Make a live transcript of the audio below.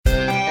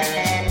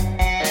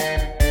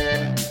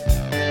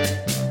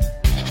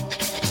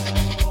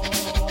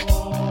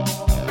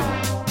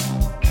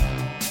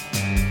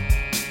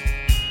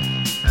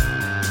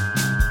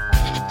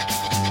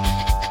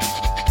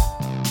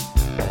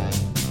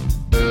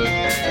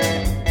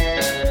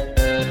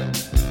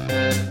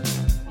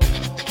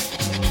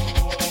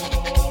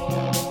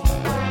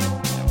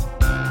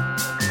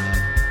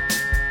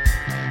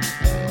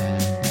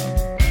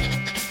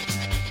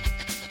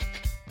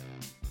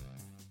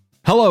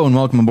Hello and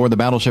welcome aboard the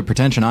Battleship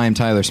Pretension. I am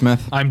Tyler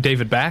Smith. I'm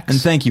David Bax. And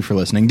thank you for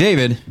listening.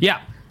 David. Yeah.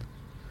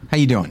 How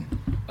you doing?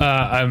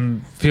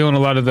 I'm feeling a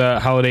lot of the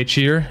holiday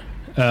cheer.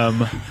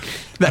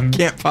 That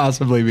can't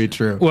possibly be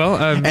true.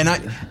 Well,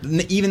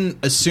 even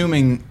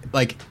assuming,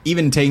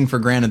 even taking for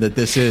granted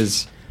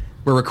that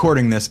we're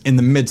recording this in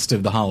the midst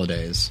of the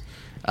holidays.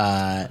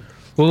 Well,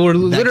 we're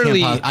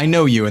literally... I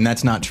know you, and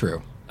that's not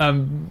true.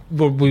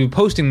 We're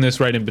posting this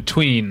right in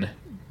between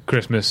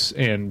Christmas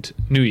and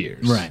New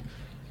Year's. Right.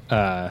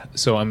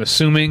 So I'm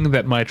assuming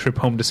that my trip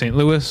home to St.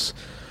 Louis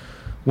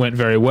went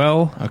very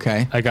well.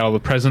 Okay. I got all the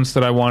presents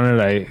that I wanted.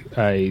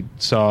 I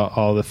saw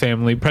all the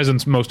family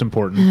presents, most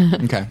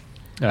important. Okay.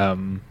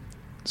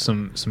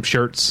 Some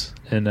shirts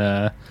and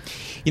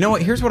you know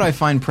what? Here's what I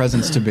find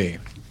presents to be.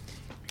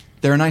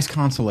 They're a nice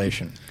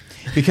consolation.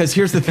 Because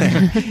here's the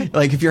thing.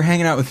 Like, if you're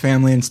hanging out with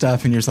family and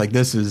stuff and you're just like,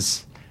 this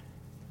is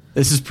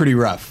pretty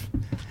rough.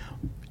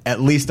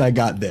 At least I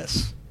got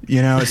this.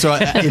 You know, so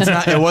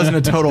it wasn't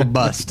a total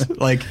bust.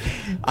 Like,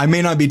 I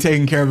may not be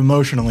taken care of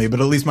emotionally,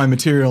 but at least my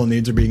material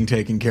needs are being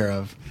taken care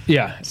of.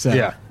 Yeah. So.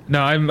 Yeah.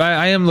 No,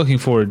 I am looking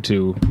forward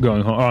to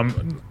going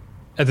home.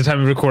 At the time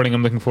of recording,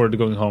 I'm looking forward to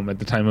going home. At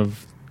the time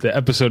of the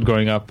episode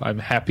going up, I'm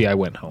happy I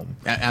went home.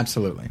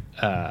 Absolutely.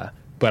 But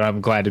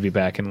I'm glad to be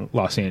back in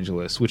Los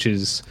Angeles, which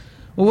is...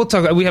 Well, we'll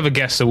talk... We have a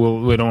guest, so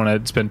we don't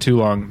want to spend too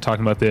long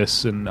talking about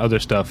this and other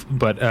stuff.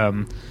 But,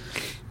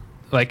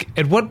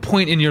 at what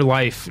point in your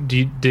life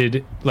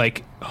did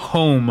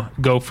home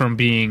go from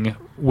being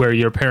where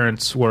your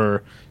parents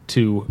were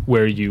to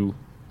where you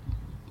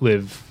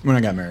live? When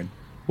I got married.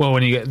 Well,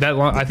 when you get that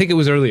long... I think it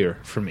was earlier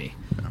for me.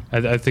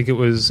 I think it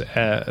was...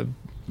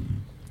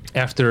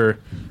 after,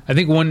 I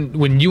think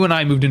when you and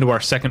I moved into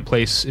our second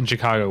place in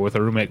Chicago with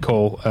our roommate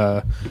Cole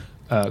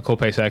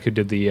Pasak, who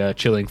did the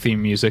chilling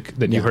theme music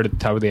that you heard at the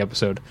top of the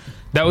episode,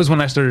 that was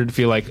when I started to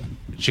feel like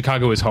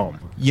Chicago is home.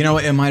 You know,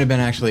 it might have been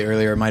actually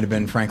earlier. It might have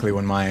been, frankly,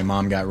 when my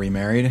mom got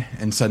remarried,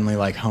 and suddenly,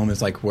 home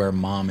is where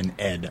Mom and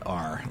Ed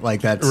are.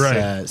 That's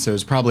right. So it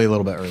was probably a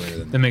little bit earlier than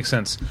that. That makes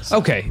sense. So.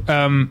 Okay,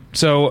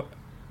 so all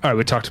right,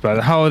 we talked about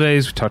the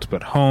holidays. We talked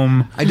about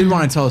home. I did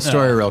want to tell a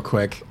story real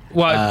quick.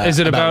 What is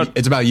it about?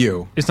 It's about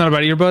you. It's not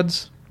about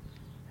earbuds?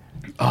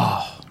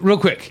 Oh. Real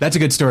quick. That's a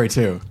good story,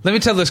 too. Let me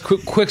tell this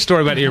quick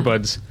story about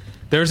earbuds.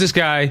 There was this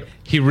guy,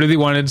 he really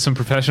wanted some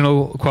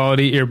professional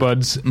quality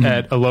earbuds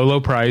at a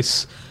low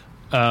price,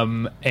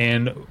 and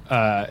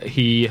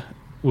he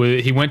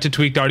went to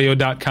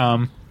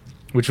tweakedaudio.com,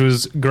 which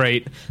was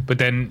great, but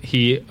then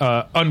he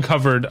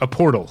uncovered a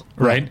portal,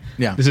 right?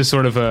 Yeah. This is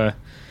sort of a...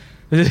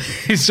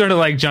 He's sort of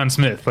like John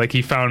Smith.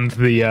 He found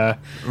the...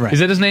 right. Is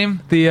that his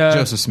name? The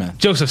Joseph Smith.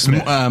 Joseph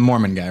Smith.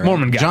 Mormon guy, right?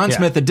 Mormon guy, John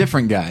Smith, a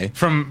different guy.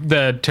 From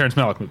the Terrence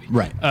Malick movie.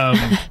 Right.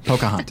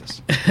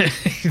 Pocahontas.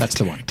 That's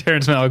the one.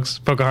 Terrence Malick's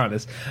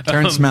Pocahontas.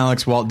 Terrence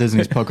Malick's Walt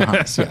Disney's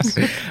Pocahontas, yes.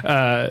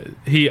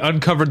 He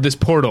uncovered this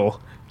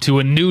portal to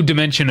a new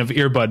dimension of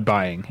earbud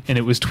buying, and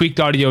it was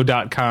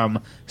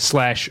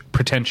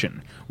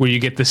tweakedaudio.com/pretension, where you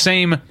get the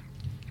same...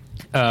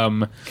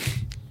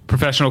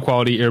 professional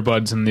quality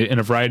earbuds in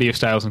a variety of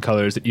styles and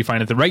colors that you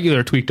find at the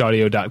regular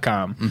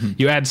tweakedaudio.com. Mm-hmm.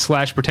 You add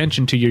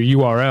 /pretension to your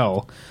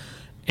URL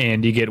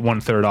and you get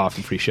 1/3 off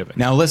and free shipping.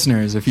 Now,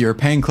 listeners, if you're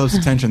paying close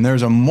attention,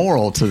 there's a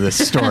moral to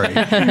this story.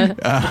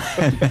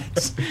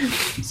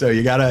 So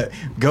you gotta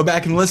go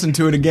back and listen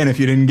to it again if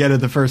you didn't get it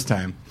the first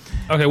time.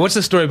 Okay, what's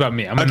the story about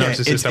me? I'm a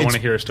narcissist. I want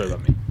to hear a story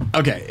about me.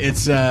 Okay,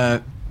 it's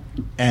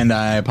and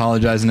I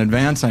apologize in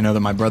advance. I know that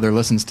my brother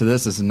listens to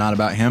this. This is not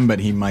about him, but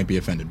he might be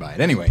offended by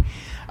it. Anyway,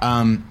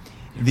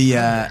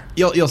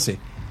 you'll see.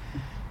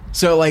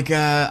 So,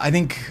 I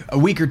think a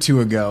week or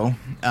two ago.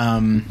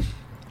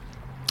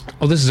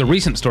 This is a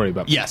recent story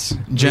about me. Yes,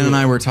 Jen and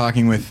I were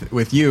talking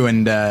with you,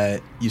 and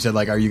you said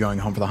are you going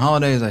home for the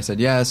holidays? I said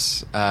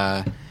yes.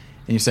 And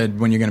you said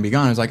when you're going to be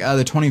gone. I was like,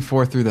 the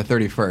 24th through the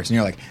 31st, and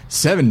you're like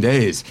 7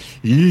 days.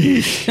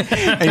 Yeesh.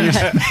 And you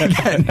just made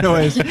that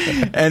noise,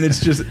 and it's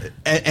just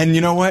and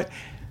you know what?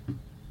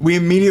 We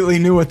immediately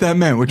knew what that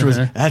meant, which was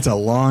that's a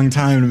long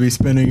time to be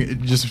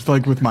spending just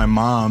with my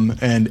mom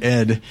and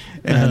Ed,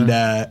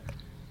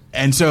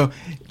 and so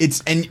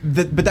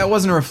but that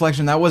wasn't a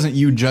reflection. That wasn't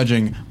you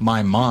judging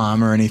my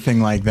mom or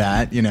anything like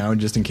that. You know,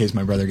 just in case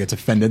my brother gets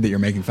offended that you're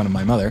making fun of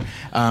my mother.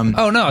 I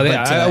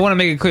want to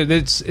make it clear.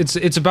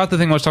 It's about the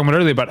thing I was talking about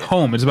earlier about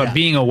home. It's about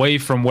being away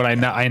from what I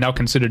now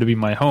consider to be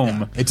my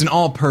home. Yeah. It's an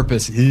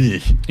all-purpose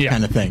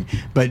kind of thing.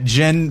 But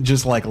Jen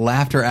just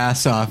laughed her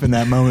ass off in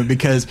that moment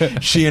because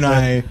she and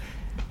I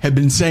had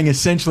been saying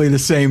essentially the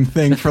same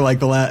thing for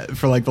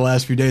the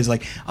last few days.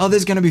 Oh, this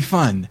is going to be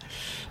fun.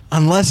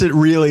 Unless it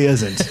really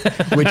isn't,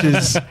 which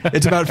is,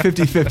 it's about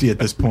 50-50 at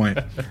this point.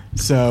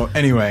 So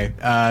anyway,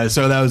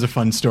 so that was a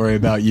fun story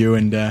about you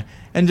and the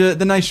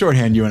nice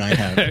shorthand you and I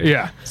have.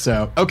 Yeah.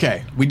 So,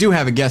 okay. We do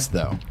have a guest,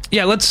 though.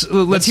 Yeah, let's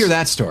hear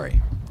that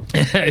story.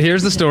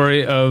 Here's the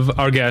story of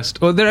our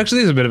guest. Well, there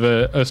actually is a bit of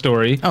a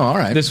story. Oh, all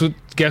right. This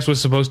guest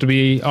was supposed to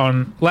be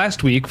on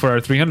last week for our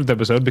 300th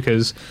episode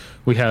because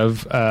we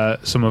have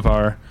some of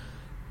our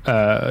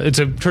it's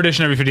a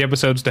tradition every 50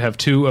 episodes to have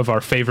 2 of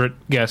our favorite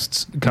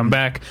guests come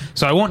back.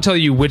 So I won't tell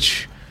you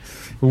which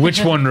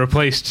one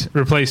replaced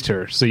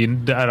her. So I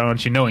don't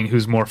want you knowing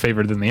who's more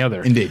favored than the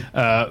other. Indeed.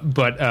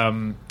 But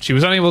she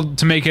was unable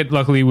to make it.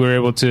 Luckily, we were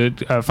able to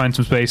find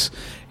some space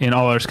in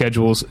all our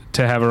schedules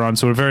to have her on.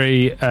 So we're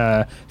very,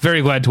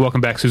 very glad to welcome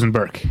back Susan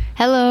Burke.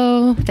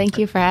 Hello. Thank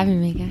you for having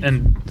me, guys.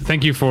 And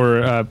thank you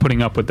for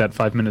putting up with that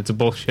 5 minutes of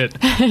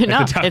bullshit.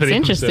 No, it's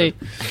interesting.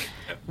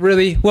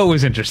 Really? What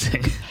was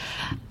interesting?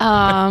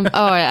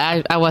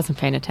 I wasn't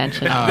paying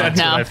attention. That's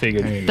what I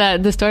figured.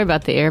 The story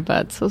about the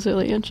earbuds was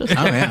really interesting.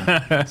 Oh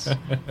yeah.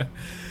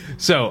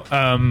 So,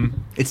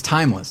 it's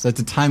timeless. That's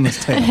a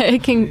timeless tale.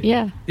 It can,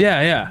 yeah.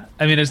 Yeah.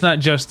 I mean, it's not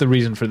just the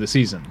reason for the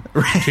season.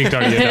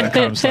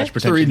 TweakedAudio.com/protect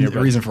the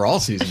reason for all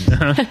seasons.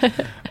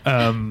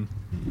 A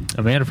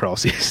man for all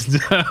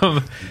seasons.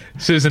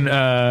 Susan,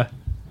 how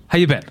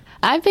you been?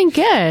 I've been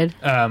good.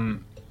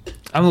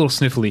 I'm a little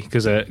sniffly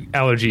because of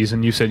allergies,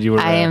 and you said you were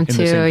I am in the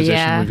same too, position.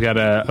 yeah. We've got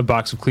a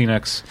box of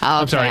Kleenex. Oh,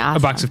 I'm okay, sorry, awesome. a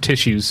box of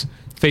tissues,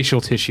 facial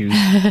tissues.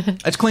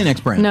 That's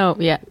Kleenex brand. No,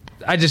 yeah.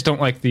 I just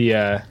don't like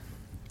the...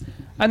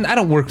 I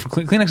don't work for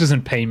Kleenex.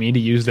 Doesn't pay me to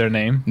use their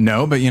name.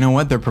 No, but you know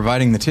what? They're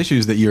providing the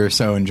tissues that you're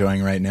so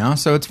enjoying right now,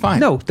 so it's fine.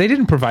 No, they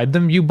didn't provide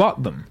them. You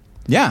bought them.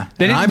 Yeah,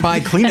 They and I didn't-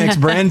 buy Kleenex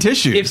brand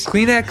tissues. If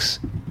Kleenex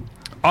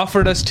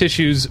offered us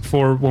tissues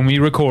for when we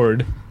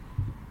record...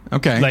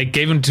 Okay. Like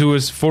gave them to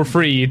us for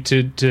free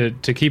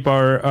to keep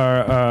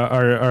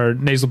our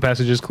nasal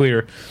passages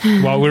clear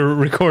while we're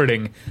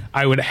recording,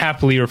 I would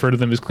happily refer to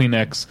them as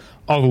Kleenex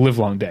all the live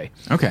long day.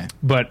 Okay.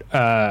 But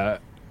no,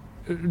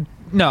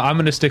 I'm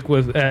going to stick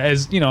with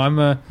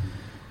anyway.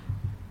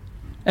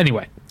 I'm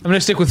going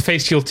to stick with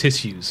facial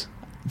tissues.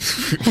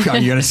 Are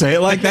you going to say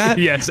it like that?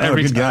 Yes, Oh,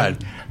 every good time.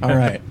 God. All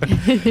right.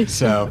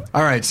 So,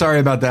 all right. Sorry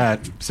about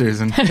that,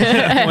 Susan.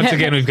 Once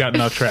again, we've gotten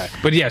off track.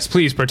 But yes,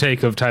 please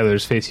partake of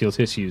Tyler's facial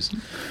tissues.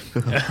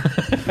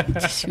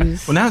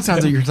 Tissues. Well, now it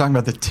sounds like you're talking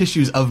about the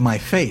tissues of my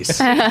face.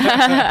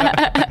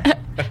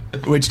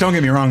 Which, don't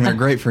get me wrong, they're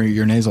great for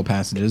your nasal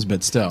passages,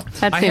 but still.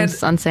 That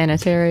seems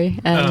unsanitary.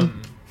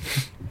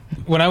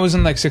 When I was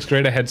in like 6th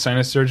grade, I had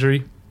sinus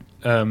surgery.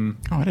 Oh,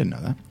 I didn't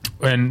know that.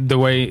 And the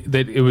way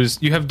that it was,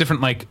 you have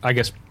different, like, I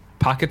guess,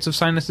 pockets of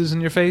sinuses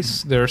in your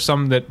face. There are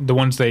some that the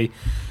ones they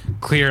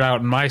cleared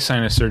out in my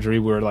sinus surgery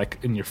were like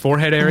in your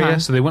forehead area,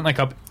 so they went like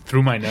up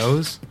through my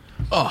nose.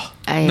 Oh.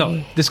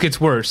 No, this gets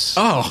worse.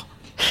 Oh.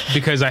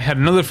 Because I had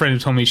another friend who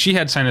told me she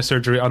had sinus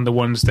surgery on the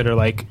ones that are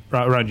like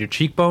around your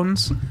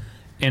cheekbones,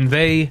 and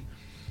I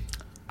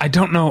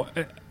don't know.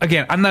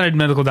 Again, I'm not a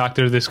medical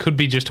doctor. This could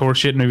be just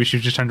horseshit. Maybe she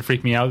was just trying to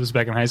freak me out. This was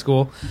back in high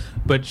school.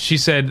 But she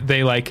said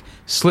they, like,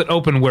 slit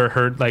open where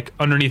her, like,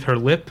 underneath her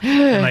lip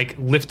and, like,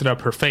 lifted up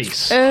her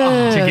face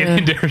to get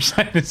into her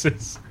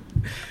sinuses.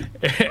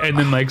 And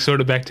then, like,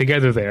 sort of back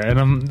together there.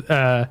 And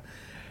I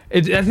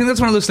think that's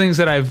one of those things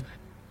that I've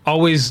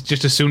always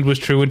just assumed was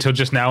true until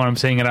just now when I'm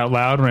saying it out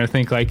loud. When I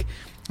think, like,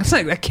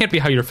 that can't be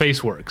how your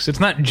face works. It's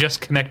not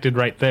just connected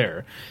right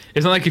there.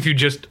 It's not like if you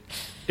just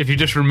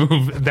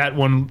remove that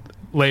one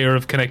layer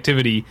of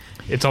connectivity,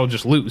 it's all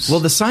just loose. Well,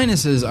 the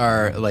sinuses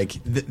are like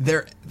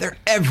they're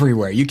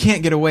everywhere. You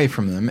can't get away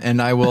from them.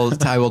 And I will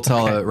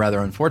tell a rather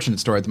unfortunate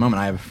story at the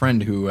moment. I have a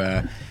friend who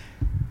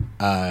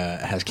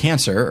has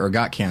cancer or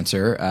got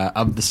cancer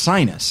of the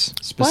sinus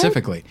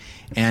specifically,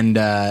 and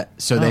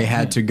so they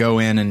had to go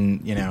in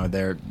and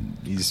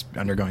he's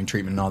undergoing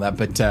treatment and all that.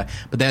 But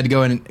they had to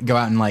go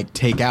out and like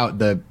take out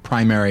the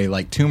primary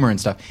like tumor and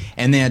stuff,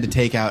 and they had to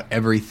take out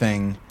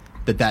everything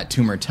that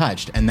tumor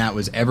touched, and that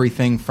was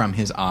everything from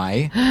his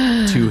eye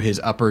to his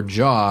upper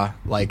jaw,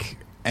 like,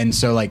 and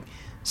so like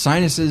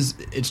sinuses,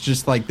 it's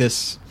just like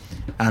this.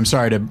 And I'm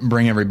sorry to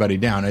bring everybody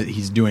down.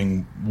 He's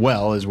doing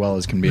well as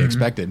can be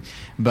expected,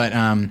 but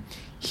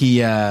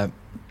he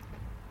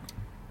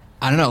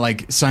I don't know,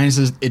 like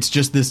sinuses, it's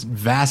just this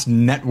vast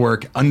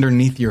network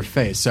underneath your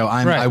face. So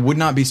I would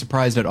not be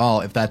surprised at all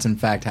if that's in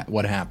fact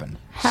what happened.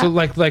 So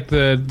like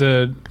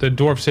the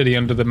dwarf city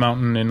under the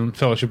mountain in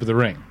Fellowship of the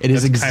Ring. It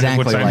is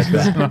exactly like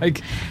that.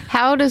 Like.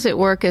 How does it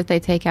work if they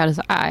take out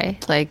his eye?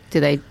 Like, do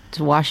they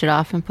just wash it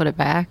off and put it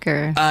back,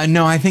 or?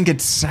 No, I think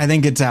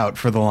it's out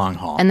for the long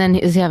haul. And then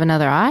does he have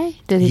another eye?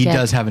 He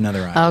does have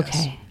another eye.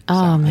 Okay. Yes.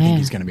 Oh, man. I think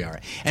he's going to be all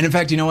right. And in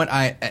fact, you know what?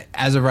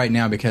 As of right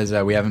now, because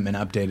we haven't been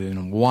updated in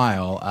a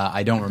while,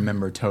 I don't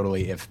remember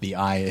totally if the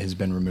eye has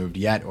been removed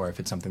yet, or if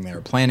it's something they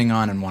were planning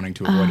on and wanting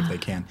to avoid if they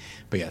can.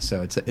 But yeah,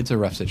 so it's a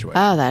rough situation.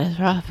 Oh, that is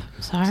rough.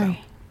 Sorry.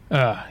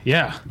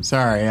 Yeah.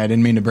 Sorry, I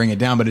didn't mean to bring it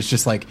down, but it's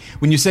just like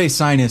when you say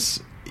sinus,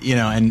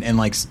 and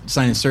like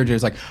sinus surgery,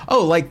 it's like,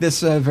 oh, like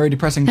this very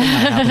depressing thing I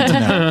happen to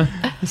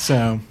know.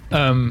 So,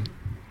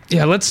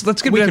 yeah, let's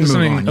get back to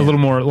something a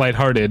little more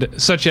lighthearted,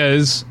 such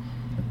as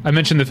I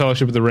mentioned the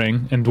Fellowship of the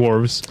Ring and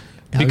dwarves.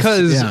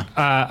 because Yeah.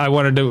 I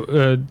wanted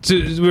to.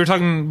 We were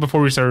talking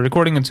before we started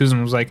recording, and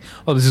Susan was like,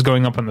 "Oh, this is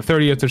going up on the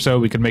 30th or so.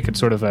 We could make it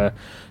sort of a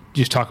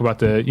just talk about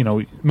the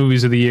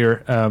movies of the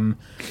year and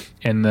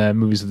the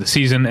movies of the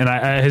season." And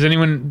has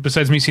anyone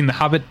besides me seen The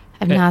Hobbit?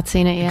 I've not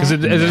seen it yet.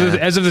 Because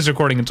as of this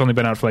recording, it's only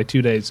been out for like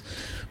 2 days.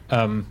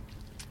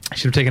 I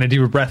should have taken a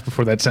deeper breath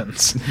before that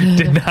sentence.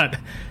 Did not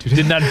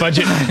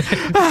budget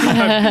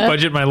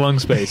budget my lung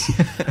space.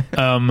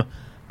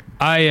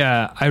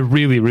 I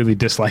really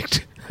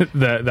disliked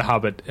the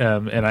Hobbit,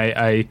 and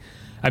I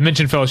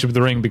mentioned Fellowship of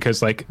the Ring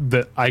because like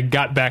I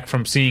got back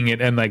from seeing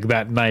it and like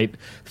that night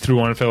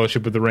threw on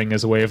Fellowship of the Ring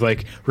as a way of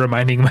like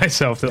reminding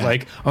myself that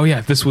like, oh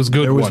yeah, this was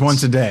good. There was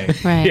once a day.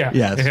 Right. Yeah.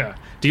 Yes. Yeah.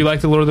 Do you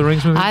like the Lord of the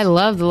Rings movies? I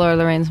love the Lord of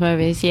the Rings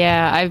movies.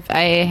 Yeah,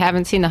 I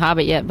haven't seen The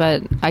Hobbit yet,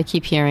 but I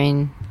keep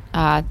hearing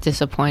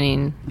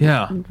disappointing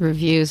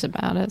reviews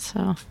about it.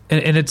 So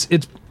and it's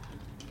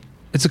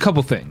a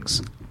couple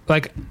things.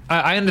 Like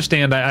I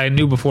understand. I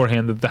knew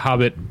beforehand that the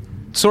Hobbit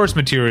source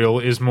material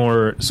is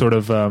more sort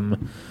of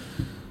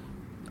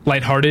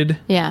lighthearted,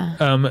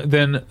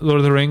 than Lord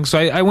of the Rings. So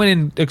I went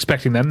in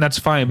expecting that, and that's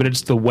fine. But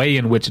it's the way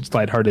in which it's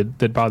lighthearted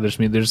that bothers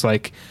me. There's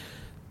like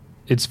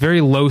it's very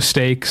low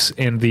stakes,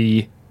 and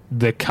the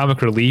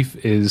comic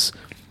relief is.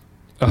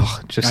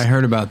 Just I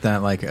heard about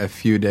that like a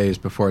few days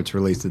before it's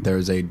released that there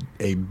was a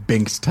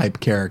Binks type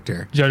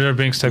character. Jar Jar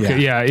Binks type.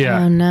 Yeah.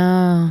 Oh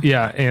no.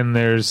 Yeah, and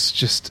there's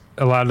just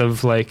a lot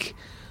of like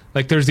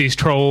there's these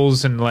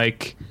trolls and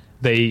like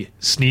they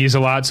sneeze a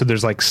lot, so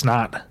there's like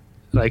snot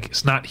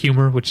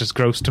humor, which is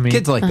gross to me.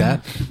 Kids like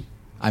that.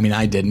 I mean,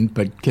 I didn't,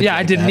 but kids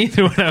I didn't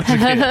either when I was a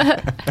kid.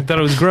 I thought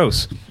it was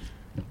gross.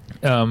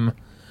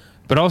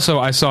 But also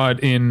I saw it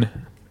in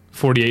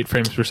 48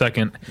 frames per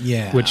second.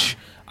 Yeah. Which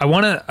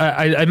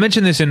I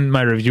mentioned this in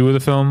my review of the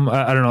film.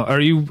 I don't know.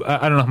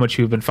 I don't know how much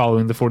you've been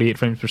following the 48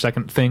 frames per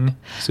second thing,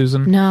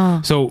 Susan.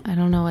 No. So I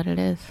don't know what it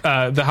is.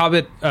 The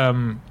Hobbit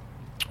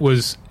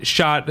was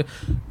shot.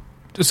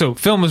 So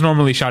film is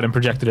normally shot and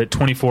projected at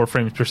 24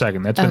 frames per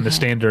second. That's been the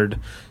standard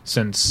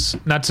since.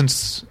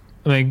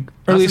 I mean,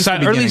 early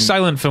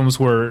silent films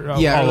were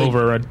all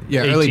over.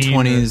 Early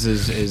 20s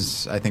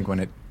is I think when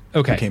it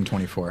became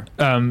 24.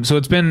 So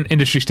it's been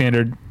industry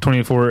standard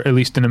 24, at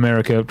least in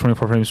America,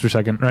 24 frames per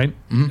second, right?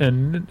 Mm-hmm.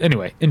 And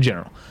anyway, in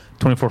general,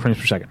 24 frames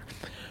per second.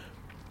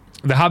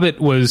 The Hobbit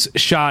was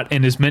shot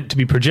and is meant to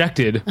be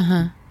projected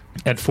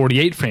at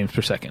 48 frames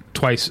per second,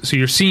 twice. So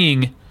you're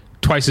seeing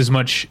twice as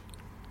much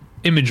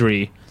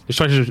imagery.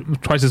 There's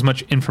twice as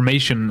much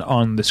information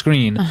on the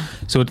screen,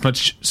 so it's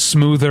much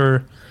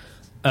smoother.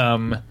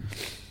 And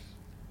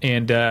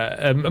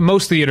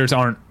most theaters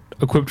aren't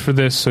equipped for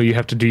this, so you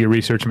have to do your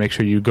research and make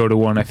sure you go to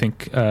one. I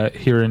think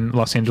here in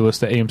Los Angeles,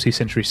 the AMC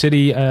Century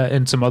City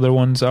and some other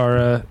ones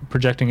are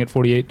projecting at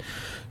 48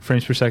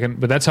 frames per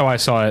second. But that's how I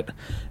saw it,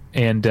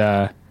 and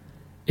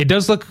it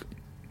does look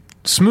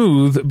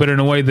smooth, but in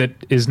a way that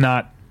is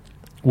not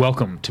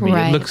welcome to me.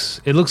 Right.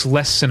 It looks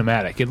less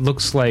cinematic. It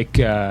looks like.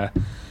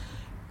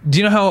 Do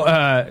you know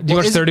how? Do you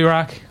watch 30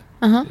 Rock?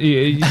 Do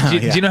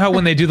you know how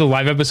when they do the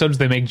live episodes,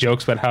 they make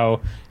jokes about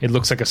how it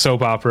looks like a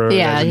soap opera?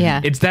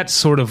 Yeah. It's that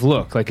sort of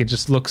look. Like it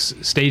just looks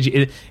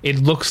stagey.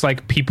 It looks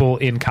like people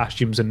in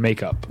costumes and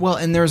makeup. Well,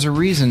 and there's a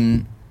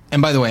reason.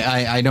 And by the way,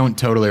 I don't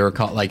totally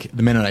recall. Like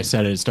the minute I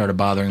said it, it started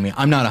bothering me.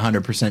 I'm not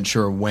 100%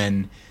 sure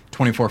when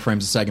 24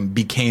 frames a second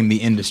became the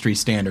industry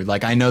standard.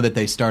 Like I know that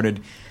they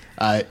started.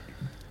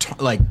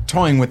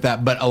 Toying with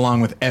that, but along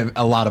with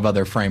a lot of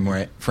other frame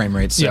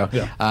rates. So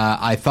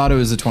I thought it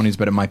was the 20s,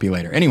 but it might be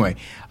later. Anyway,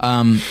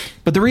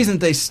 but the reason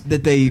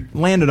that they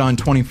landed on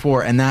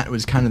 24 and that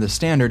was kind of the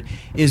standard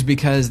is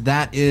because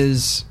that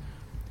is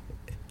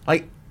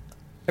like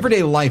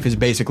everyday life is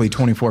basically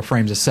 24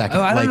 frames a second.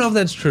 I don't know if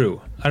that's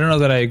true. I don't know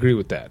that I agree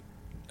with that.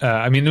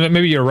 I mean,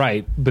 maybe you're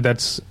right, but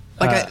that's.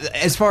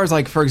 As far as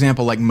for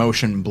example, like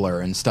motion blur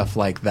and stuff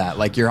like that,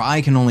 like your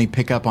eye can only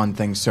pick up on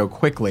things so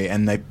quickly,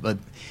 and they.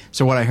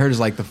 So what I heard is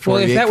like the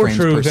 48 frames per second. Well, if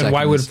that were true, then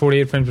why would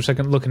 48 frames per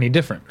second look any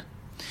different?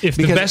 If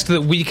the best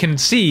that we can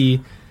see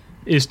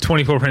is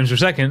 24 frames per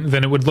second,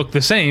 then it would look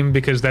the same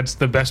because that's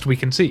the best we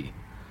can see.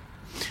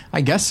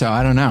 I guess so.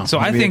 I don't know. So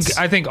I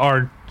think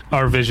our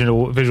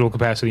visual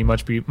capacity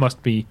must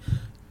be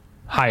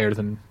higher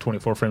than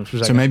 24 frames per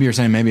second. So maybe you're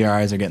saying maybe our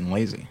eyes are getting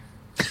lazy.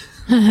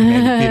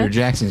 Maybe Peter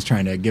Jackson's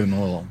trying to give him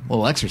a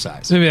little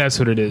exercise. Maybe that's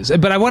what it is.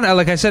 But I want,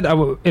 like I said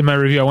in my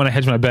review, I want to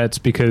hedge my bets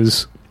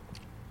because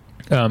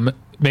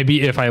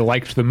maybe if I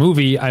liked the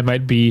movie, I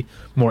might be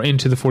more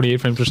into the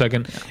 48 frames per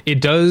second. It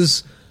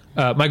does.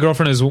 My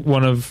girlfriend is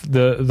one of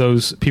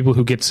those people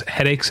who gets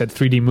headaches at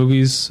 3D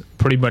movies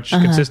pretty much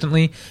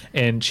consistently,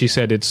 and she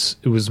said it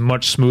was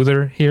much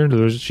smoother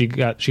here. She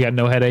got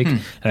no headache,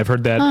 and I've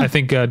heard that. I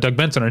think Doug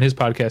Benson on his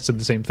podcast said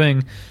the same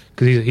thing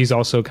because he's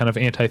also kind of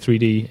anti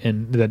 3D,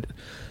 and that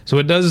so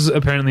it does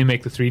apparently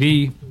make the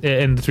 3D,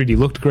 and the 3D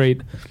looked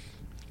great.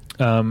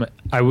 I'm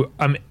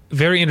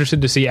very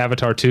interested to see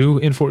Avatar 2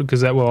 in because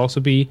that will also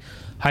be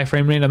high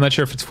frame rate. I'm not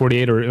sure if it's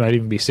 48 or it might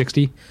even be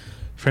 60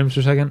 frames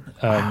per second.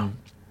 Wow.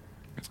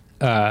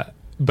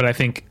 But I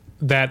think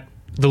that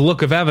the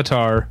look of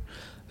Avatar.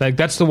 Like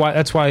that's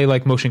why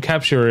like motion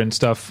capture and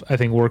stuff I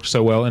think works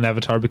so well in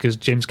Avatar, because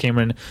James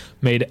Cameron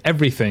made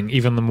everything,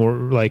 even the more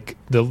like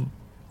the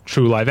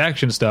true live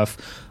action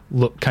stuff,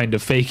 look kind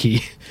of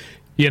fakey.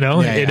 You know,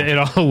 it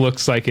all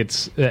looks like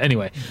it's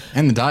anyway.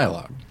 And the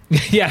dialogue.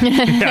 The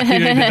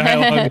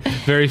dialogue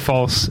very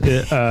false.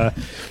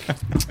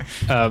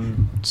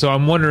 So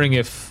I'm wondering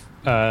if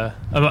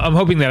I'm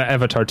hoping that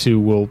Avatar 2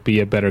 will be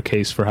a better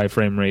case for high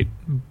frame rate,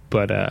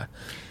 but.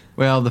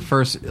 Well, the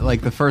first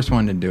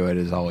one to do it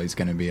is always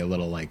going to be a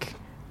little like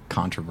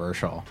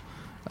controversial,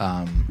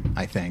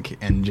 I think,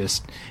 and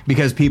just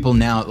because people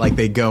now like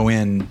they go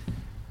in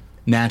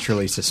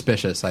naturally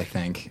suspicious, I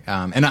think,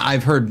 and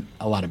I've heard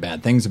a lot of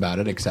bad things about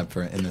it, except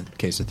for in the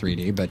case of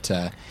 3D, but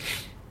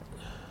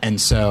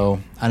and so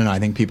I don't know. I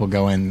think people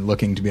go in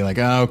looking to be like,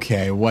 oh,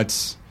 okay, and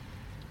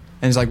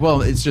it's like,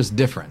 well, it's just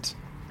different.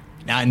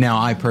 Now,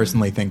 I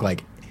personally think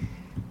like,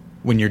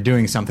 when you're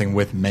doing something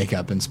with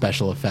makeup and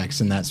special effects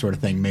and that sort of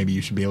thing, maybe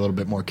you should be a little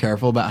bit more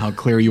careful about how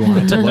clear you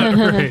want it to look.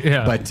 Right,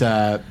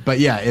 yeah. But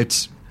yeah,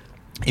 it's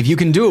if you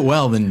can do it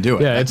well, then do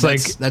it. Yeah,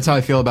 that's how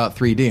I feel about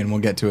 3D, and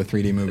we'll get to a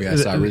 3D movie I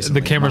saw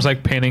recently. The camera's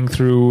like panning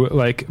through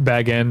like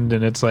bag end,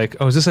 and it's like,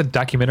 oh, is this a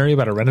documentary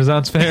about a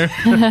Renaissance fair?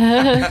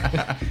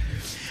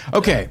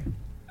 Okay,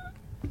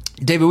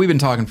 David, we've been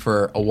talking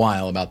for a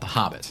while about The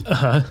Hobbit.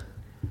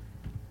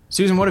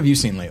 Susan, what have you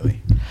seen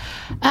lately?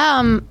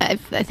 I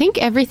think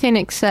everything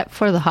except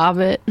for The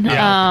Hobbit.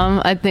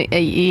 Yeah. I think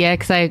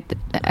because I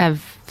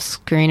have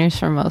screeners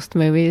for most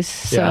movies,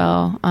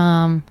 so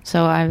I'm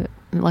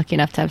lucky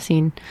enough to have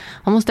seen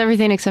almost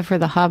everything except for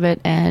The Hobbit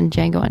and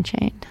Django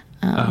Unchained.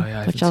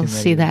 Which I'll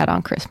see that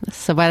on Christmas.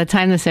 So by the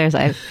time this airs,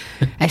 I've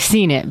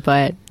seen it,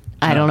 but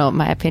I don't know what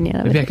my opinion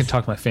of it is. Maybe I can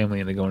talk my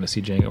family into going to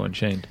see Django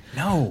Unchained.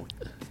 No,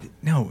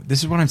 this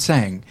is what I'm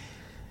saying.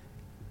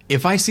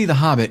 If I see The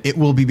Hobbit, it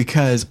will be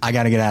because I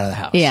got to get out of the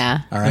house.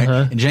 Yeah. All right?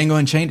 And Django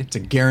Unchained, it's a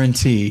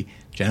guarantee.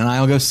 Jen and I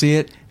will go see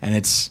it, and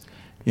it's,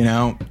 you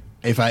know,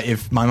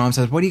 if my mom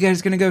says, what are you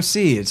guys going to go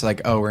see? It's like,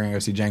 oh, we're going to go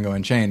see Django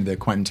Unchained, the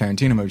Quentin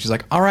Tarantino movie. She's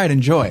like, all right,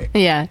 enjoy.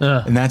 Yeah.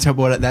 And that's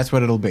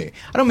what it'll be.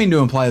 I don't mean to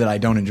imply that I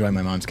don't enjoy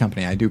my mom's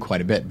company. I do quite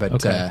a bit. But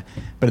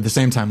at the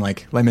same time,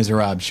 like, Les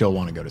Miserables, she'll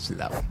want to go to see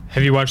that one.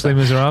 Have you watched Les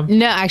Miserables?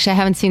 No, actually, I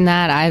haven't seen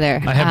that either.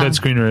 I have that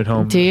screener at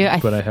home. Do you?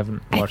 But I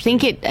haven't watched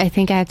it. I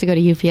think I have to go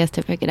to UPS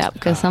to pick it up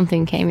because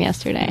something came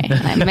yesterday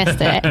and I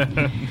missed it.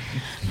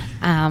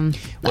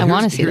 I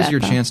want to see that. Here's your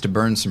chance to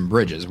burn some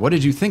bridges. What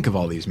did you think of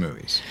all these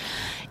movies?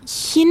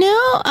 You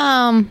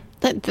know,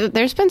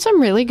 there's been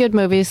some really good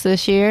movies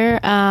this year.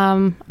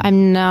 I'm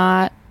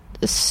not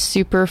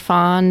super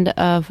fond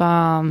of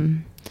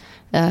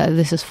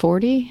This Is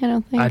 40, I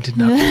don't think. I did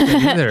not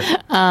think that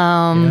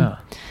either.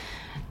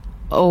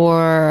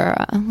 Or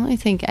let me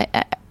think.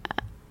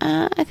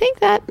 I think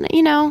that,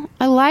 you know,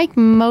 I like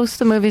most of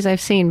the movies I've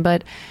seen,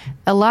 but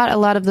a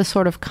lot of the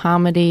sort of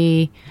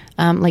comedy,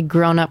 like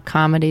grown-up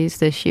comedies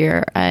this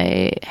year,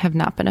 I have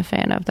not been a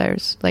fan of.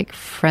 There's like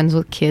Friends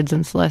with Kids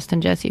and Celeste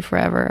and Jesse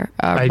Forever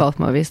are both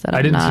movies that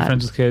I didn't see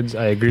Friends with Kids.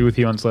 I agree with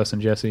you on Celeste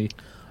and Jesse.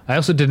 I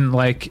also didn't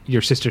like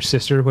Your Sister's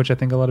Sister, which I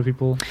think a lot of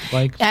people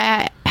liked.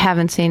 I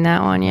haven't seen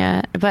that one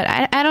yet, but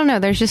I don't know.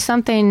 There's just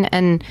something,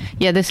 and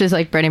yeah, this is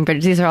like Burning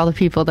Bridges. These are all the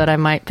people that I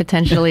might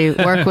potentially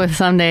work with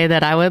someday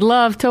that I would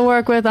love to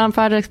work with on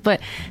projects, but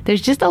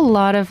there's just a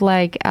lot of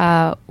like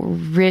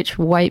rich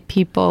white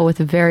people with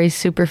very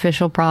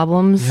superficial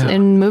problems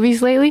in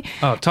movies lately.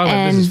 Oh, talk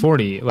about This Is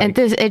 40. Like,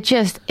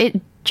 and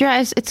it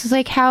drives. It's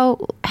like how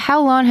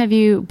long have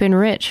you been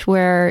rich?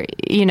 Where,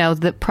 you know,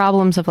 the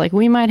problems of like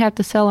we might have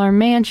to sell our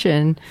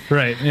mansion,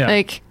 right? Yeah.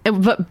 Like,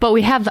 but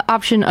we have the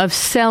option of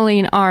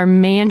selling our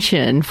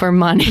mansion for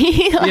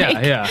money.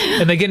 Like, yeah.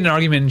 And they get in an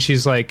argument, and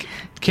she's like,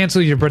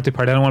 "Cancel your birthday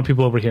party. I don't want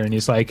people over here." And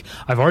he's like,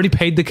 "I've already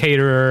paid the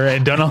caterer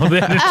and done all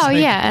this."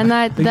 And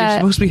that you're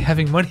supposed to be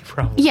having money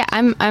problems. Yeah,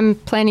 I'm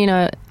planning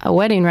a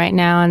wedding right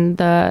now, and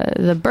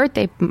the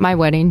birthday, my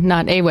wedding,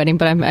 not a wedding,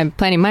 but I'm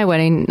planning my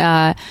wedding,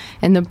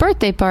 and the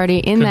birthday party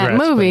in that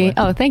movie.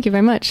 Oh, thank you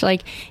very much.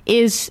 Like,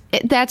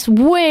 that's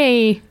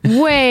way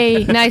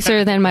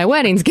nicer than my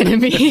wedding's gonna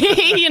be.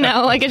 You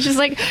know, like it's just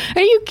like,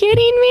 are you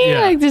kidding me?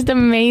 Yeah. Like just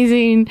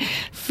amazing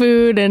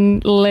food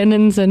and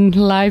linens and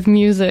live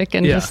music,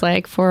 and just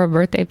like for a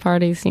birthday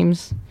party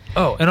seems.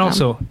 Oh, and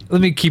also,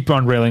 let me keep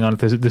on railing on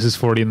This Is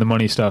 40 and the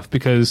money stuff,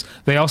 because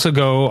they also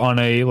go on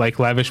a like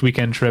lavish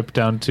weekend trip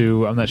down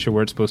to, I'm not sure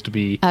where it's supposed to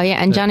be. Oh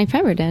yeah, and Johnny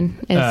Pemberton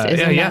is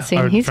in that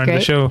scene. He's friend great.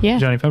 Of the show, yeah.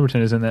 Johnny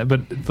Pemberton is in that.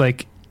 But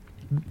like,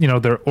 you know,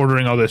 they're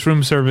ordering all this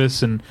room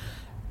service, and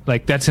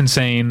like that's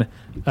insane.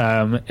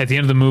 At the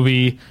end of the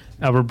movie,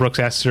 Albert Brooks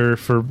asks her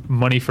for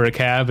money for a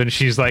cab, and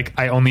she's like,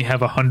 "I only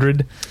have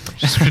 100."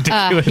 Which is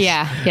ridiculous.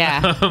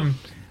 Yeah.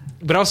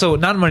 But also,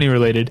 not money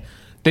related.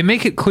 They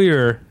make it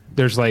clear.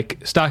 There's like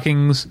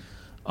stockings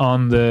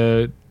on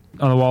the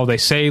wall. They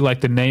say like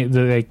the name,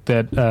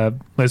 that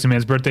Leslie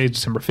Mann's birthday is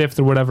December 5th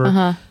or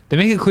whatever. They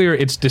make it clear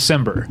it's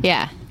December.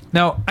 Yeah.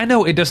 Now, I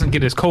know it doesn't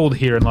get as cold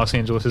here in Los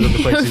Angeles as other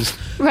places.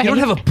 Right. You don't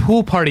have a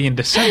pool party in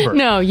December.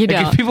 No, you Like,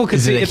 don't. if people could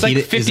Is see, it a it's like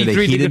heated- 53 is it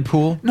a heated degree-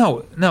 pool?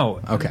 No.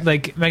 Okay.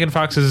 Like Megan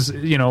Fox is,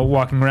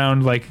 walking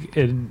around like,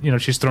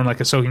 she's thrown like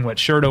a soaking wet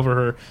shirt over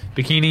her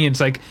bikini. And it's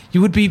like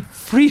you would be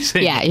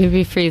freezing. Yeah, you'd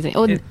be freezing.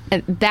 Well,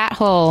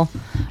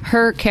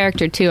 her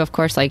character too. Of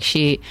course, like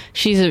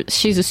she's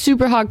a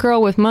super hot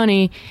girl with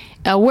money.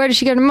 Where does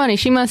she get her money?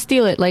 She must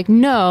steal it. Like,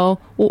 no,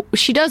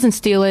 she doesn't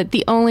steal it.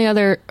 The only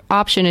other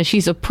option is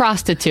she's a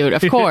prostitute,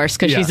 of course,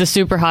 because Yeah. she's a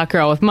super hot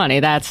girl with money.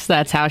 That's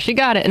how she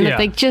got it. And Yeah.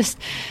 they just,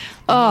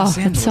 Los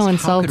it's so Angeles,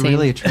 insulting. How could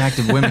really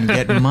attractive women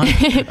get money?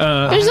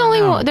 There's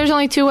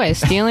only two ways: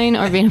 stealing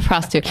or being a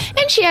prostitute.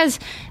 And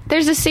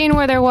there's a scene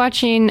where they're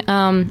watching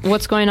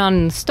what's going on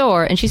in the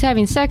store, and she's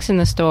having sex in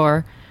the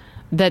store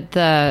that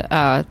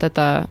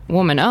the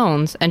woman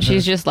owns, and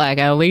she's just like,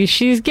 at least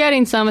she's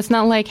getting some. It's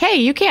not like, hey,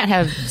 you can't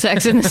have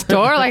sex in the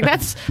store. Like,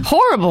 that's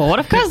horrible. What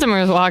if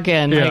customers walk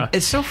in? Yeah. Like,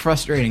 It's so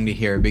frustrating to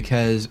hear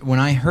because when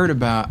I heard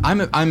about,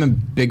 I'm a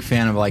big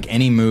fan of like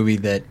any movie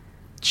that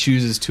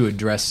chooses to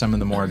address some of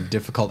the more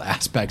difficult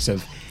aspects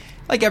of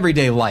like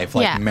everyday life,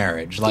 like Yeah.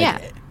 marriage. Like, Yeah.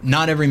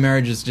 not every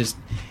marriage is just,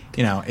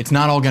 it's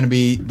not all going to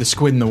be The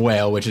Squid and the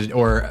Whale,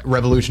 or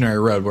Revolutionary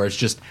Road, where it's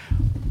just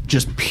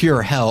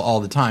pure hell all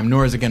the time.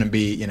 Nor is it going to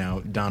be,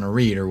 Donna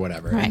Reed or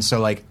whatever. Right. And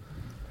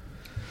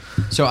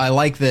so I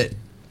like that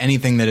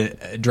anything that it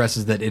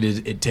addresses that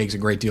it takes a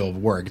great deal of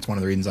work. It's one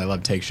of the reasons I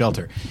love Take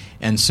Shelter.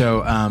 And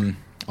so,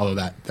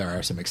 although there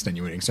are some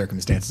extenuating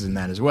circumstances in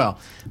that as well.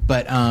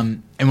 But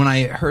and when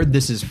I heard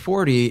This Is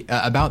 40,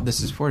 about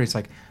This Is 40, it's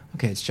like,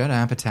 okay, it's Judd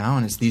Apatow,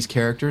 and it's these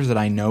characters that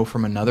I know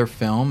from another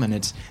film, and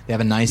they have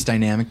a nice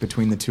dynamic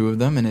between the two of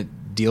them, and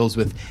it deals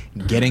with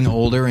getting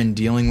older and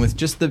dealing with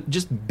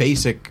just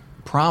basic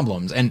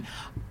problems. And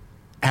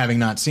having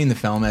not seen the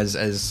film,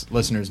 as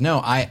listeners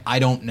know, I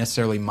don't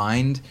necessarily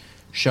mind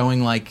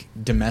showing like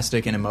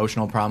domestic and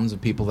emotional problems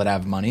of people that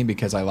have money,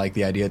 because I like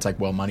the idea. It's like,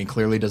 well, money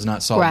clearly does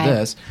not solve Right.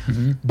 this.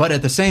 Mm-hmm. But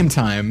at the same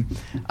time,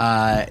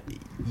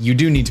 you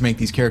do need to make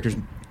these characters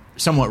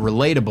somewhat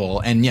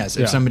relatable. And yes,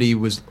 if Yeah. somebody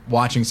was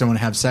watching someone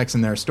have sex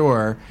in their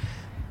store,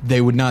 they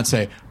would not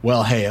say,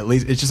 well, hey, at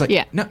least it's just like,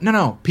 Yeah.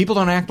 no, people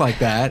don't act like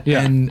that.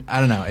 Yeah. And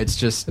I don't know, it's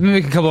just, Let me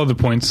make a couple other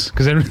points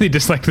because I really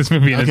dislike this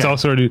movie, and it's Okay. all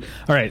sort of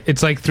all right.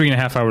 It's like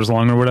 3.5 hours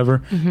long or whatever,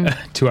 Mm-hmm.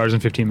 2 hours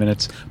and 15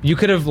 minutes. You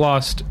could have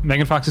lost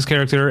Megan Fox's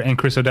character and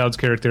Chris O'Dowd's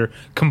character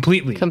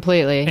completely,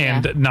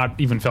 yeah. and not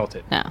even felt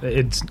it. No.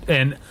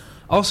 And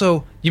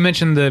also you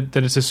mentioned that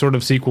it's a sort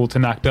of sequel to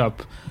Knocked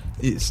Up,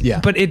 yeah.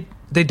 but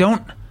they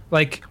don't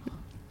like.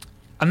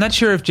 I'm not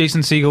sure if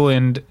Jason Segel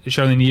and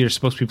Charlene Yee are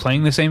supposed to be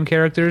playing the same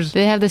characters.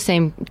 they have the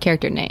same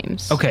character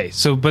names. Okay,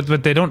 so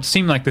but they don't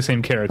seem like the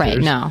same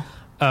characters. Right,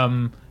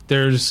 no.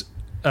 There's,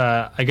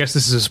 I guess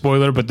this is a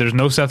spoiler, but there's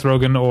no Seth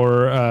Rogen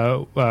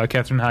or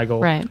Katherine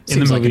Heigl Right. in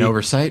Seems the like movie. an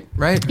oversight,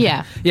 right?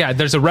 Yeah. Yeah,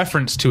 there's a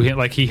reference to him,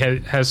 like he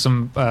has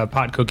some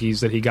pot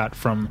cookies that he got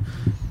from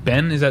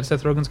Ben. Is that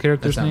Seth Rogen's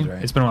character's That sounds name?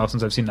 right. It's been a while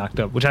since I've seen Knocked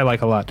Up, which I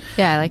like a lot.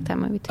 Yeah, I like that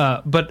movie too.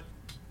 But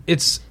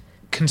it's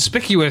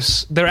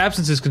conspicuous. Their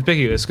absence is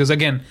conspicuous because,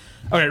 again,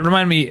 all right,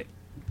 remind me,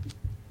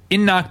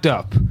 in Knocked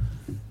Up,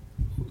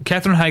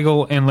 Katherine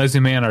Heigl and Leslie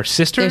Mann are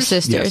sisters.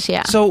 They're sisters, Yes.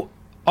 yeah. So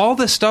all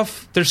this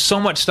stuff, there's so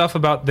much stuff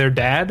about their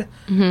dad.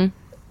 Mm-hmm.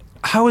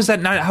 How is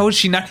that not? How is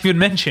she not even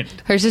mentioned?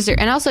 Her sister,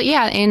 and also,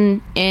 yeah,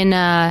 in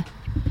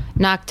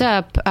Knocked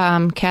Up,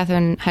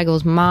 Katherine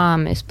Heigl's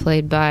mom is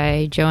played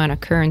by Joanna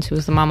Kearns, who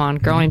was the mom on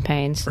Growing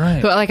Pains. Right.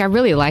 Who, like, I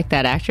really like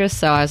that actress,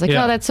 so I was like,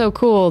 Yeah. oh, that's so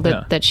cool that,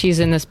 Yeah. that she's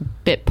in this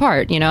bit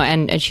part,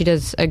 and she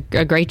does a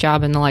great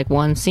job in the like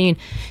one scene.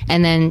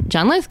 And then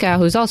John Lithgow,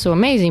 who's also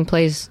amazing,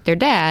 plays their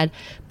dad,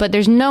 but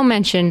there's no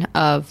mention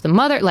of the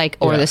mother, like,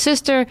 or Yeah. the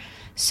sister.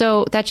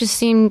 So that just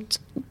seemed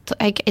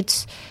like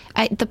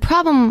the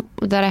problem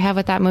that I have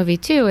with that movie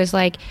too is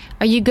like,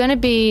 are you going to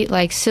be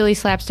like silly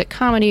slapstick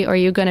comedy, or are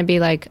you going to be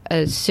like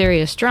a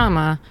serious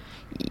drama?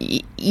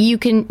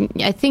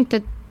 I think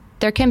that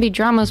there can be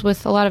dramas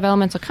with a lot of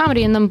elements of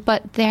comedy in them,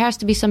 but there has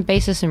to be some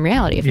basis in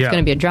reality if Yeah. it's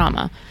going to be a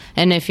drama.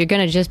 And if you're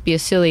going to just be a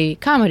silly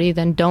comedy,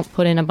 then don't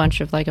put in a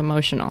bunch of like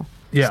emotional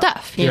Yeah.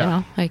 stuff, you Yeah.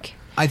 know? Like,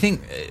 I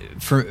think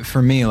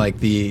for me, like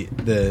the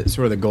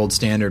sort of the gold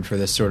standard for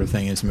this sort of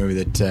thing is a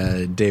movie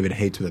that David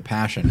hates with a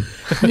passion.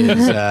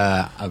 Is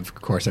of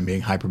course I'm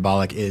being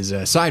hyperbolic. Is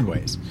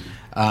Sideways.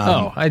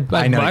 I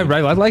know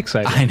I like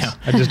Sideways. I know.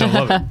 I just don't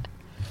love it.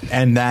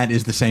 And that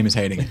is the same as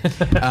hating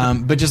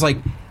it. But just like,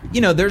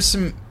 there's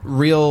some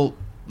real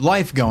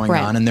life going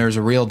Right. on, and there's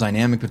a real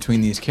dynamic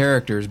between these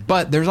characters,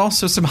 but there's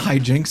also some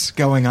hijinks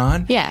going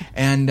on. Yeah.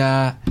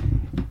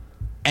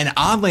 And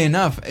oddly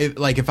enough,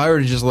 if I were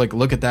to just like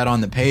look at that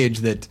on the page,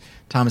 that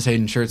Thomas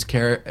Hayden Church's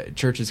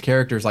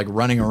character is like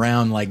running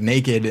around like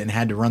naked and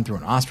had to run through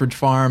an ostrich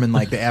farm, and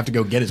like they have to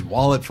go get his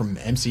wallet from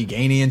MC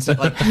Gainey and stuff.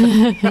 Like,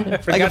 I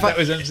forgot that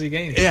was MC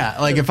Gainey. Yeah,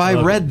 like if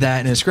I read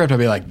that in a script, I'd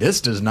be like,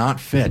 this does not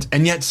fit,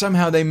 and yet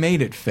somehow they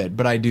made it fit.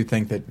 But I do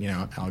think that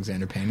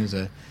Alexander Payne is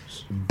a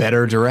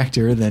better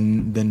director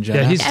than Judd.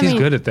 Yeah, he's mean,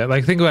 good at that.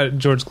 Like, think about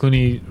George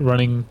Clooney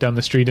running down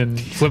the street in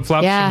flip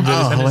flops from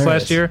Descendants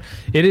last year.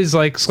 It is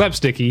like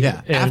slapsticky.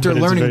 Yeah, after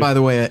learning, by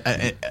the way,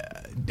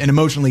 an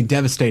emotionally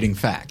devastating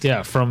fact.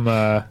 Yeah, from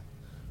Rob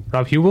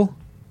Hubel.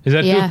 Is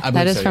that true?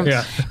 That is so, from.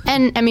 yeah.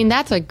 And I mean,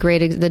 that's a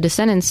great. The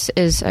Descendants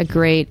is a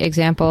great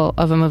example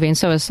of a movie, and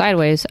so is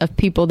Sideways, of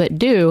people that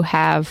do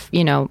have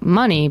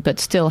money but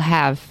still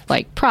have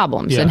like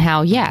problems, and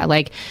how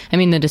like I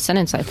mean, The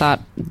Descendants. I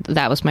thought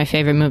that was my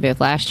favorite movie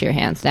of last year,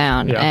 hands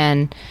down,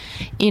 and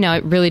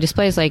it really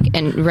displays like,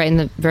 and right in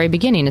the very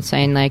beginning, it's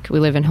saying like we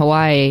live in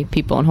Hawaii,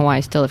 people in Hawaii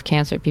still have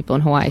cancer, people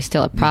in Hawaii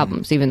still have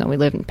problems, even though we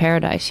live in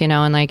paradise,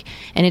 and like,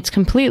 and it's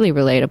completely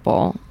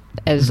relatable.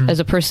 As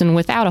a person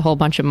without a whole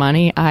bunch of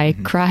money, I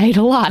cried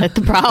a lot at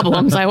the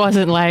problems. I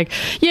wasn't like,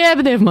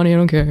 but they have money, I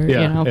don't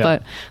care,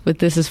 But with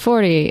This Is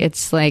 40,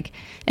 it's like,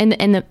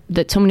 and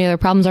that so many other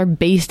problems are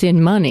based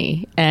in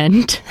money,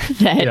 and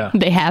that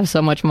they have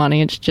so much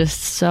money. It's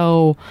just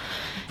so.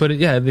 But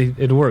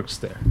it works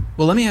there.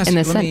 Well, let me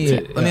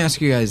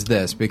ask you guys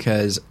this,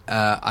 because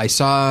I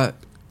saw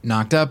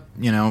Knocked Up,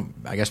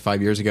 I guess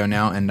 5 years ago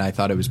now, and I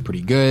thought it was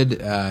pretty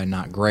good.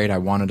 Not great. I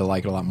wanted to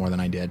like it a lot more than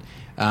I did.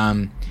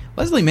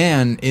 Leslie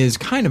Mann is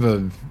kind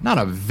of not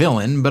a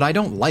villain, but I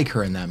don't like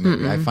her in that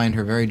movie. I find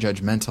her very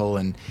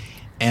judgmental,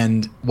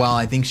 and while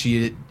I think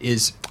she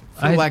is,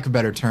 for lack of a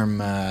better term,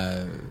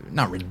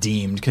 not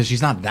redeemed, because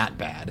she's not that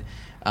bad,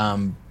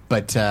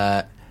 but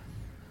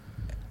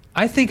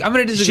I think I'm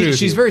going to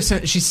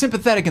disagree. She's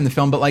sympathetic in the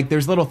film, but like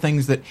there's little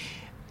things that,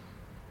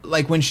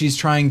 like when she's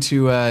trying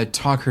to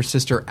talk her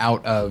sister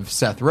out of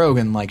Seth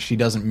Rogen, like she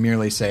doesn't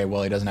merely say,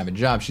 well, he doesn't have a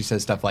job. She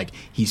says stuff like,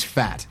 he's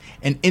fat.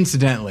 And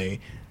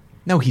incidentally,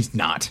 no, he's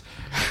not.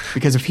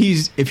 Because if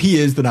he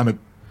is, then I'm a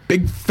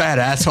big fat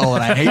asshole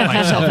and I hate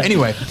myself.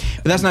 Anyway,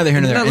 but that's neither here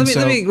nor there.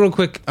 Let me real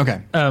quick.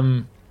 Okay.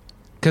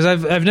 Because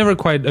I've never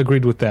quite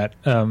agreed with that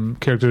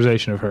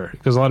characterization of her,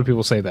 because a lot of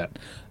people say that.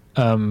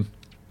 And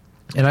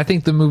I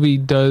think the movie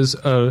does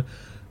a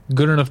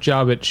good enough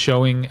job at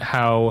showing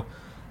how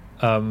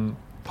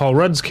Paul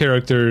Rudd's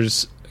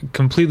character's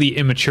completely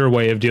immature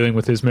way of dealing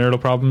with his marital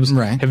problems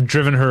have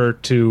driven her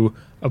to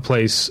a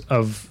place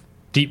of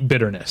deep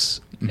bitterness.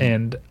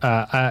 And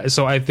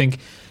so I think,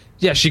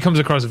 she comes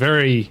across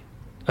very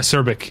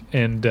acerbic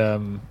and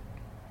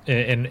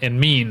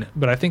mean,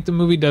 but I think the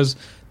movie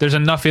there's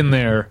enough in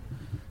there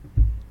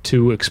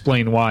to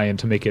explain why and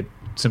to make it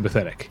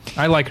sympathetic.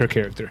 I like her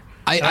character.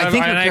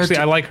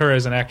 I like her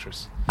as an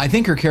actress. I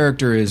think her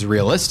character is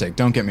realistic,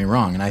 don't get me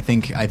wrong, and I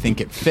think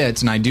it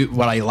fits, and I do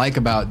what I like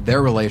about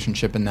their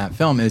relationship in that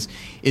film is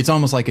it's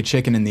almost like a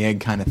chicken and the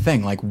egg kind of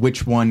thing, like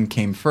which one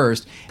came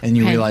first, and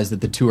you realize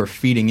that the two are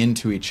feeding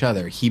into each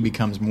other. He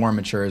becomes more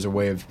mature as a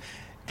way of,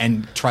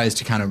 and tries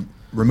to kind of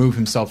remove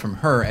himself from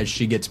her as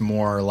she gets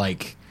more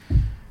like,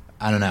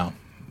 I don't know,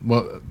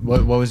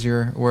 what was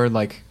your word,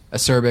 like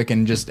acerbic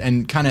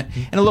and kind of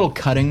and a little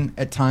cutting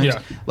at times,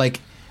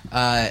 like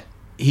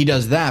he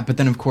does that, but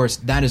then of course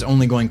that is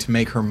only going to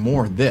make her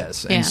more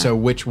this. And so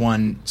which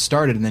one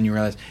started, and then you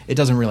realize it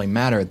doesn't really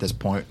matter at this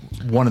point.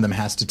 One of them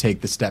has to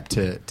take the step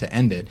to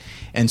end it.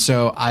 And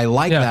so I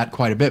like that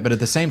quite a bit, but at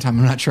the same time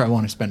I'm not sure I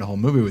want to spend a whole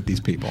movie with these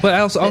people. But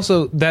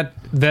also that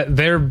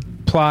their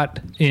plot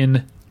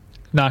in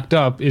Knocked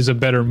Up is a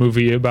better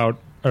movie about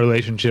a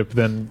relationship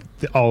than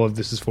all of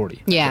This Is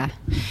 40. Yeah.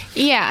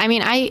 I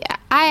mean,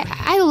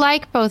 I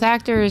like both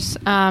actors.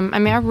 I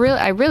mean,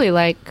 I really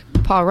like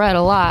Paul Rudd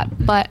a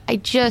lot, but I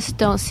just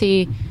don't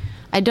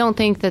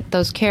think that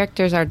those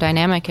characters are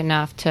dynamic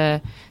enough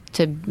to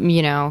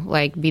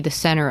like be the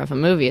center of a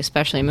movie,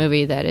 especially a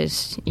movie that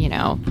is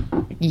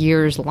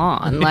years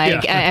long.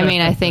 Like I mean,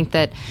 I think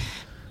that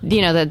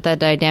that the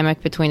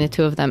dynamic between the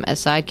two of them as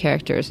side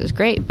characters is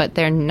great, but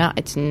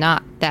it's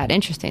not that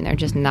interesting. They're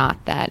just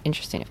not that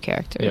interesting of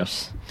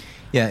characters.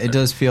 Yeah, it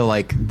does feel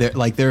like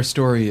their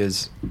story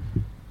is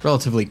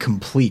relatively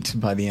complete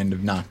by the end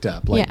of Knocked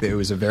Up. Like it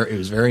was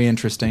very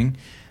interesting.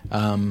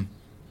 And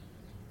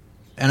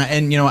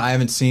I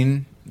haven't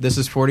seen This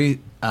Is 40,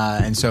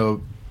 and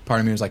so part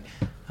of me was like,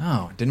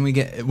 oh, didn't we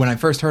get, when I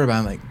first heard about it,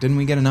 I'm like, didn't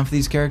we get enough of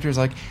these characters?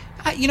 Like,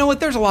 you know what,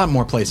 there's a lot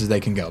more places they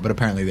can go, but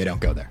apparently they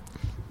don't go there.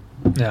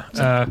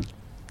 Yeah.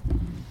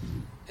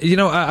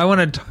 I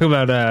want to talk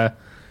about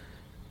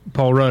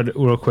Paul Rudd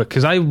real quick,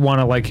 because I want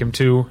to like him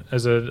too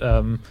as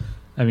a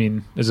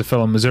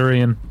fellow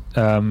Missourian.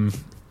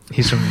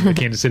 He's from the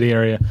Kansas City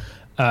area,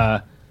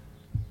 and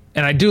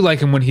I do like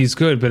him when he's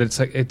good. But it's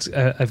like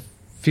I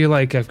feel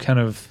like I've kind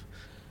of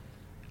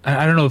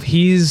I don't know if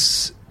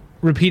he's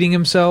repeating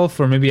himself,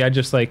 or maybe I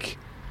just like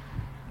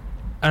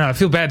I don't know. I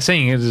feel bad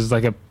saying it as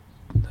like a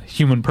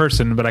human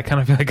person, but I kind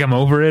of feel like I'm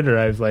over it, or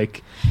I've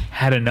like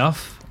had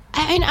enough.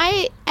 I mean,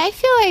 I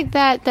feel like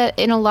that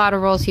in a lot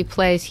of roles he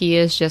plays, he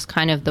is just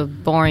kind of the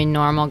boring,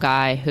 normal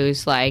guy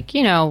who's like,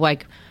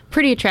 like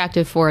pretty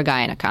attractive for a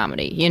guy in a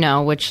comedy,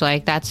 which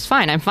like that's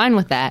fine. I'm fine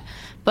with that.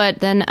 But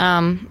then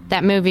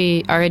that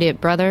movie, Our Idiot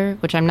Brother,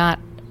 which I'm not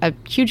a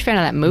huge fan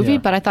of that movie,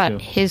 but I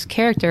thought his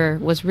character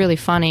was really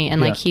funny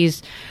and like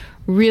he's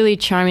really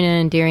charming and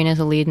endearing as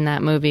a lead in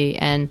that movie,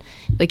 and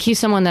like he's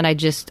someone that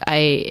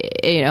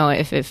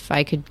if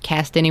I could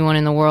cast anyone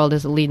in the world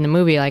as a lead in the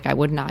movie, like I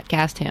would not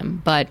cast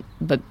him, but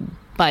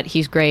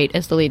he's great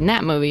as the lead in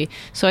that movie.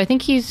 So I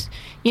think he's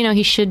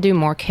he should do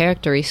more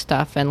character-y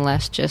stuff and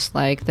less just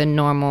like the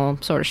normal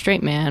sort of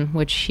straight man,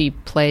 which he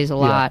plays a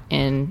lot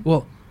in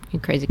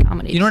crazy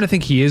comedies. You know what I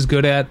think he is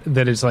good at?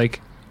 That is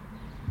like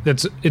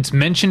it's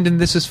mentioned in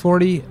This Is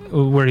 40,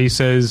 where he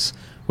says,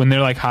 when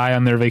they're like high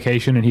on their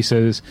vacation, and he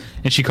says,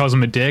 and she calls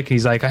him a dick,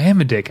 he's like, I am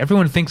a dick.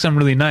 Everyone thinks I'm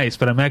really nice,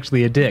 but I'm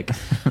actually a dick.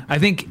 I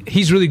think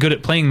he's really good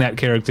at playing that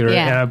character.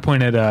 And I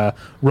point at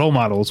Role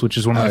Models, which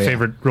is one of my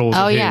favorite roles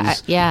of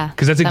his.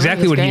 Because that's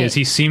exactly what he is.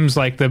 He seems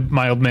like the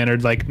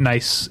mild-mannered, like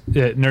nice,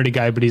 nerdy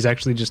guy, but he's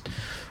actually just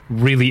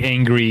really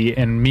angry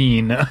and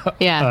mean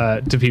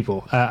to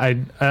people.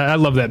 I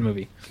love that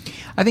movie.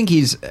 I think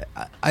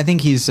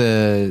he's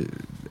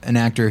an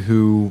actor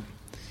who.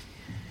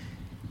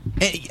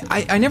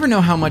 I never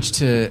know how much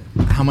to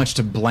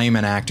blame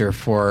an actor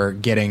for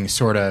getting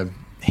sort of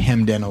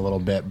hemmed in a little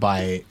bit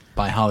by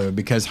Hollywood,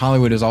 because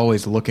Hollywood is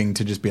always looking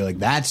to just be like,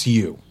 that's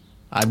you.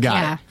 I've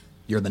got it.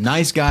 You're the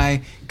nice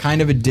guy,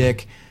 kind of a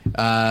dick,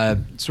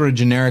 sort of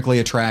generically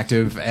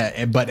attractive,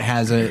 but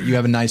you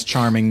have a nice,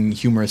 charming,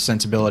 humorous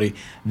sensibility.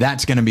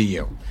 That's going to be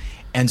you.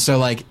 And so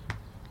like,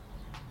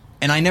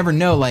 and I never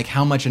know like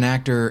how much an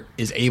actor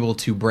is able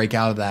to break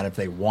out of that if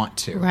they want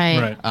to.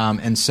 Right.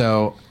 And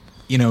so,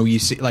 you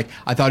see, like,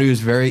 I thought he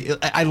was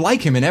I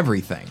like him in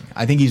everything.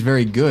 I think he's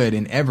very good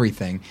in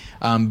everything.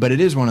 But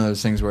it is one of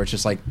those things where it's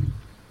just like,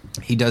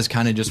 he does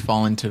kind of just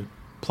fall into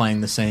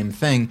playing the same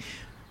thing.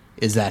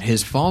 Is that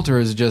his fault, or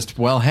is it just,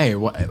 well, hey,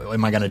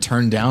 am I going to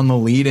turn down the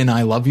lead in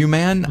I Love You,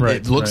 Man?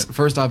 Right,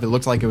 First off, it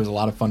looks like it was a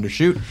lot of fun to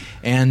shoot,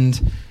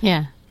 and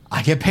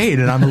I get paid,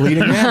 and I'm the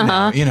leading man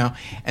now,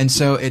 And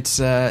so it's,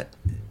 so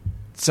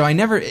I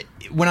never,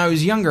 when I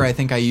was younger, I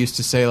think I used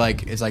to say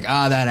like, it's like,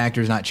 that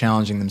actor's not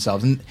challenging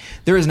themselves, and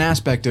there is an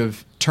aspect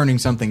of turning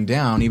something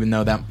down, even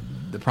though that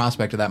the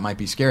prospect of that might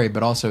be scary,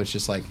 but also it's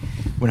just like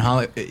when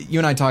you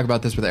and I talk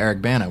about this with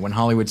Eric Bana, when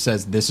Hollywood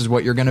says this is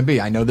what you're going to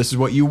be, I know this is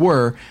what you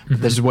were,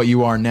 but this is what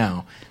you are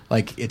now.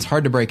 Like, it's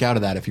hard to break out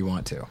of that if you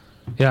want to.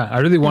 Yeah, I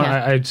really want.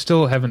 I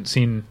still haven't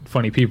seen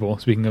Funny People.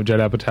 Speaking of Judd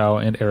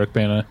Apatow and Eric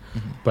Bana,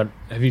 but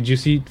did you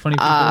see Funny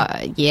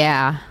People?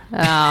 Yeah.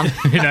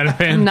 You're not a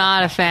fan?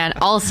 Not a fan.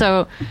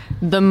 Also,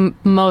 the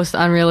most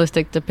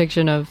unrealistic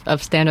depiction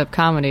of stand-up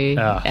comedy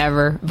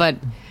ever. But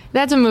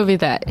that's a movie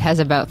that has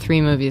about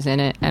 3 movies in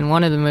it, and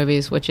one of the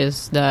movies, which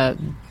is the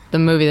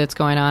movie that's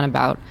going on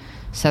about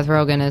Seth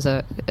Rogen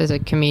as a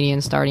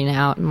comedian starting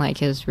out, and like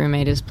his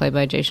roommate is played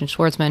by Jason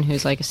Schwartzman,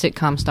 who's like a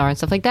sitcom star and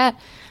stuff like that.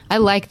 I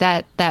like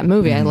that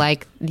movie. Mm-hmm. I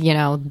like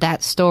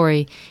that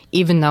story,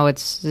 even though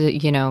it's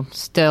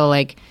still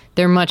like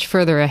they're much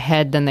further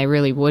ahead than they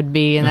really would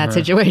be in that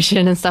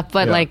situation and stuff.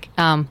 But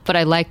but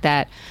I like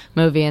that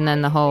movie, and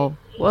then the whole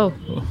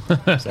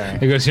sorry,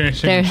 there goes your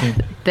answering machine.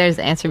 There's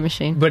the answer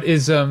machine. But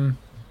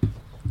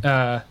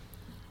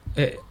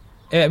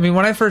I mean,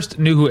 when I first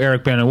knew who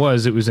Eric Bana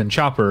was, it was in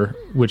Chopper,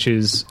 which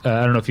is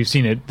I don't know if you've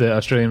seen it, the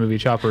Australian movie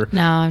Chopper.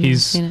 No, I've never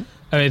seen it.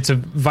 I mean, it's a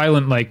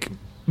violent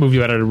movie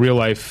about a real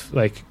life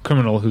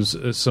criminal who's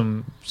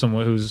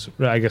someone who's,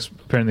 I guess,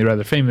 apparently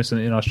rather famous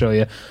in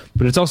Australia,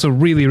 but it's also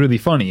really, really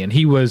funny. And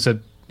he's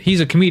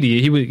a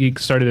comedian. He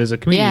started as a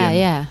comedian.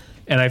 Yeah.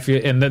 And I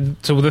feel,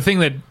 so the thing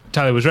that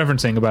Tyler was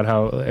referencing about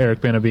how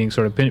Eric Bana being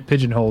sort of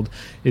pigeonholed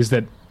is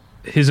that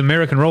his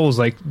American roles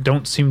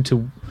don't seem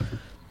to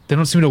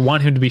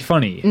want him to be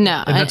funny.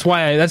 No. And that's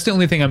why that's the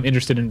only thing I'm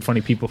interested in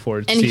Funny People for,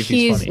 is to see if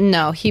he's funny.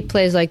 No, he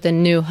plays like the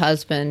new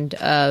husband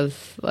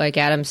of like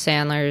Adam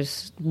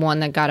Sandler's One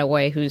That Got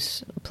Away,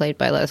 who's played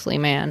by Leslie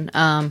Mann.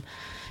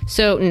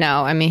 So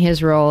no, I mean,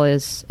 his role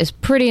is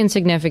pretty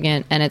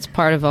insignificant, and it's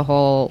part of a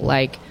whole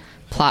like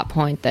plot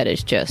point that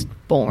is just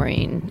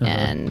boring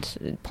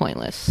and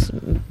pointless.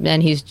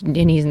 And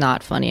he's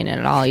not funny in it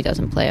at all. He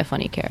doesn't play a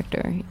funny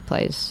character. He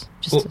plays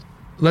just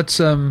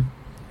let's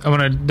I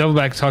want to double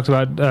back. Talk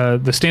about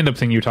the stand-up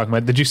thing you were talking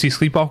about. Did you see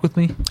Sleepwalk with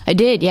Me? I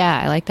did.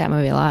 Yeah, I like that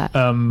movie a lot.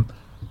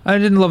 I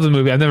didn't love the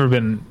movie. I've never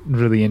been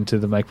really into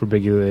the Mike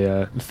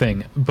Birbiglia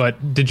thing.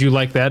 But did you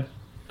like that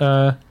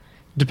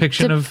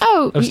depiction of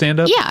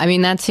stand-up? Yeah, I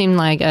mean, that seemed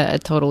like a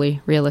totally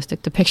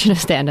realistic depiction of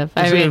stand-up.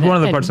 I mean, one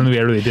of the parts of the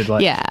movie I really did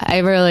like. Yeah, I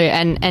really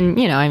and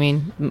I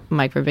mean,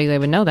 Mike Birbiglia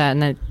would know that,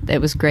 and that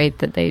it was great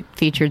that they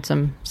featured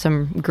some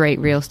great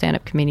real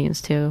stand-up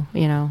comedians too.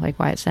 Like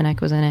Wyatt Cenac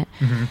was in it,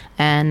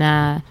 and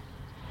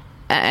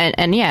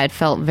yeah, it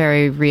felt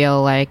very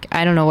real. Like,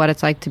 I don't know what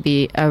it's like to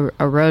be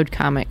a road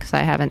comic, because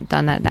I haven't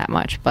done that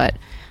much, but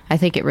I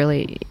think it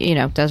really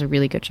does a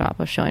really good job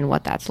of showing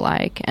what that's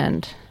like.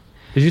 And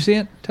Did you see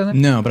it, Tyler?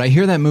 No, but I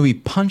hear that movie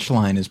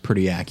Punchline is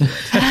pretty accurate.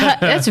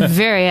 That's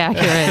very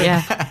accurate.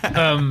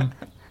 Yeah.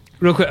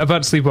 Real quick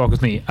about Sleepwalk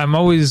with Me. I'm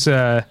always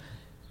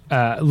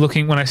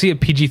looking when I see a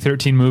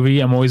PG-13 movie.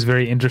 I'm always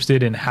very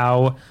interested in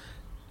how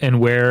and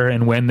where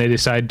and when they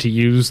decide to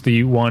use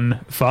the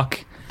one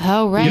fuck.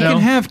 Oh, right. You can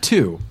have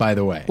 2, by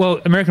the way. Well,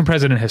 American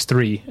President has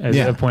 3. As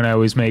Yeah. a point I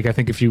always make. I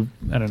think if you,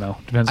 I don't know,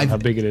 depends on how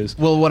big it is.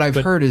 Well, what I've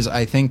heard is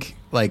I think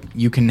like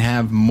you can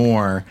have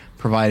more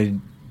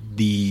provided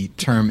the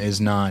term is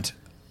not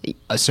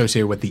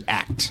associated with the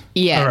act.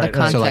 Yeah, All right, the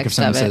all right. context So like if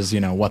someone of it. says,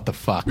 what the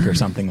fuck or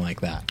something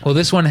like that. Well,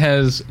 this one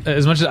has,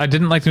 as much as I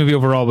didn't like the movie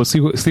overall, but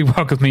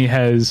Sleepwalk with Me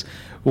has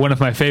one of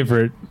my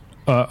favorite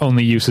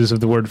only uses of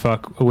the word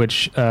fuck,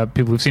 which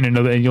people who've seen it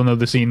know that, and you'll know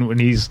the scene when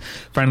he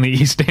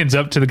stands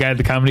up to the guy at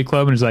the comedy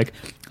club and is like,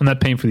 I'm not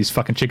paying for these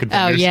fucking chicken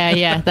Oh, fingers.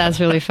 yeah. That's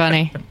really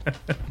funny.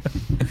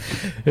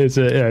 It's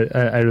I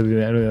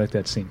really like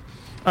that scene.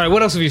 All right,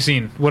 what else have you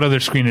seen? What other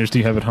screeners do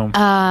you have at home?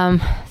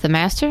 The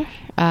Master.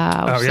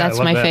 I That's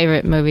love my that.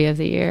 favorite movie of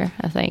the year,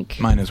 I think.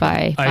 Mine as well.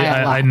 by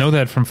a lot. I know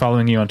that from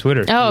following you on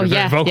Twitter. Oh, You're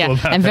very yeah. vocal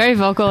about I'm it. very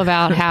vocal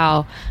about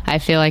how I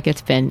feel like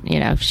it's been,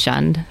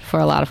 shunned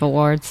for a lot of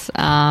awards.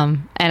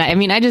 And I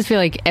mean, I just feel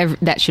like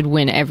that should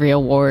win every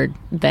award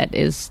that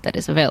is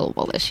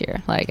available this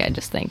year. Like, I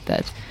just think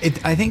that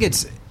I think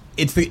it's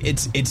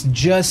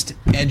just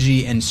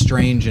edgy and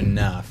strange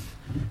enough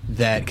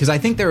that because I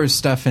think there was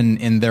stuff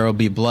in There Will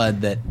Be Blood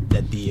that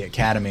the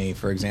Academy,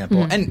 for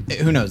example, and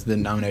who knows, the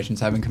nominations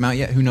haven't come out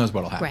yet. Who knows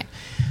what'll happen? right.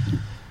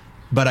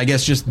 But I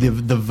guess just the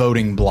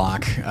voting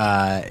block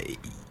that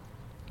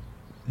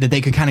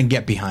they could kind of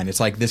get behind. It's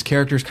like this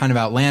character's kind of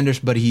outlandish,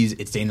 but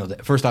it's Daniel.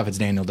 First off, it's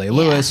Daniel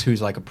Day-Lewis,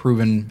 who's like a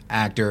proven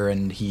actor,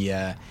 and he's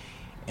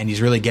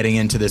really getting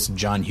into this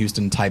John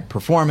Huston type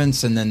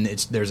performance, and then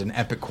there's an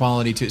epic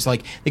quality to it. It's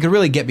like they could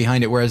really get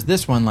behind it. Whereas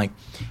this one, like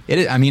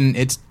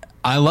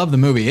I love the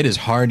movie. It is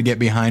hard to get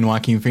behind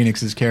Joaquin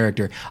Phoenix's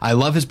character. I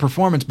love his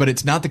performance, but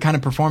it's not the kind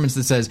of performance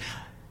that says,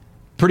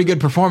 pretty good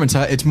performance,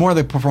 huh? It's more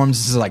the performance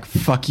that says, like,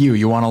 fuck you.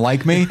 You want to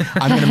like me?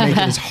 I'm going to make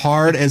it as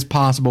hard as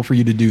possible for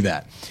you to do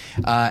that.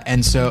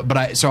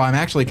 So I'm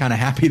actually kind of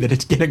happy that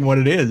it's getting what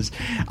it is.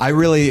 I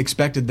really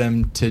expected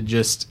them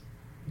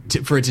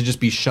for it to just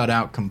be shut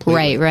out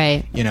completely.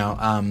 Right.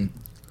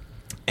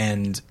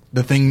 And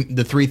the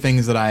 3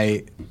 things that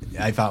I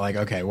thought, like,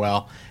 okay,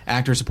 well,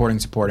 actor,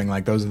 supporting,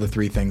 like those are the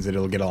 3 things that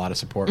it'll get a lot of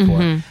support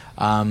for.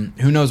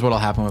 Who knows what'll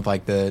happen with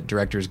like the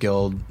Directors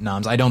Guild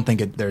noms? I don't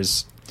think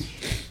there's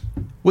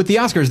with the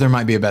Oscars there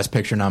might be a Best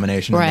Picture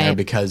nomination in there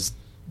because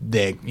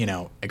they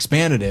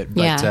expanded it,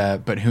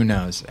 but but who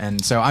knows?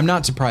 And so I'm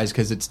not surprised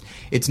because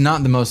it's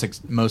not the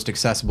most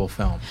accessible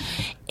film.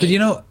 But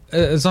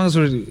as long as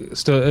we're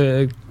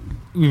still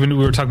we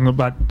were talking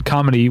about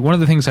comedy, one of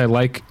the things I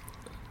like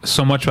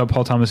so much about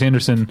Paul Thomas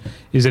Anderson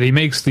is that he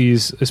makes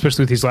these,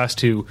 especially with these last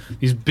 2,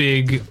 these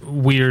big,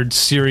 weird,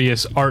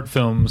 serious art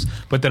films,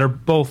 but that are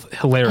both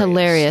hilarious.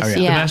 Hilarious,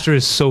 The Master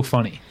is so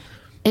funny.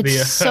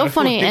 It's so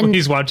funny. When And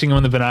he's watching him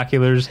on the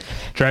binoculars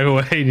drive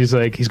away, and he's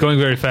like, he's going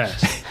very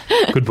fast.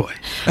 Good boy.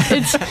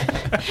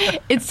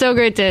 it's so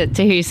great to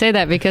hear you say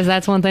that, because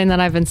that's one thing that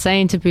I've been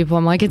saying to people.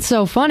 I'm like, it's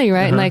so funny,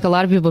 right? And like a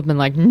lot of people have been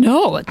like,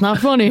 no, it's not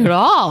funny at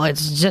all.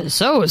 It's just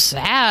so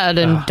sad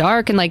and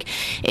dark, and like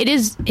it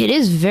is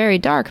very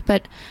dark.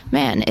 But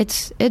man,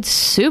 it's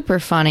super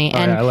funny.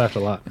 And I laughed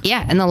a lot.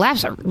 Yeah, and the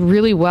laughs are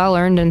really well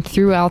earned and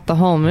throughout the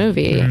whole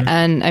movie.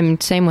 And I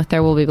mean, same with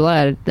There Will Be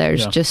Blood.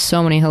 There's just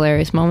so many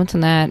hilarious moments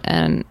in that,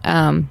 and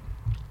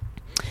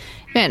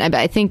man,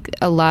 I think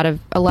a lot of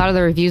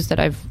the reviews that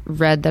I've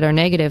read that are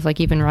negative, like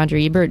even Roger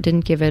Ebert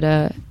didn't give it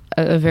a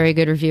very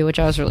good review, which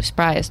I was really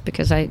surprised,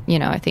 because I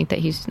think that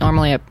he's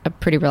normally a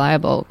pretty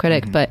reliable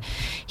critic, but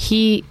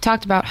he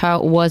talked about how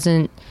it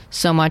wasn't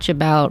so much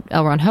about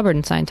L. Ron Hubbard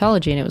and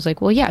Scientology, and it was like,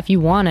 well, yeah, if you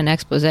want an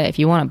expose, if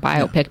you want a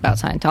biopic about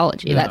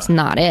Scientology, that's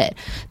not it.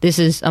 This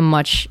is a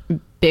much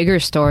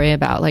bigger story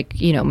about like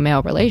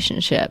male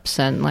relationships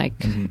and like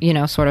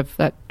sort of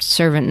that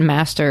servant and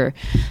master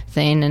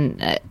thing,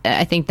 and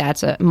I think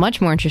that's a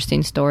much more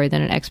interesting story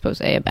than an expose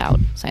about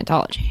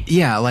Scientology.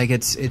 Yeah, like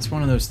it's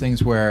one of those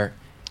things where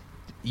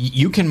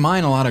you can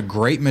mine a lot of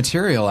great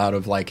material out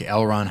of like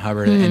L. Ron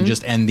Hubbard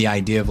and the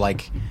idea of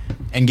like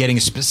and getting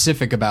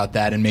specific about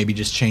that and maybe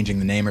just changing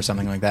the name or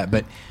something like that,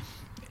 but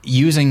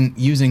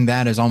using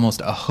that as almost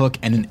a hook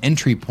and an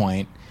entry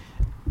point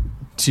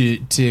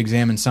to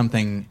examine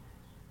something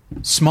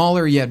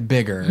smaller yet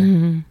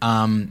bigger,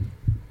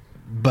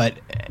 but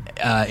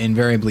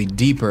invariably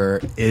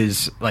deeper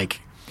is like,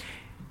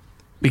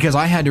 because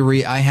I had to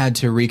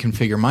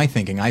reconfigure my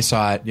thinking. I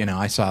saw it,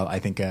 I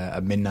think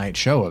a midnight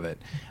show of it,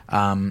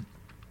 and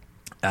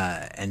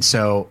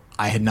so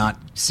I had not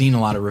seen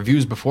a lot of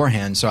reviews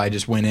beforehand. So I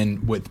just went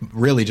in with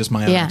really just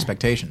my own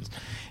expectations,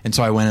 and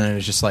so I went in and it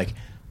was just like,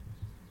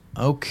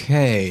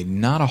 okay,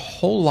 not a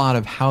whole lot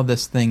of how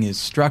this thing is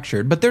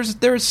structured, but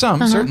there's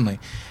some certainly.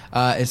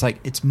 It's like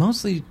it's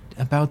mostly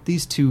about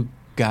these 2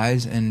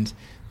 guys, and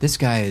this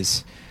guy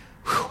is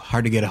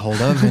hard to get a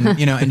hold of, and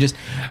and just.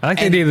 I like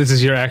the idea this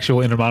is your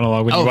actual inner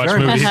monologue when you watch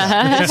very movies.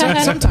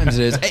 Sometimes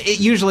it is. It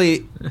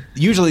usually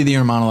the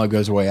inner monologue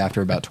goes away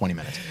after about 20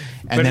 minutes.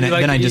 And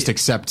then I just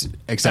accept it.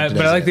 But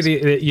I like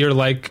that you're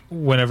like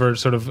whenever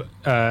sort of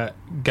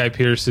Guy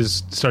Pearce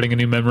is starting a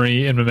new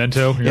memory in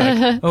Memento. You're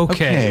like,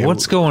 okay,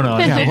 what's going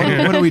on?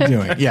 Yeah, what are we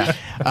doing? Yeah,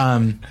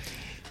 and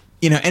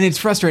it's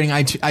frustrating.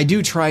 I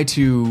do try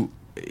to,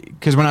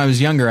 because when I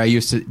was younger,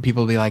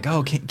 people would be like,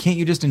 oh, can't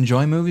you just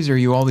enjoy movies, or are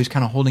you always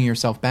kind of holding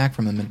yourself back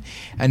from them?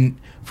 And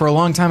for a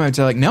long time, I would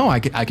say like, no, I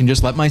can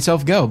just let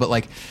myself go. But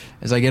like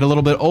as I get a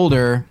little bit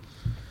older.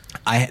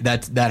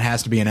 That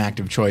has to be an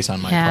active choice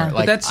on my part.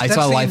 Like I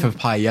saw Life of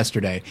Pi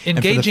yesterday.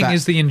 Engaging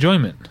is the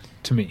enjoyment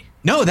to me.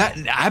 No, that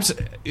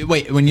absolutely.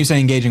 Wait, when you say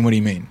engaging, what do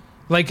you mean?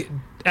 Like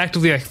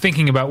actively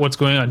thinking about what's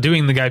going on,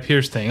 doing the Guy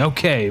Pearce thing.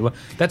 Okay, well,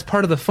 that's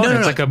part of the fun.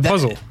 It's like a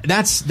puzzle.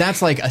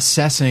 That's like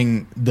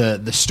assessing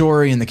the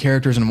story and the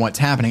characters and what's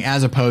happening,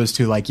 as opposed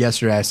to like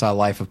yesterday I saw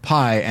Life of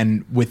Pi,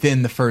 and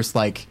within the first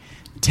like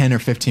 10 or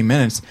 15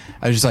 minutes,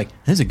 I was just like,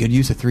 this is a good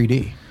use of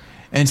 3D.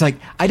 And it's like,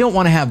 I don't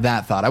want to have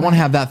that thought. I want to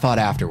have that thought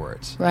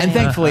afterwards. Right. And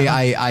thankfully,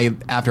 I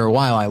after a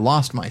while, I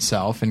lost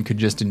myself and could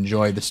just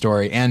enjoy the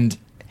story. And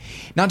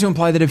not to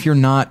imply that if you're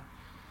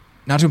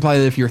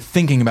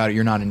thinking about it,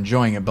 you're not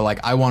enjoying it. But like,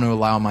 I want to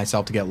allow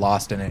myself to get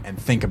lost in it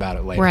and think about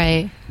it later.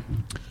 Right.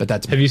 But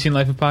that's. Have you seen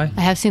Life of Pi?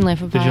 I have seen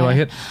Life of Pi. Did you like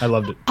it? I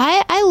loved it.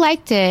 I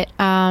liked it.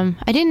 I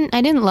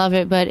didn't love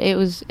it, but it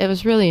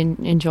was really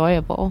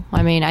enjoyable.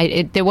 I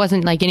mean, there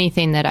wasn't like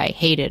anything that I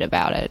hated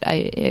about it.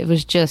 It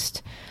was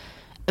just.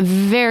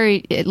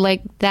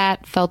 That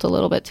felt a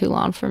little bit too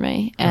long for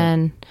me,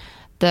 and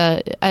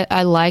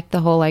I like the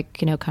whole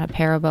kind of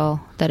parable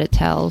that it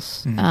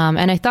tells, and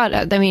I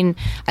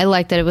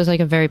liked that it was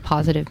like a very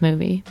positive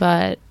movie,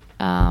 but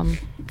I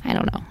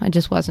don't know, it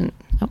just wasn't.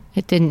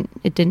 It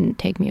didn't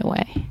take me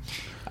away.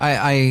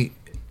 I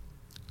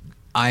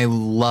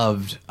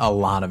loved a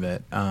lot of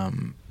it,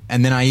 and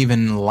then I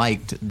even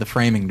liked the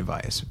framing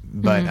device,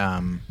 but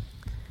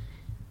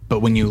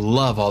when you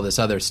love all this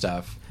other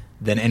stuff.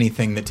 Than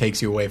anything that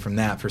takes you away from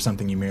that for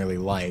something you merely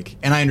like.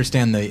 And I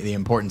understand the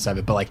importance of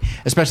it, but like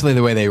especially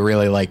the way they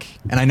really like.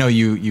 And I know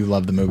you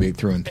love the movie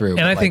through and through.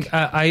 And I think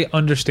I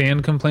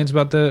understand complaints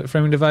about the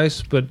framing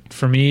device, but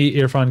for me,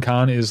 Irfan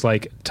Khan is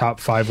like top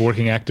 5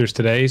 working actors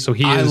today. So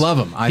I love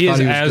him. He is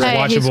as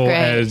watchable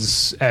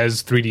as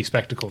 3D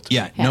spectacle.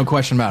 Yeah, no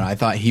question about it. I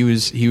thought he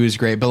was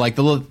great. But like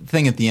the little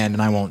thing at the end,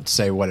 and I won't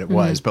say what it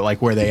was, but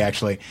like where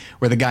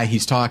the guy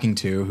he's talking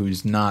to,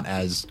 who's not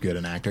as good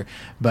an actor,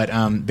 but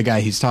the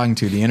guy he's talking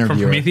to, the interviewer.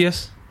 From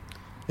Prometheus?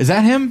 Is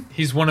that him?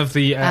 He's one of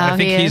the, I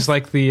think he's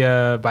like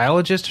the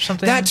biologist or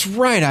something. That's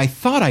right. I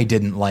thought I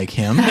didn't like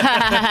him.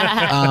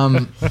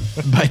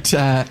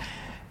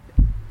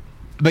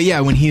 But yeah,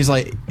 when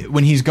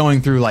he's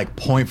going through like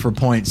point for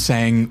point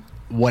saying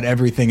what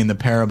everything in the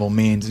parable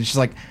means, and she's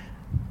like,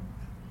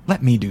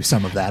 let me do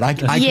some of that. I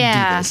can do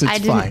this.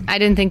 It's fine. I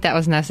didn't think that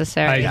was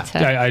necessary.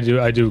 I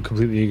do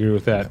completely agree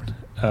with that.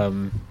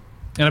 And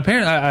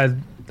apparently,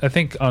 I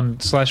think on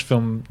the Slash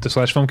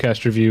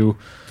Filmcast review,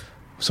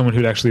 someone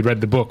who'd actually read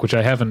the book, which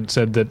I haven't,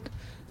 said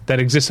that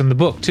exists in the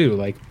book too,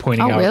 like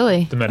pointing out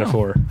the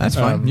metaphor. That's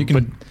fine. You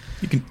can.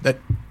 That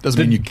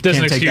doesn't mean you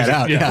can't take that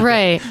out. Yeah.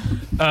 Right.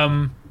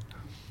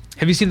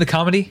 Have you seen the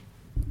comedy?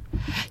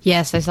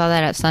 Yes, I saw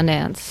that at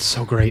Sundance.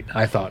 So great,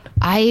 I thought.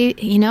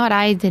 You know what?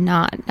 I did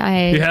not.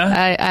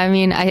 I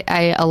mean,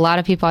 a lot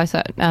of people I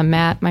saw,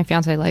 Matt, my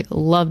fiance, like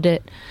loved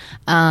it.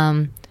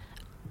 And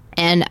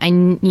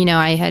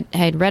I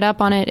had read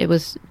up on it. It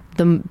was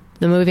the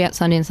movie at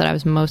Sundance that I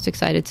was most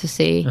excited to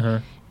see.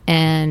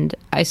 And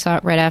I saw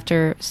it right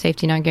after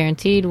Safety Not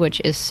Guaranteed,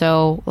 which is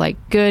so like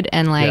good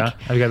and like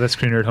I've got that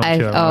screener at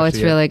home too.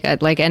 It's really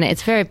good. Like, and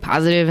it's very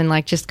positive and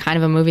like just kind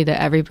of a movie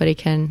that everybody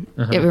can.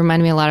 It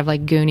reminded me a lot of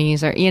like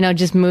Goonies or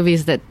just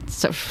movies that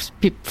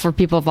for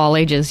people of all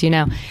ages.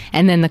 And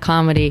then the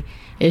comedy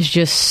is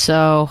just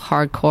so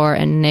hardcore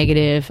and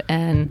negative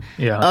and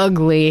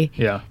ugly.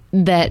 Yeah.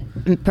 That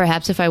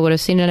perhaps if I would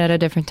have seen it at a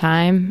different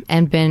time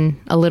and been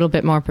a little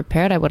bit more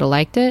prepared, I would have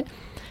liked it.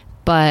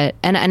 But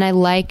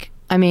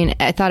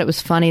I thought it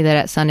was funny that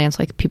at Sundance,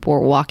 like people were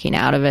walking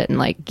out of it and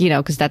like,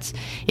 because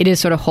it is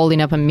sort of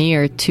holding up a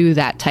mirror to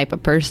that type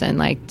of person,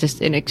 like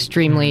just an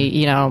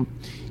extremely,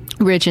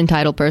 rich,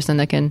 entitled person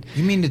that can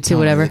you mean to tell do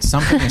whatever. Me that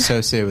something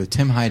associated with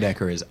Tim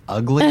Heidecker is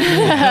ugly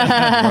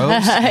and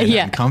gross and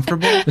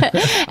uncomfortable?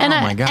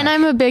 My God. And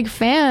I'm a big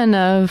fan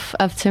of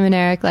Tim and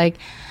Eric, like,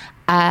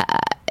 and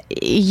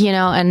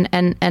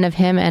of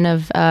him and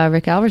of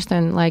Rick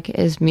Alverston, like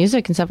his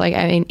music and stuff. Like,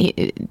 I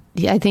mean,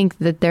 I think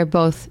that they're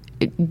both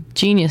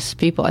genius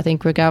people. I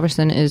think Rick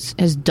Alverston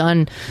has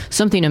done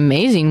something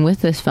amazing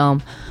with this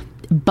film.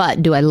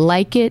 But do I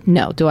like it?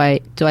 No. Do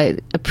I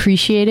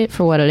appreciate it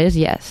for what it is?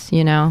 Yes.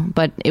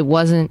 But it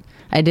wasn't.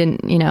 I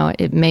didn't.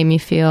 It made me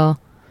feel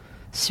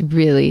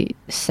really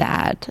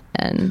sad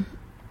and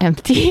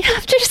empty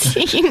after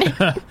seeing it.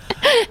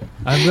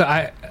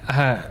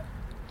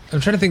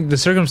 I'm trying to think the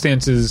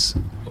circumstances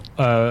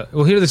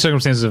well, here are the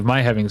circumstances of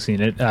my having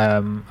seen it.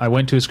 I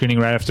went to a screening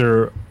right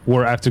after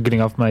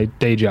getting off my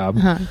day job,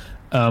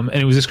 and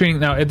it was a screening.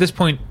 Now, at this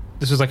point,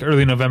 this was like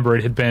early November.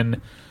 I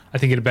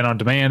think it had been on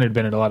demand. It had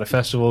been at a lot of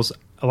festivals.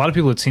 A lot of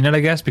people had seen it, I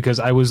guess, because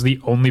I was the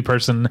only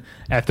person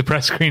at the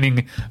press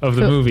screening of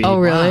the movie. Oh,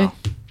 really? Wow.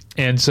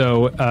 And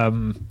so,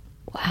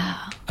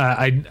 Wow.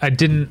 I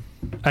didn't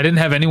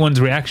have anyone's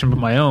reaction but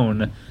my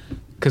own,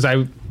 because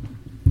I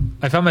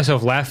found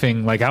myself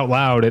laughing like out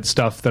loud at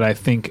stuff that I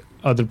think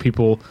other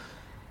people,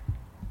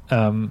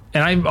 and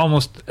I'm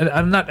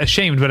not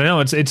ashamed, but I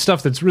know it's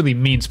stuff that's really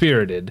mean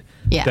spirited.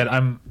 Yeah. That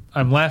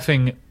I'm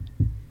laughing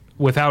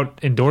without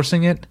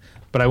endorsing it,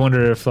 but I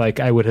wonder if like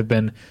I would have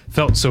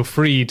felt so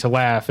free to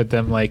laugh at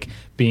them like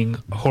being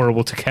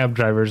horrible to cab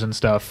drivers and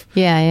stuff.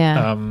 Yeah,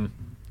 yeah.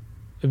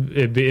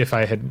 If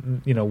I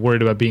had,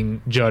 worried about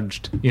being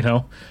judged, I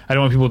don't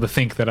want people to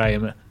think that I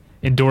am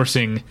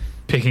endorsing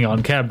picking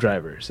on cab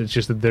drivers. It's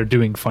just that they're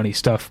doing funny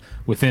stuff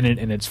within it,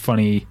 and it's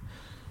funny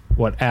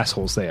what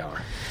assholes they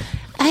are.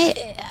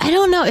 I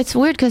don't know. It's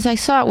weird because I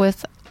saw it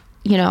with,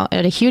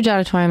 at a huge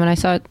auditorium, and I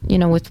saw it,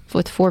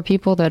 with 4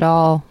 people that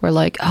all were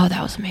like, "Oh,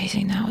 that was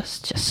amazing. That was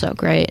just so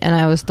great." And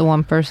I was the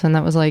one person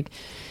that was like,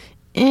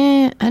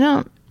 I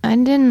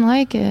didn't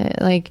like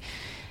it. Like,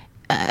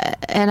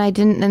 and I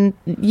didn't, and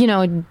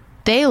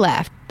they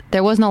laughed.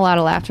 There wasn't a lot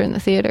of laughter in the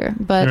theater,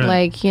 but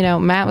right.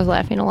 Matt was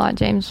laughing a lot.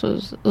 James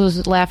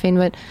was laughing,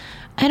 but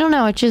I don't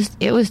know. It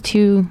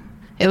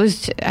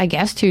was I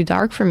guess too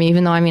dark for me.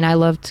 Even though I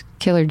loved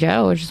Killer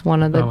Joe, which is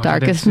one of the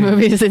darkest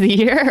movies of the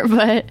year.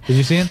 But did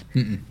you see it?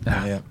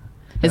 Yeah,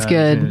 it's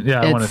good.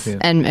 Yeah, I want to see it.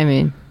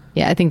 And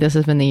I think this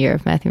has been the year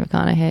of Matthew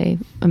McConaughey.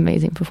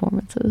 Amazing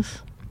performances.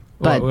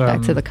 But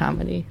back to the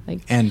comedy,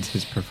 and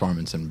his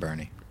performance in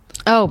Bernie.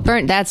 Oh,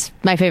 Burnt! That's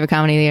my favorite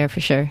comedy of the year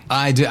for sure.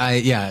 I do.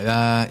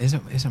 Is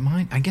it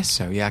mine? I guess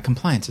so. Yeah,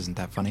 Compliance isn't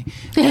that funny.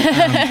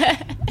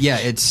 Yeah,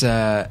 it's.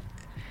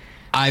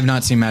 I've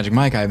not seen Magic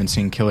Mike. I haven't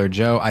seen Killer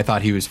Joe. I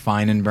thought he was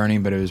fine in Bernie,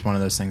 but it was one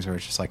of those things where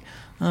it's just like,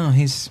 oh,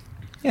 he's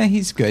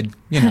good,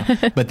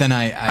 But then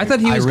I thought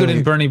he was good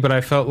in Bernie, but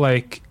I felt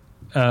like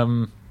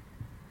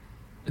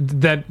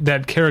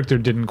that character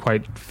didn't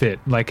quite fit.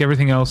 Like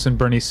everything else in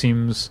Bernie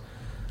seems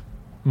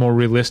more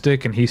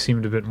realistic, and he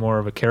seemed a bit more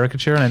of a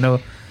caricature. And I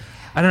don't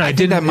know. I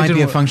think that might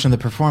be a function of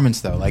the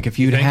performance, though. Like if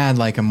you'd had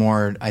like a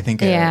more, I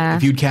think,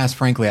 if you'd cast,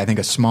 frankly, I think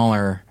a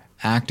smaller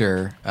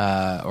actor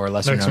or a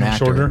lesser known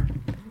actor, shorter.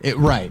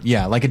 Right?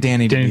 Yeah, like a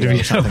Danny DeVito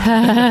or something.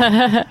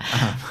 I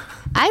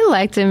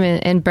liked him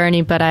in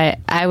Bernie, but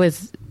I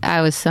was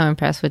so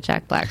impressed with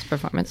Jack Black's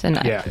performance. And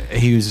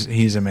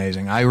he's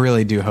amazing. I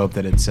really do hope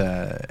that it's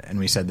and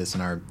we said this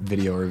in our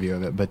video review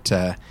of it, but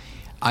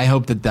I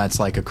hope that that's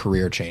like a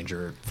career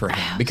changer for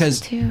him because.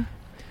 So too.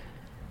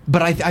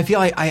 But I feel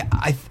like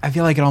I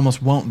feel like it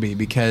almost won't be,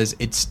 because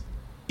it's,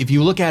 if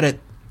you look at it,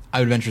 I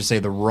would venture to say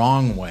the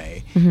wrong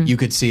way, you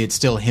could see it's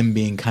still him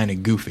being kind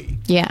of goofy.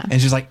 Yeah. And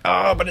it's just like,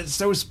 oh, but it's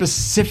so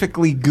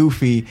specifically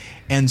goofy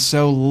and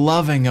so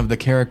loving of the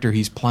character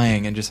he's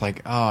playing, and just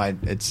like, oh, you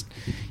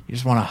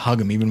just want to hug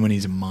him even when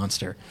he's a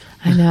monster.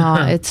 I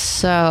know. It's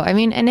so,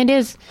 and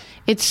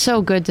it's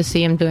so good to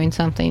see him doing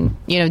something,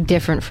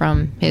 different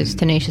from his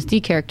Tenacious D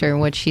character, in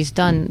which he's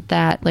done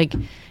that, like,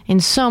 in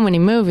so many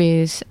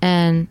movies.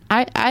 And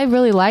I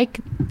really like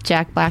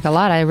Jack Black a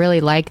lot. I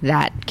really like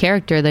that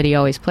character that he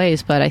always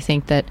plays, but I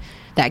think that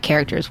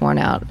character is worn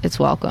out. It's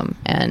welcome.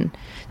 And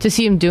to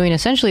see him doing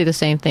essentially the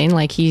same thing,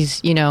 like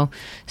he's,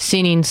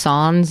 singing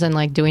songs and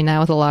like doing that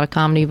with a lot of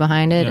comedy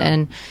behind it,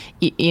 and,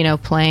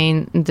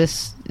 playing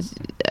this,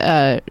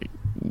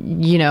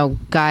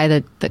 guy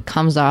that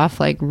comes off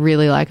like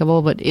really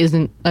likable but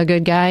isn't a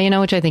good guy,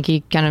 which I think he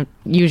kind of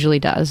usually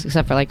does,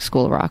 except for like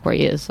School of Rock, where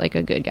he is like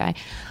a good guy.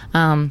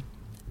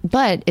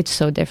 But it's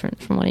so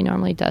different from what he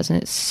normally does, and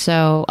it's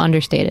so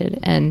understated,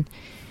 and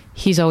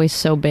he's always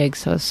so big,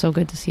 so it's so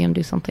good to see him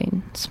do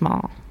something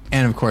small.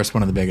 And of course,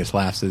 one of the biggest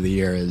laughs of the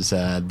year is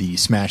the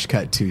smash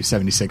cut to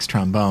 76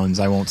 trombones.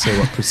 I won't say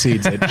what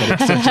precedes it, but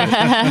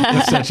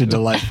it's such a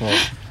delightful.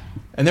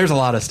 And there's a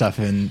lot of stuff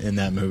in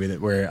that movie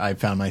where I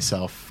found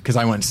myself, because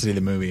I went to see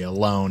the movie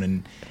alone,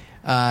 and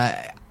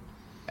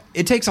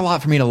it takes a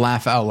lot for me to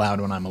laugh out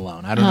loud when I'm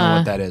alone. I don't know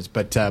what that is,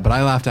 but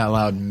I laughed out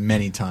loud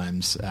many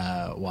times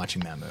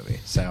watching that movie.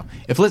 So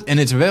and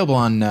it's available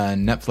on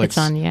Netflix. It's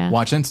on,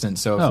 Watch Instant.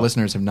 So if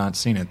listeners have not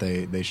seen it,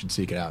 they should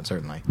seek it out,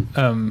 certainly.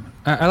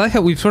 I like how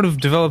we've sort of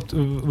developed.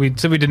 We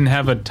said we didn't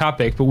have a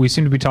topic, but we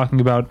seem to be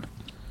talking about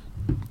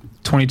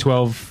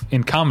 2012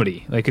 in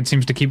comedy. Like it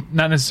seems to keep,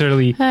 not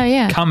necessarily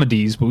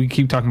comedies, but we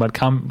keep talking about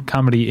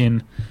comedy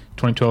in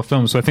 2012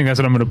 films. So I think that's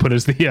what I'm going to put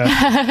as the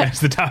as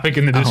the topic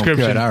in the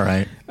description. Oh, good. All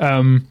right.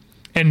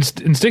 And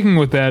sticking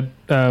with that,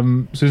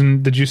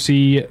 Susan, did you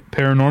see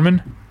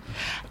Paranorman?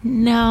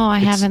 No, I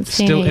haven't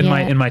seen still it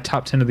in my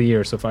top 10 of the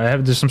year so far.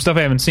 There's some stuff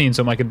I haven't seen,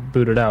 so I could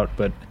boot it out,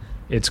 but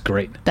it's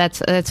great.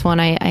 That's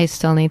one I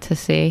still need to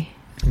see.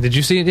 Did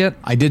you see it yet?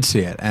 I did see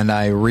it, and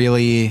I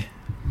really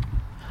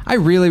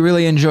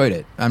enjoyed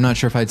it. I'm not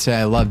sure if I'd say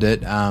I loved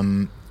it.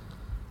 I'm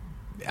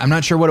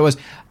not sure what it was.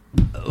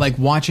 Like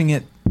watching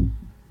it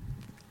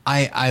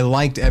I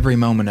liked every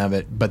moment of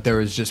it, but there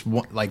was just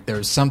there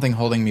was something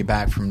holding me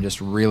back from just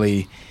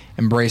really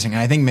embracing.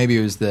 And I think maybe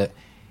it was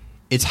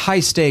it's high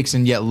stakes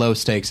and yet low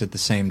stakes at the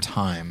same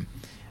time.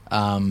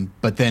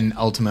 But then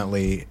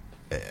ultimately,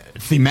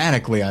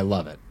 thematically, I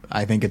love it.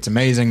 I think it's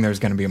amazing. There's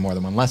going to be a More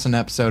Than One Lesson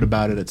episode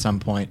about it at some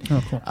point.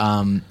 Oh, cool.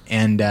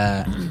 And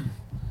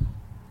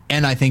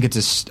I think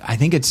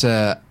it's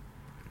a.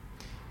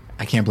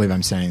 I can't believe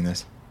I'm saying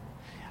this.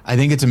 I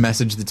think it's a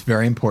message that's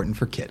very important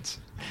for kids.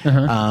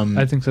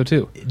 I think so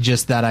too.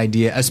 Just that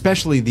idea,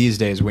 especially these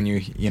days, when you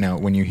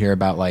hear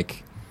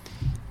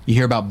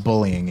about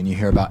bullying and you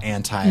hear about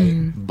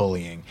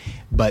anti-bullying,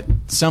 but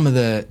some of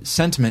the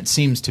sentiment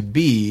seems to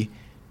be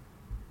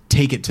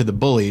take it to the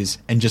bullies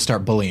and just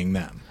start bullying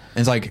them. And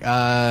it's like,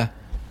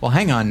 well,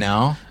 hang on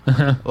now,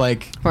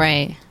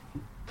 right.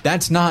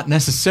 That's not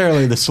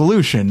necessarily the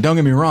solution. Don't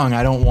get me wrong.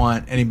 I don't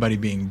want anybody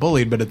being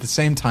bullied, but at the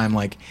same time,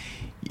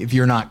 if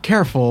you're not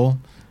careful,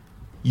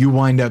 you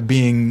wind up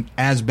being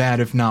as bad,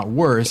 if not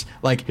worse.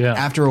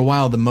 After a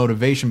while, the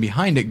motivation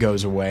behind it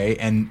goes away,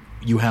 and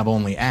you have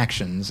only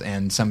actions.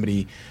 And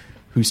somebody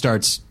who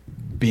starts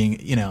being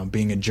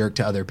a jerk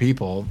to other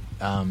people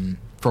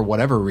for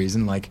whatever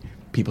reason,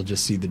 people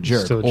just see the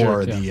jerk,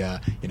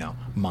 the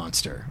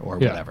monster or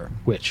whatever.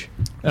 Which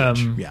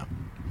yeah.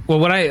 Well,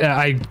 what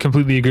I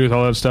completely agree with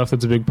all that stuff.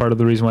 That's a big part of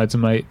the reason why it's in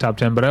my top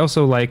 10. But I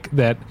also like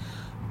that,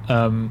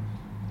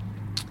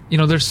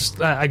 there's,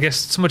 I guess,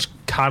 so much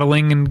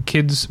coddling in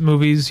kids'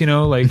 movies,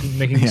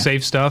 making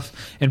safe stuff.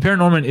 And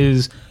Paranorman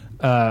is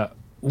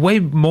way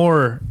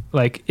more,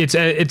 it's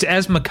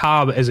as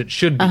macabre as it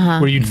should be,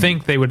 where you'd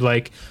think they would,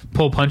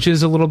 pull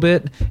punches a little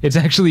bit. It's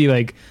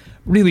actually,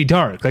 really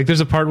dark.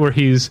 There's a part where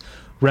he's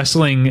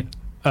wrestling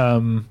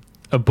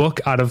a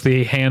book out of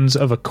the hands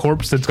of a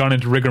corpse that's gone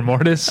into rigor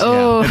mortis.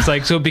 Oh.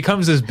 It's so it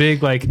becomes this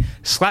big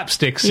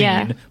slapstick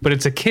scene, but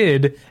it's a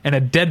kid and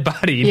a dead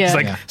body. Yeah.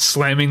 It's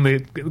slamming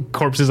the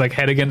corpse's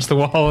head against the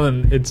wall,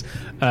 and it's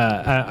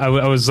I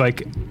was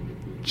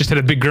just had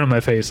a big grin on my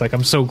face.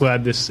 I'm so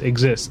glad this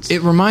exists.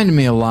 It reminded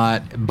me a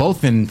lot,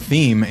 both in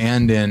theme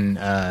and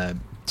in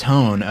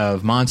tone,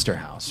 of Monster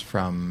House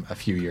from a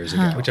few years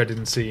ago, which I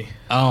didn't see.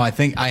 Oh, I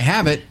think I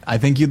have it. I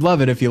think you'd love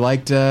it if you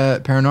liked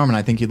Paranorman.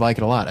 I think you'd like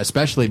it a lot,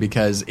 especially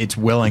because its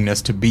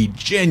willingness to be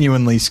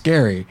genuinely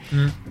scary.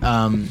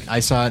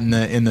 I saw it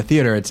in the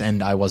theater,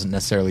 and I wasn't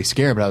necessarily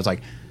scared, but I was like,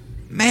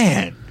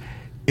 man,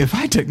 if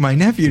I took my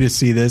nephew to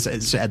see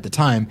this at the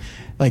time,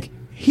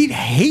 he'd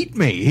hate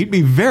me. He'd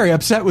be very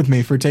upset with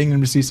me for taking him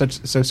to see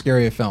so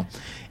scary a film.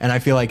 And I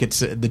feel like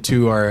the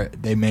two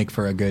they make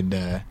for a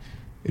good.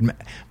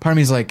 Part of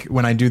me is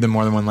when I do the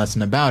More Than One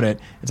Lesson about it,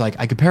 it's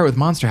I compare it with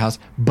Monster House,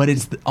 but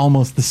it's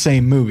almost the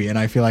same movie, and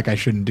I feel like I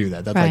shouldn't do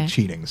that. That's right.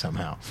 cheating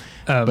somehow.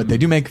 But they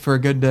do make for a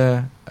good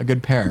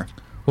pair.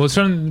 Well, it's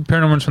from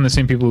Paranorman's from the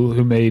same people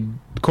who made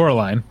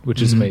Coraline,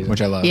 which is amazing.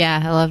 Which I love.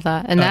 Yeah, I love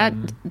that. And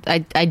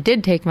I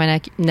did take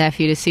my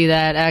nephew to see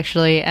that,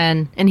 actually,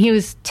 and he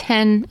was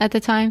 10 at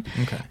the time.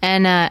 Okay.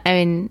 And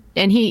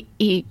and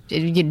he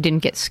didn't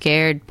get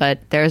scared,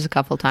 but there was a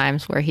couple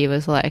times where he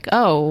was like,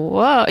 "Oh,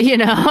 whoa,"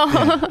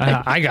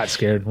 Yeah. I got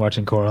scared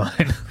watching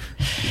Coraline.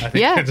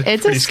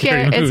 It's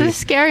a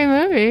scary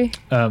movie.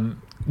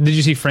 Did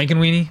you see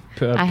Frankenweenie?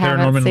 I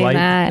haven't seen Light?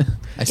 that.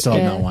 I still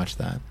have not watched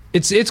that.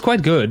 It's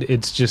quite good.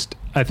 It's just,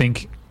 I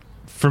think,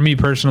 for me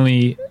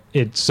personally,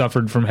 it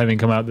suffered from having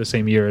come out the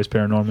same year as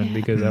Paranorman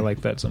because I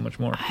like that so much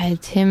more.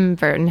 Tim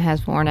Burton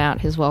has worn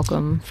out his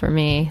welcome for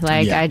me.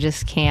 I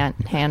just can't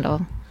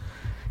handle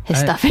his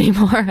stuff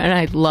anymore, and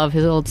I love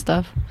his old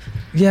stuff.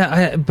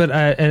 Yeah, but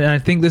I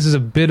think this is a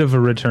bit of a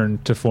return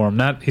to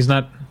form.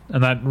 I'm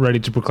not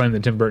ready to proclaim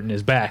that Tim Burton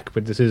is back,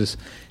 but this is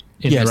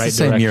in the right direction. It's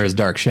the same year as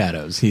Dark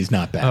Shadows. He's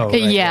not back. Oh,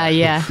 right,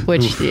 yeah.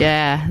 Which,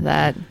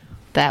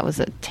 that was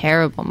a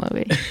terrible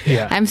movie.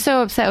 Yeah. I'm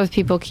so upset with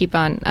people keep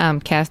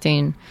on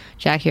casting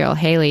Jackie Earle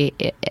Haley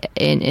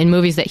in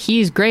movies that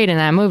he's great in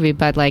that movie,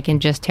 but in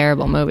just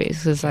terrible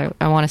movies. Because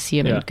I want to see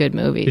him in good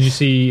movies. Did you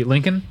see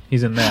Lincoln?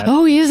 He's in that.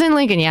 Oh, he's in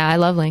Lincoln. Yeah, I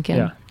love Lincoln.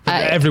 Yeah,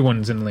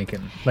 everyone's in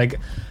Lincoln.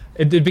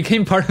 It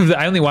became part of the.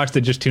 I only watched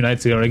it just 2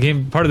 nights ago, and it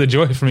became part of the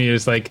joy for me.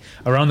 Is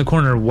around the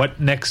corner.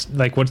 What next?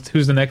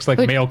 Who's the next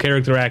male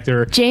character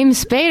actor?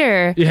 James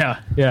Spader.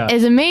 Yeah,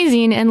 is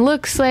amazing and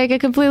looks like a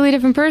completely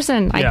different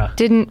person. Yeah. I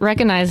didn't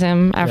recognize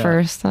him at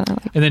first. And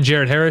then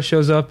Jared Harris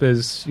shows up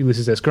as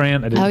Ulysses S.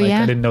 Grant. I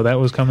didn't know that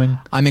was coming.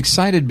 I'm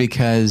excited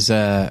because,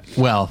 for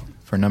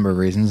a number of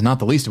reasons, not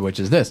the least of which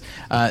is this.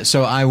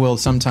 So I will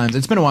sometimes.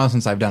 It's been a while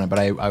since I've done it, but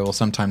I will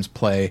sometimes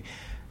play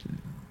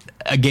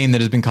a game that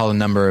has been called a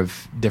number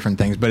of different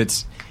things, but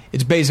it's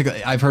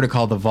basically, I've heard it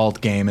called the Vault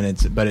game, and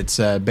it's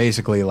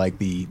basically like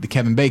the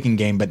Kevin Bacon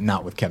game, but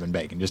not with Kevin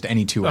Bacon, just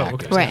any two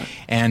actors. Okay. Right.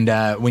 And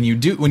when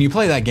you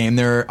play that game,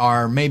 there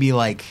are maybe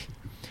there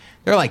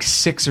are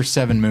 6 or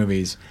 7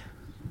 movies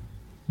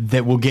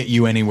that will get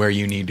you anywhere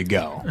you need to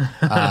go.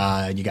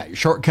 You got your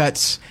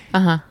shortcuts,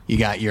 you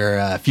got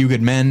your Few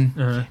Good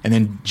Men, and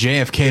then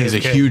JFK is a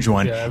huge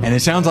one. And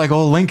it sounds like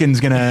old Lincoln's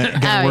gonna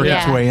work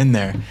its way in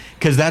there,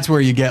 because that's where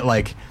you get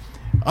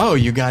Oh,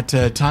 you got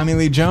Tommy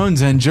Lee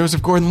Jones and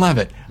Joseph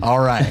Gordon-Levitt. All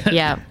right.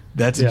 Yeah.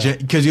 That's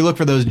because you look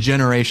for those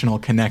generational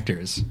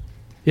connectors.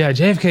 Yeah,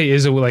 JFK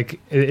is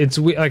it's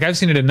like I've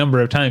seen it a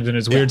number of times, and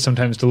it's weird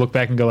sometimes to look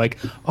back and go like,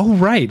 oh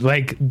right,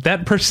 like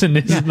that person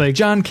is like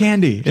John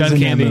Candy. John is in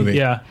Candy. that movie.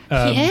 Yeah,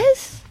 He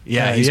is?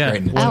 Yeah, he's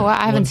great. Oh, well,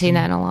 I haven't seen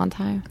that in a long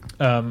time.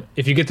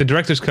 If you get the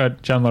director's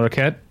cut, John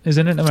Larroquette is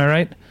in it. Am I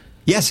right?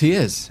 Yes, he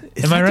is.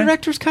 Is Am I that right?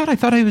 director's cut? I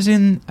thought he was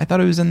in. I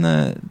thought it was in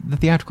the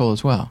theatrical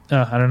as well.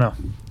 I don't know.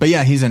 But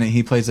yeah, he's in it.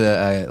 He plays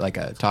a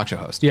talk show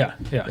host. Yeah.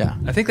 Yeah.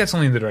 I think that's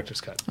only in the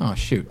director's cut. Oh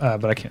shoot.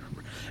 But I can't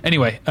remember.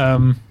 Anyway,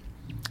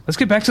 let's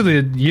get back to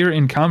the year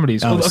in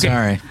comedies. Oh,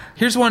 sorry.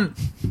 Here's one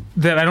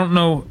that I don't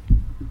know.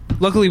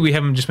 Luckily, we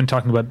haven't just been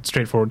talking about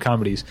straightforward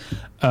comedies.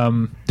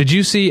 Did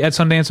you see at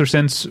Sundance or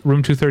since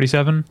Room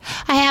 237?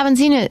 I haven't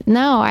seen it.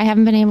 No, I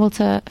haven't been able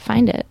to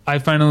find it. I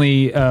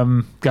finally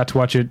got to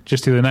watch it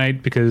just the other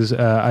night because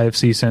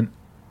IFC sent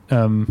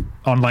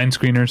online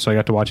screeners, so I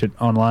got to watch it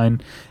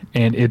online,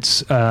 and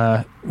it's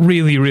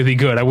really, really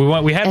good.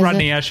 We had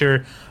Rodney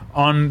Asher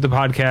on the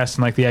podcast,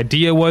 and like the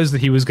idea was that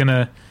he was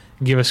gonna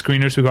give us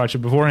screeners so we could watch it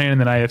beforehand,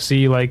 and then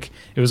IFC, like,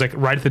 it was like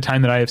right at the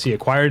time that IFC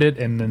acquired it,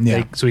 and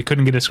then so he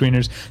couldn't get his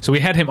screeners, so we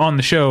had him on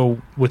the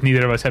show with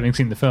neither of us having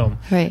seen the film.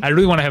 Right. I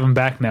really want to have him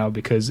back now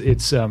because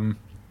it's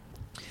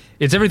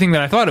everything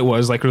that I thought it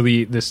was, like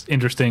really this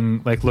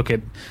interesting like look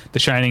at The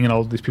Shining and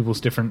all these people's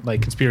different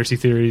like conspiracy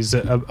theories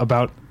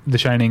about The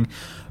Shining,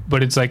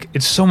 but it's like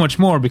it's so much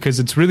more because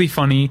it's really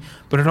funny,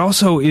 but it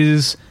also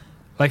is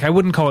like I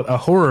wouldn't call it a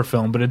horror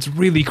film, but it's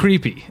really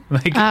creepy.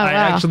 Like I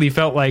actually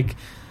felt like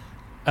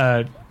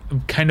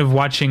kind of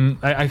watching.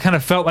 I kind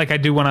of felt like I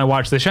do when I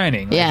watch The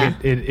Shining. Like yeah,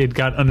 it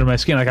got under my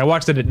skin. Like I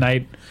watched it at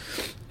night,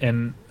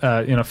 and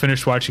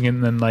finished watching it,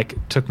 and then like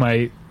took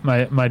my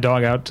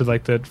dog out to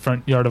like the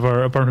front yard of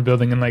our apartment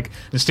building, and like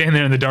stand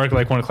there in the dark,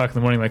 like 1 o'clock in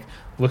the morning, like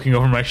looking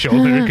over my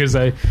shoulder because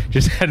I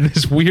just had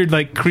this weird,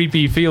 like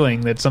creepy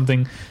feeling that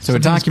something. So a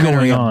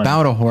documentary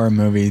about a horror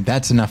movie,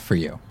 that's enough for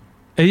you.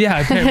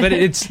 Yeah, but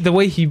it's the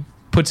way he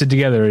puts it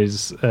together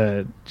is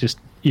just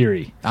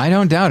eerie. I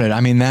don't doubt it. I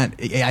mean,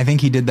 I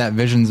think he did that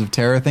Visions of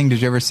Terror thing.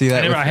 Did you ever see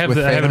that? I have it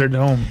at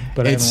home,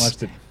 but I haven't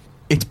watched it.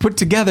 It's put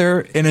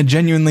together in a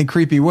genuinely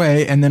creepy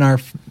way, and then our,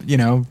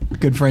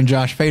 good friend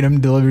Josh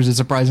Fadem delivers a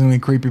surprisingly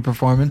creepy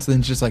performance. Then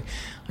it's just like,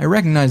 I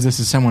recognize this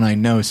as someone I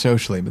know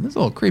socially, but this is a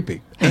little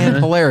creepy and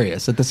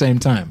hilarious at the same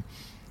time.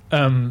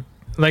 Room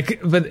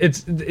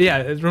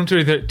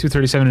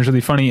 237 is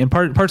really funny, and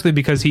partially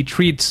because he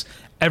treats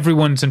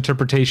everyone's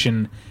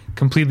interpretation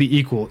completely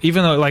equal,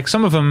 even though like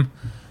some of them,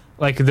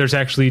 like there's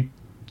actually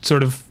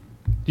sort of.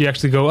 You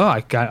actually go,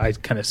 I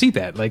kind of see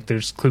that. Like,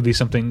 there's clearly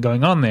something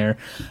going on there.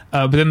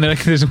 But then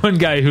there's one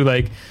guy who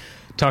like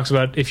talks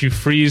about if you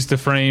freeze the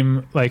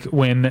frame, like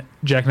when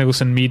Jack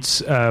Nicholson meets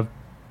the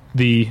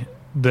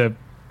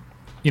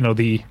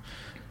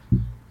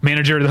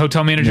manager, the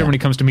hotel manager, when he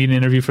comes to meet an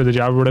interview for the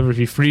job or whatever. If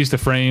you freeze the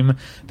frame,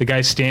 the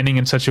guy's standing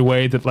in such a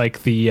way that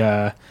like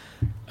the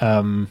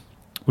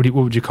what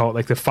would you call it?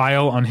 Like the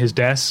file on his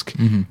desk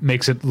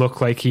makes it look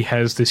like he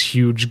has this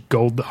huge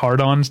gold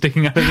hard-on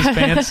sticking out of his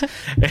pants,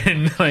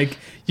 and like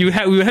we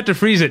would have to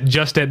freeze it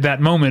just at that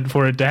moment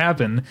for it to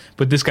happen.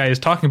 But this guy is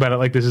talking about it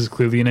like this is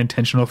clearly an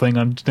intentional thing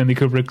on Stanley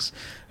Kubrick's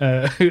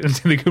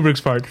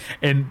part,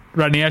 and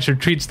Rodney Asher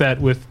treats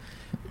that with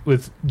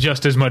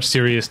just as much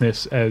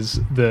seriousness as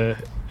the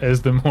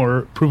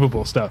more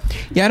provable stuff.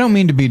 Yeah, I don't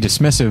mean to be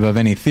dismissive of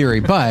any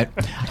theory, but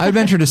I'd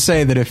venture to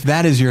say that if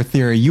that is your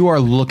theory, you are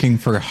looking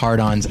for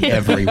hard-ons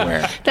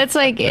everywhere. That's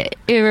like, you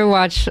ever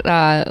watch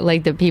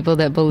like the people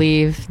that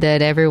believe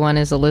that everyone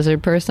is a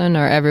lizard person,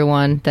 or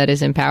everyone that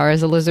is in power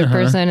is a lizard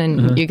person,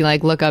 and you can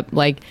like look up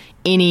like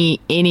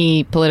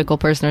any political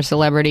person or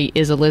celebrity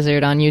is a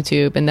lizard on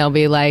YouTube, and they'll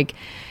be like,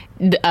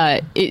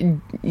 a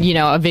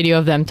video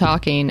of them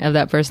talking, of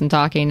that person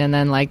talking, and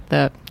then like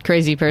the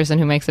crazy person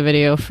who makes the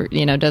video for,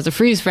 does a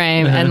freeze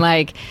frame, and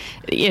like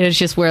it's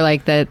just where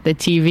like the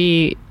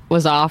TV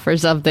was off or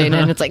something,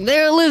 and it's like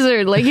they're a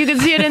lizard, like you can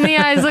see it in the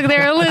eyes, look,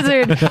 they're a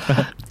lizard.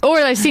 Or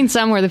I've seen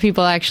some where the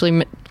people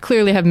actually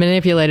clearly have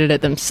manipulated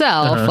it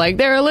themselves, like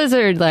they're a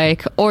lizard,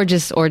 like or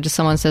just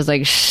someone says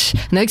like shh,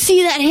 and they're like,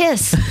 see that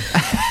hiss.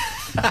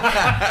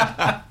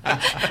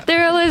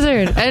 They're a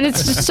lizard, and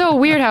it's just so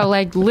weird how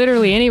like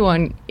literally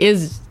anyone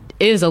is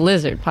a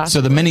lizard possibly.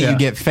 So the minute you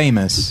get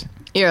famous,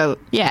 you're a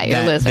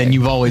lizard. Then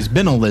you've always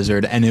been a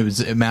lizard, and it was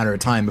a matter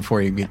of time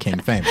before you became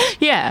famous.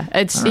 Yeah,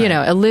 it's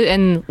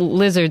and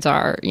lizards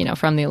are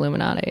from the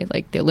Illuminati.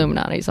 Like the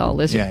Illuminati's all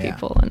lizard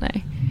people, and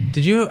they.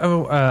 Did you?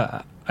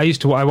 I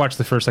watched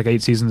the first like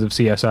 8 seasons of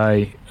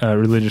CSI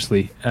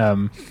religiously,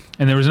 and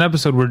there was an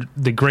episode where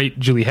the great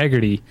Julie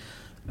Haggerty.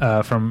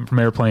 From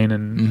Airplane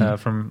and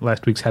from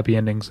last week's Happy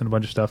Endings and a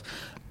bunch of stuff,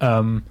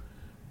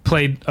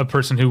 played a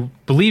person who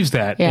believes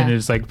that and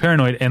is like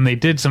paranoid, and they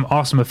did some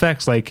awesome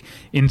effects like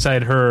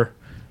inside her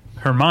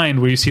her mind,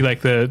 where you see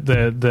like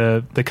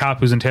the cop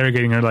who's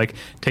interrogating her like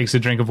takes a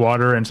drink of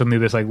water and suddenly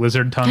this like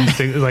lizard tongue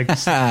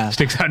sticks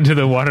out into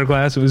the water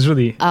glass. It's a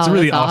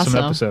really awesome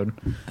episode.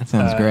 That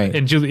sounds great.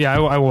 And Julie,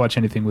 I will watch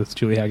anything with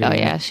Julie Haggard. Oh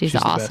yeah, she's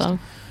awesome.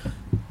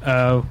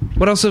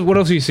 What else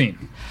have you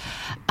seen?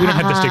 We don't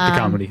have to stick to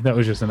comedy. That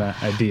was just an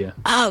idea.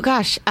 Oh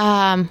gosh,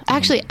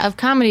 actually, of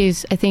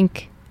comedies, I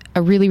think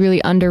a really, really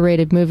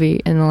underrated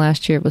movie in the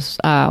last year was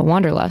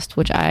Wanderlust,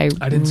 which I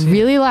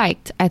really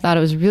liked. I thought it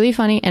was really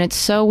funny, and it's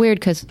so weird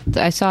because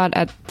I saw it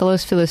at the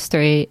Los Feliz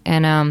 3,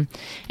 and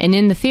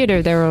in the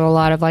theater there were a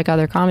lot of like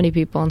other comedy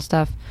people and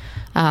stuff,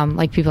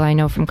 like people I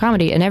know from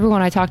comedy, and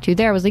everyone I talked to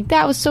there was like,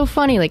 that was so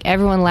funny. Like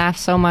everyone laughed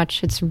so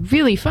much. It's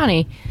really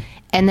funny.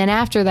 And then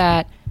after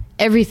that,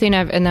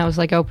 and that was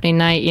like opening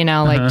night,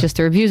 like just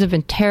the reviews have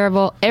been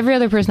terrible. Every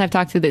other person I've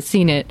talked to that's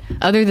seen it,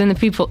 other than the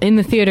people in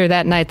the theater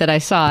that night that I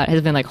saw it,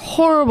 has been like,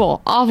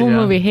 horrible, awful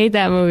movie, hate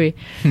that movie.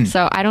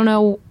 So I don't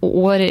know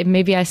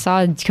maybe I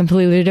saw a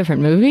completely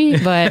different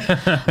movie, but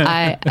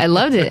I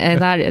loved it,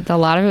 and I thought a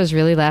lot of it was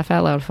really laugh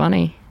out loud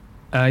funny.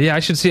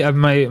 I should see.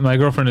 My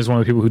girlfriend is one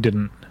of the people who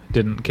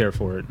didn't care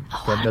for it.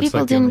 A lot of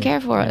people didn't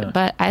care for it,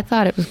 but I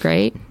thought it was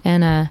great,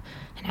 and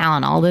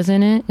Alan Alda's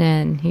in it,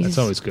 and he's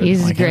always good.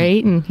 He's like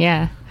great, and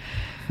yeah.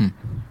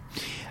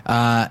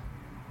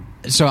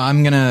 So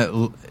I'm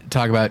gonna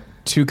talk about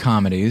two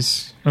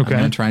comedies. Okay. I'm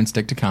gonna try and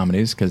stick to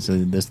comedies because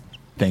of this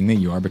thing that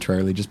you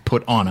arbitrarily just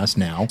put on us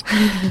now.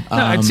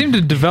 No, it seemed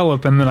to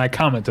develop, and then I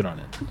commented on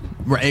it.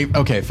 Right.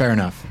 Okay. Fair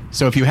enough.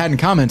 So if you hadn't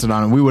commented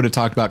on it, we would have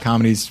talked about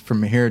comedies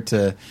from here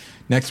to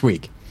next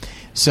week.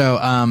 So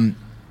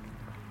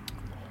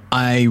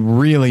I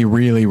really,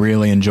 really,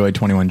 really enjoyed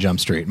 21 Jump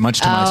Street,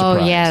 much to my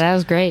surprise. Oh, yeah, that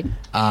was great.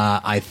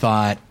 I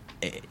thought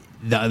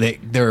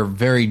there were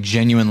very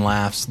genuine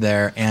laughs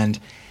there. And,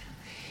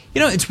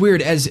 it's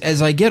weird.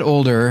 As I get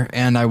older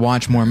and I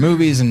watch more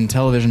movies and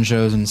television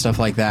shows and stuff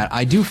like that,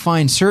 I do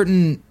find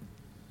certain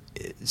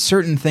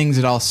things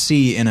that I'll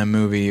see in a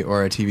movie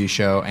or a TV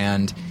show,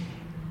 and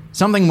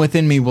something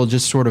within me will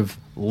just sort of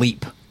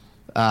leap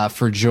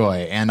for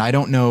joy. And I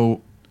don't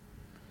know...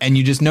 And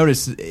you just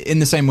notice, in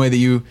the same way that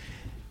you...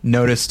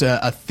 noticed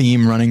a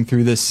theme running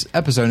through this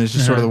episode, and it's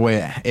just sort of the way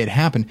it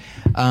happened.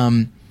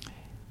 And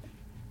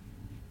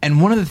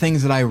one of the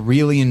things that I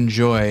really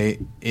enjoy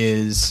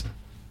is,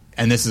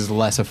 and this is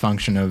less a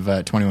function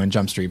of 21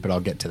 Jump Street, but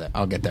I'll get to that.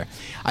 I'll get there.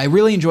 I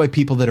really enjoy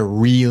people that are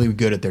really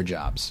good at their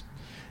jobs.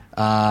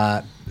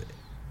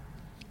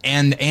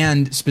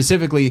 And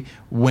specifically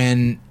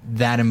when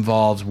that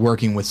involves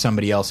working with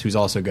somebody else who's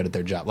also good at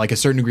their job, like a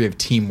certain degree of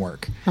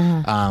teamwork.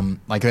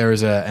 Like there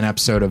was an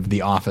episode of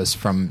The Office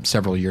from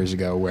several years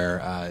ago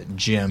where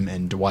Jim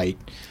and Dwight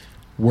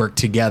work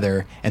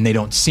together, and they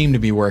don't seem to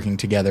be working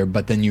together,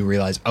 but then you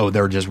realize, oh,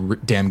 they're just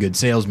damn good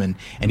salesmen,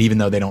 and even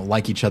though they don't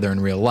like each other in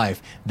real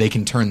life, they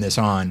can turn this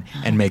on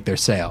and make their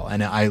sale.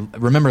 And I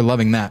remember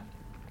loving that.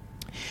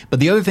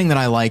 But the other thing that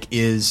I like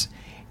is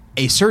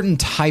a certain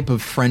type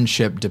of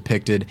friendship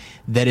depicted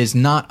that is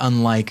not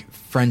unlike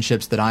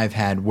friendships that I've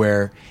had,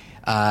 where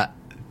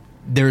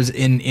there's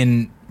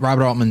in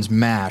Robert Altman's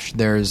MASH,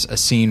 there's a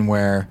scene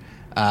where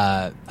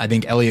I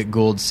think Elliot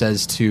Gould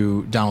says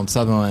to Donald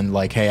Sutherland,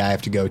 like, hey, I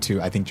have to go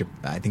to I think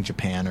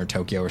Japan or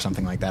Tokyo or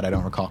something like that, I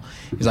don't recall.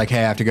 He's like, hey,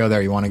 I have to go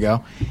there, you want to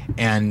go?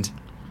 And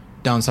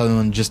Donald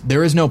Sutherland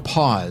there is no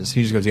pause,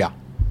 he just goes, yeah.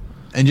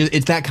 And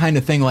it's that kind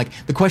of thing, like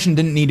the question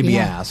didn't need to be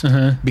asked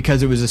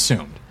because it was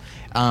assumed.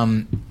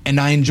 And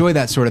I enjoy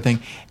that sort of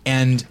thing.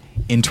 And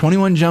in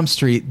 21 Jump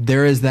Street,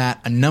 there is that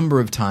a number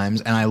of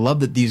times, and I love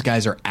that these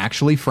guys are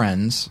actually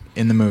friends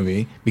in the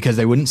movie because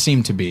they wouldn't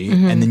seem to be.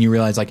 And then you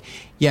realize, like,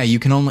 yeah, you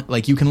can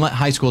let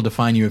high school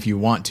define you if you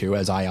want to,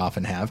 as I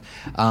often have,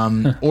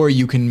 or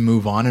you can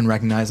move on and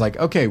recognize, like,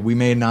 okay, we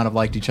may not have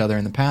liked each other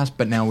in the past,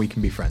 but now we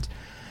can be friends.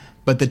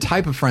 But the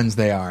type of friends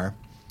they are,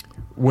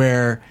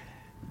 where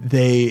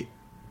they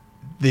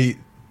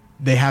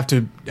have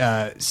to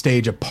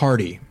stage a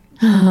party.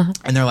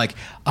 And they're like,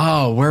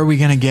 "Oh, where are we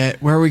gonna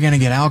get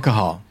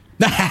alcohol?"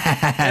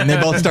 And they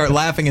both start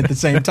laughing at the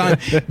same time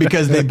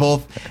because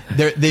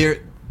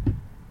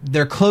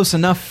they're close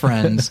enough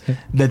friends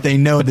that they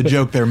know the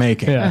joke they're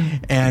making. Yeah.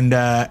 And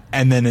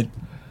then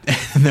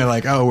they're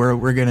like, "Oh,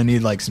 we're gonna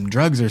need like some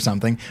drugs or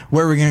something.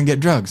 Where are we gonna get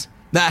drugs?"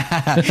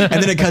 And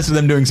then it cuts to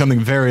them doing something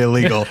very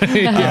illegal.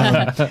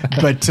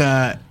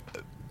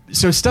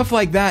 So stuff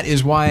like that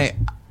is why.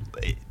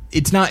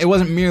 It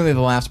wasn't merely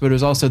the laughs, but it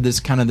was also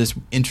this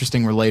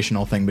interesting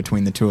relational thing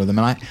between the two of them,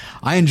 and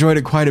I enjoyed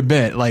it quite a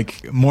bit,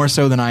 like more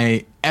so than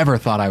I ever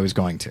thought I was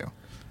going to.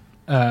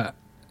 I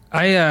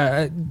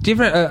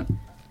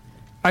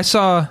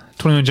saw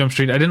 21 Jump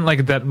Street. I didn't like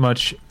it that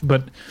much,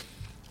 but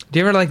do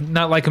you ever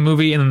not like a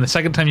movie, and then the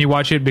second time you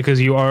watch it,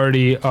 because you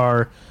already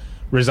are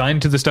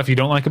resigned to the stuff you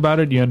don't like about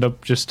it, you end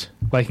up just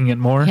liking it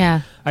more?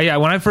 Yeah.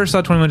 When I first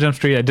saw 21 Jump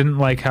Street, I didn't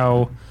like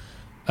how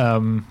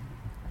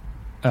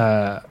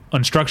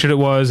unstructured it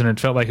was, and it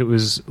felt like it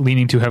was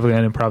leaning too heavily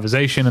on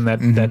improvisation, and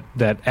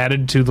that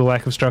added to the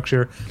lack of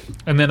structure.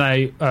 And then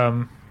I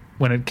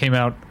when it came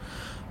out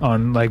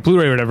on like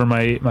Blu-ray or whatever.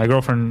 My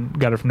girlfriend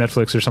got it from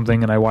Netflix or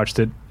something, and I watched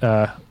it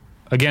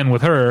again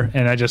with her,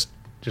 and I just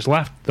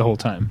laughed the whole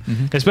time.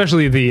 Mm-hmm.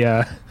 Especially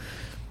the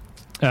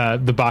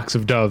box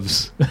of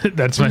doves.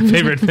 That's my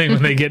favorite thing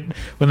when they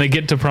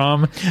get to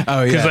prom.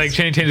 Oh yeah, because like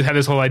Channing Tatum had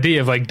this whole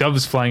idea of like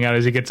doves flying out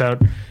as he gets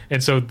out,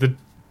 and so the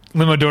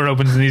limo door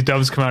opens and these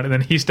doves come out, and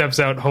then he steps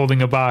out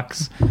holding a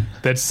box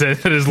that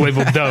is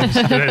labeled doves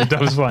that has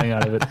doves flying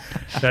out of it.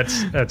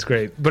 That's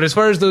great. But as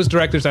far as those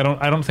directors, I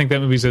don't think that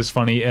movie's as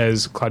funny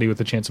as Cloudy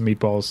with a Chance of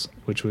Meatballs,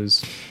 which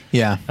was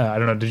I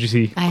don't know. Did you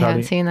see Cloudy? I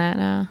haven't seen that.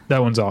 No.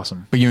 That one's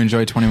awesome. But you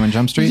enjoyed 21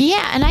 Jump Street?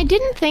 Yeah, and I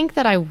didn't think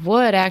that I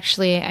would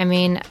actually. I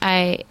mean,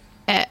 I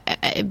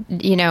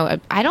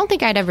don't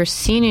think I'd ever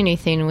seen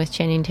anything with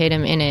Channing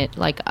Tatum in it,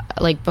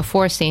 like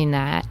before seeing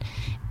that.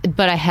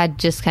 But I had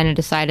just kind of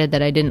decided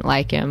that I didn't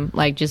like him,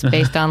 like just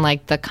based on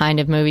like the kind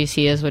of movies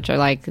he is, which are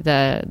like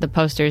the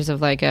posters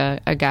of like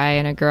a guy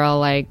and a girl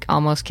like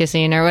almost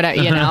kissing or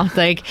whatever,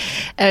 like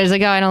I was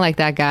like, oh, I don't like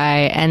that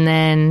guy. And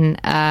then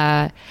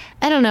I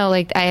don't know,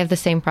 like I have the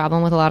same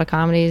problem with a lot of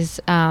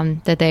comedies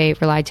that they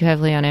rely too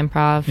heavily on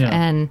improv,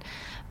 and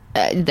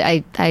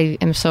I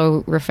am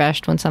so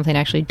refreshed when something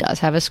actually does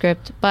have a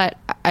script. But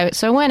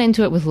I went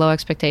into it with low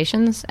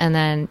expectations and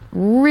then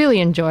really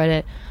enjoyed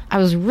it. I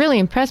was really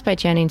impressed by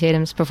Channing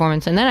Tatum's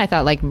performance, and then I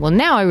thought, like, well,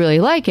 now I really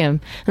like him.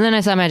 And then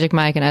I saw Magic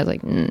Mike, and I was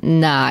like,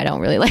 nah, I don't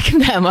really like him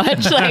that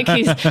much.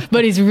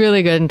 But he's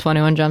really good in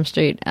 21 Jump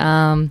Street.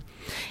 And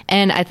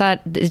I thought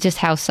it's just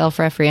how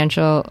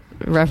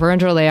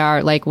self-referential they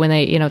are, like when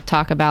they,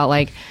 talk about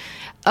like,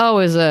 oh,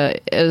 it was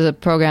a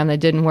program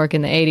that didn't work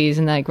in the 80s,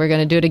 and like we're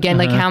going to do it again.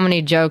 Like how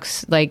many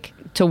jokes like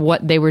to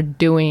what they were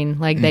doing,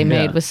 like they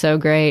made was so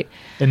great.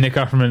 And Nick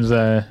Offerman's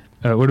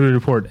what did we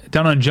report?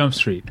 Down on Jump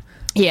Street.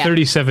 Yeah.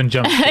 37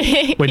 Jump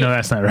Street. Wait, no,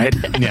 that's not right.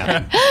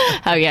 Yeah.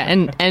 Oh yeah,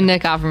 and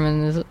Nick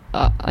Offerman is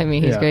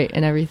he's great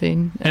in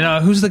everything.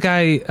 And who's the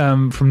guy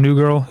from New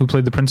Girl who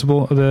played the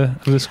principal of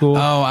the school?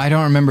 Oh, I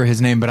don't remember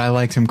his name, but I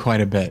liked him quite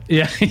a bit.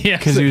 Yeah.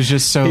 Because he was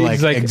just so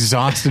like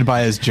exhausted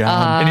by his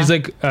job. And he's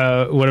like,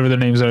 whatever their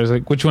names are, I was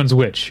like, which one's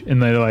which? And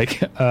they're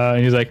like,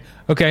 and he's like,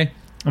 okay.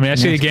 I mean,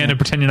 ask you again and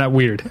pretend you're not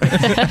weird.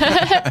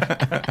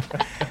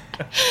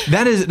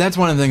 That's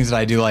one of the things that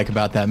I do like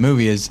about that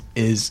movie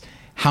is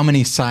how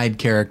many side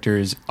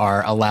characters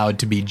are allowed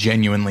to be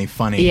genuinely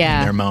funny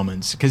in their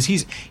moments, because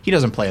he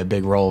doesn't play a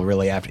big role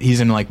really after he's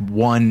in like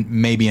one,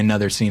 maybe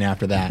another scene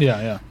after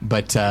that.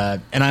 But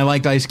and I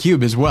liked Ice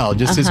Cube as well,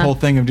 just his whole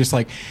thing of just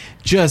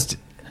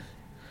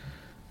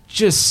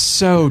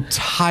so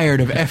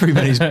tired of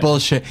everybody's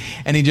bullshit,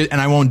 and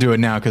I won't do it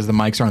now because the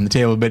mics are on the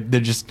table, but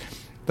they're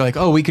like,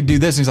 oh, we could do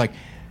this, and he's like,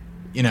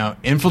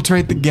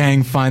 infiltrate the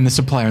gang, find the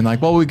supplier. And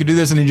like, well, we could do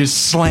this. And he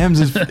just slams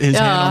his hand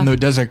on the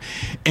desk, like,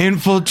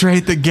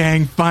 infiltrate the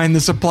gang, find the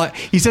supplier.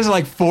 He says it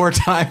like 4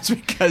 times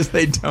because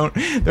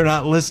they're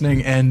not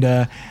listening.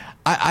 And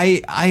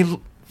I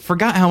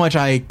forgot how much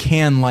I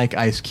can like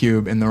Ice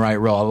Cube in the right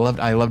role.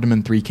 I loved him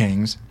in Three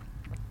Kings.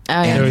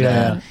 Oh,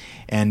 yeah.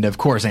 And of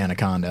course,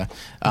 Anaconda.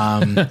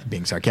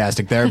 Being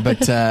sarcastic there,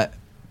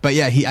 but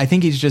yeah, I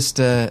think he's just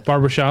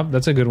Barbershop.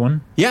 That's a good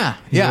one. Yeah,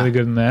 he's really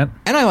good in that.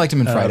 And I liked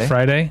him in Friday.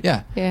 Friday.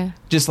 Yeah.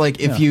 Just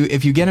like if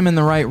you get him in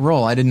the right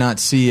role. I did not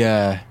see.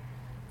 Are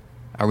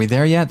we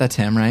there yet? That's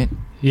him, right?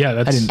 Yeah,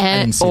 that's. I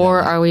didn't see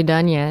or that. Are we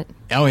done yet?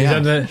 Oh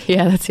yeah,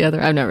 yeah, that's the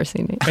other. I've never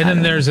seen it. And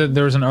then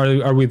there was an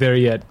Are We There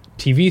Yet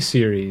TV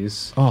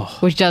series. Oh,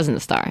 which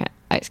doesn't star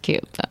Ice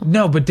Cube though.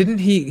 No, but didn't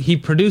he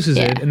produces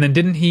it, and then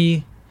didn't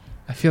he?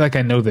 I feel like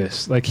I know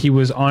this. Like he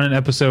was on an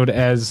episode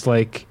as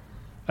like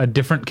a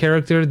different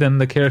character than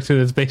the character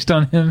that's based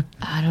on him.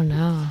 I don't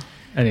know.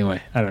 Anyway,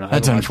 I don't know.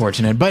 That's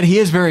unfortunate, but he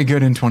is very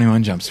good in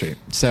 21 Jump Street.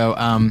 So,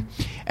 and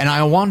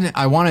I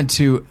wanted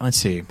to, let's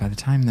see, by the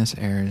time this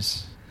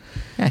airs,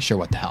 yeah, sure,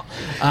 what the hell.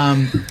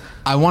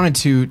 I wanted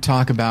to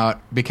talk about,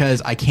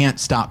 because I can't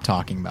stop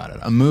talking about it,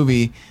 a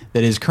movie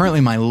that is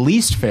currently my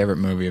least favorite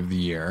movie of the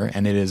year,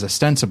 and it is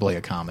ostensibly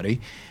a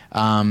comedy,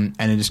 and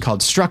it is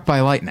called Struck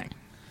by Lightning.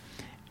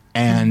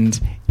 And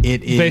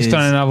it is based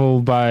on a novel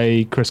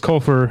by Chris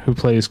Colfer, who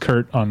plays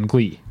Kurt on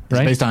Glee.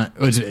 Right? It's based on.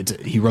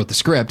 He wrote the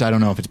script. I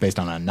don't know if it's based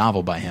on a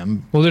novel by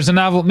him. Well, there's a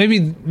novel.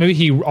 Maybe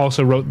he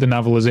also wrote the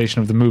novelization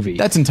of the movie.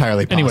 That's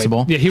entirely possible.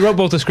 Anyway, yeah, he wrote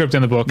both the script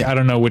and the book. Yeah. I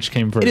don't know which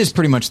came first. It is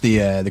pretty much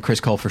the Chris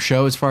Colfer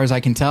show, as far as I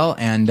can tell,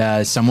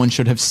 and someone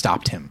should have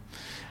stopped him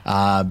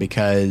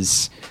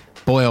because,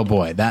 boy, oh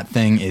boy, that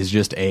thing is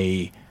just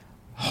a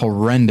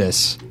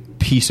horrendous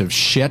piece of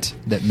shit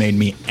that made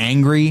me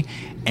angry.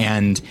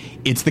 And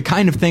it's the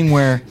kind of thing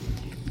where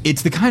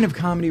it's the kind of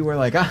comedy where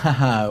like,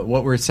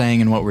 what we're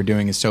saying and what we're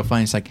doing is so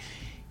funny. It's like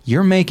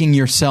you're making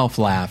yourself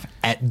laugh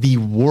at the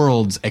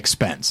world's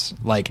expense.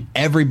 Like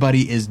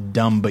everybody is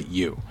dumb but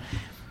you.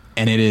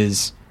 And it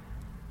is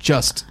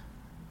just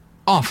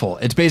awful.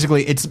 It's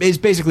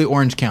basically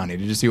Orange County.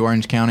 Did you see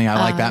Orange County? I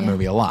like that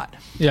movie a lot.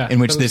 Yeah. In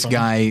which this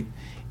guy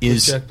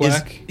is Jack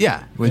Black.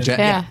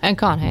 And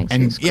Colin Hanks.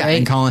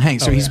 And Colin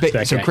Hanks. So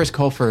so Chris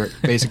Colfer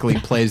basically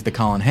plays the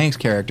Colin Hanks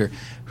character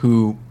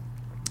who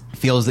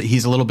feels that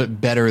he's a little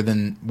bit better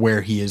than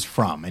where he is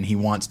from, and he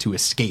wants to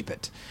escape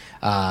it.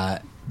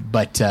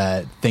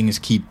 But things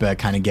keep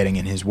kind of getting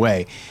in his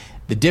way.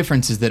 The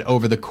difference is that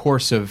over the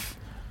course of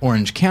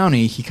Orange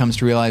County, he comes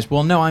to realize,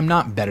 well, no, I'm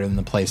not better than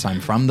the place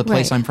I'm from. The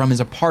place I'm from is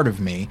a part of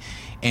me,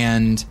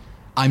 and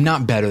I'm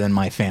not better than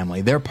my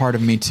family. They're part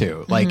of me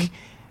too. Like,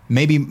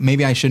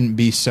 maybe I shouldn't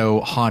be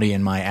so haughty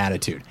in my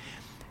attitude.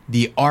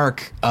 The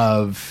arc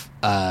of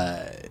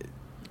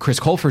Chris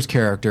Colfer's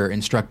character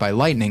in Struck by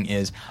Lightning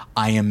is,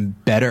 I am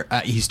better.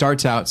 He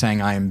starts out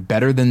saying, I am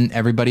better than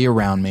everybody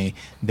around me.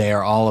 They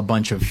are all a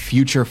bunch of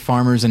future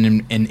farmers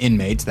and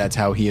inmates. That's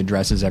how he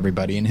addresses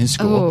everybody in his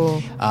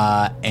school.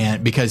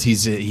 And because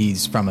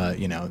he's from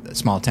a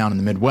small town in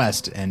the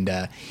Midwest,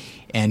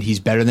 and he's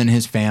better than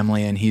his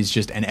family, and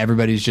and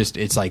everybody's just,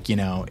 it's like,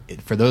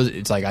 for those,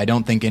 it's like, I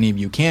don't think any of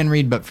you can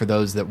read, but for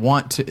those that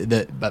want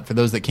to, but for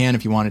those that can,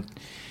 if you want to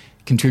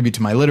contribute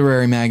to my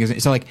literary magazine.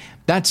 So like,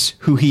 that's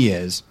who he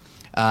is.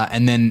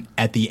 And then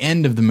at the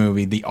end of the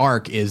movie, the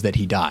arc is that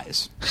he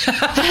dies.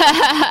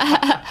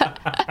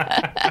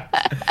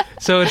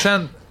 So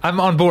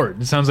I'm on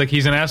board. It sounds like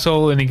he's an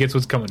asshole and he gets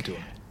what's coming to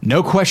him.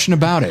 No question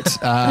about it.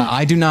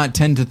 I do not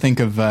tend to think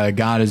of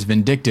God as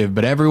vindictive,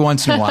 but every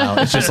once in a while,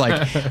 it's just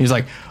like, he's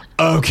like,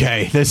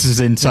 okay, this is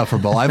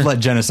insufferable. I've let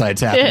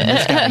genocides happen.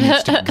 This guy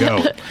needs to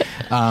go.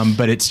 But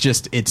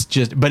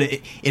but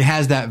it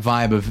has that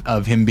vibe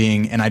of him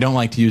being, and I don't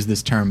like to use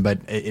this term, but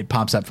it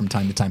pops up from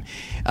time to time.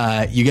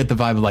 You get the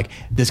vibe of like,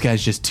 this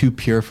guy's just too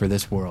pure for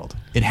this world.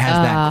 It has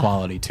that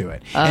quality to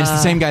it. And it's the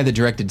same guy that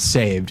directed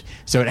Saved,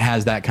 so it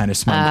has that kind of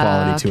smug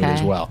quality to it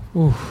as well.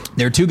 Oof.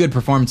 There are two good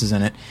performances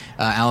in it.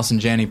 Allison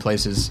Janney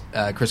plays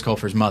Chris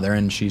Colfer's mother,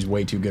 and she's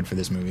way too good for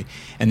this movie.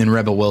 And then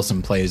Rebel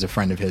Wilson plays a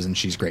friend of his, and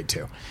she's great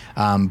too.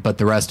 But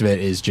the rest of it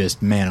is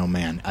just, man, oh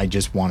man,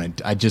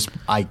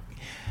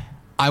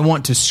 I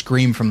want to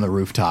scream from the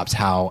rooftops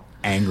how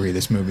angry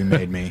this movie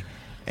made me.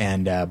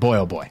 And boy,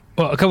 oh boy.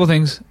 Well, a couple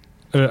things.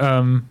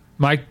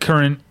 My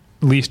current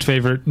least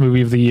favorite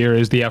movie of the year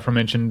is the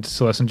aforementioned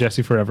Celeste and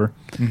Jesse Forever.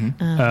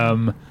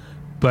 Mm-hmm.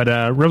 But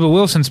Rebel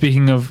Wilson,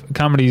 speaking of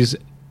comedies,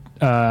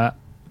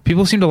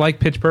 people seem to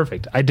like Pitch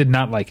Perfect. I did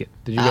not like it.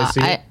 Did you guys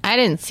see it? I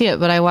didn't see it,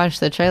 but I watched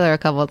the trailer a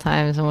couple of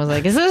times and was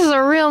like, is this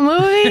a real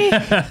movie?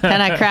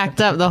 And I cracked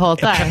up the whole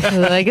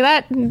time. Like,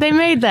 that, they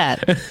made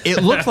that.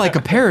 It looked like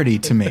a parody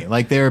to me.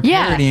 Like they were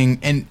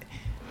parodying,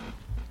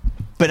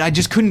 but I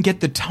just couldn't get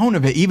the tone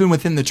of it. Even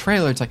within the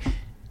trailer, it's like,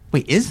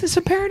 wait, is this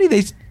a parody?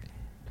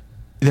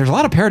 There's a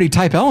lot of parody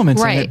type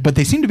elements in it, but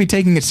they seem to be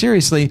taking it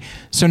seriously.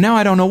 So now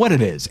I don't know what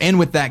it is. And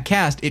with that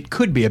cast, it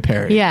could be a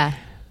parody. Yeah.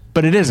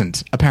 But it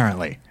isn't,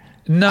 apparently.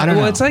 No,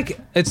 well, it's like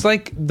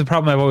the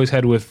problem I've always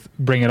had with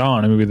Bring It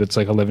On, a movie that's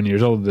like 11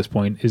 years old at this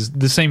point, is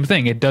the same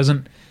thing. It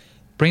doesn't.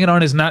 Bring It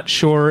On is not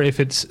sure if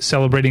it's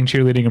celebrating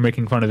cheerleading or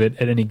making fun of it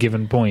at any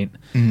given point.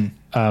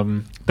 Mm-hmm.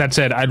 That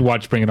said, I'd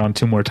watch Bring It On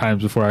 2 more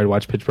times before I'd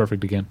watch Pitch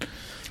Perfect again.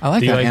 I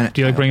like that.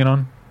 Do you like Bring It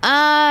On?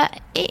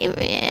 Bring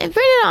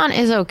It On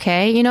is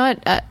okay. You know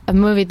what? A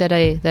movie that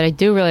I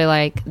do really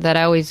like, that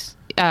I always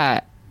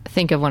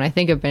think of when I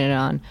think of Bring It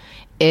On,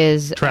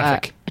 is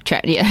Traffic.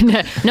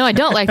 No, I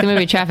don't like the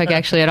movie Traffic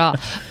actually at all.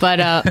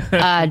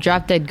 But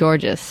Drop Dead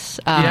Gorgeous.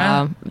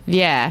 From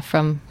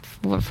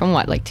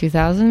what, like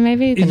 2000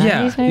 maybe? The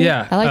 90s maybe?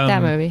 Yeah. I like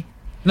that movie.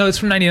 No, it's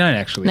from 99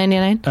 actually.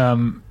 99?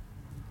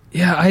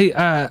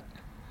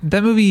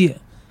 That movie,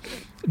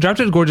 Drop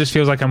Dead Gorgeous,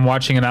 feels like I'm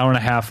watching an hour and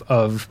a half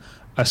of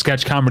a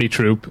sketch comedy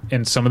troupe,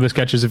 and some of the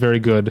sketches are very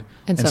good,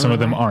 and some of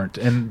them aren't.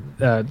 And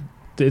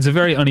it's a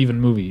very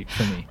uneven movie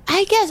for me.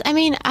 I guess. I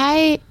mean,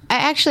 I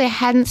actually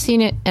hadn't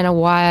seen it in a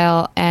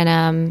while,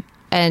 and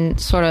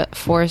sort of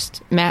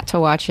forced Matt to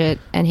watch it,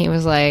 and he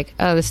was like,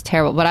 "Oh, this is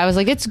terrible." But I was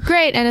like, "It's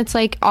great," and it's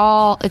like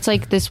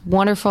this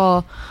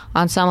wonderful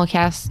ensemble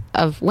cast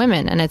of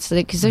women, and it's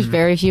because there's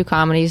very few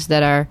comedies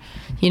that are,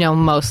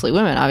 mostly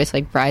women.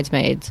 Obviously, like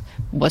Bridesmaids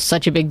was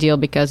such a big deal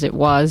because it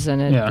was,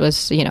 and it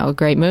was, a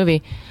great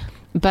movie.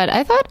 But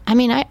I thought,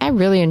 I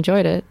really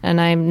enjoyed it,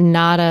 and I'm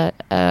not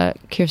a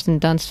Kirsten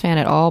Dunst fan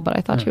at all, but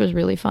I thought she was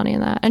really funny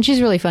in that. And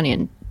she's really funny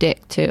in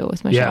Dick, too,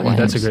 with Michelle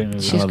Williams. That's a great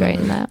movie. She's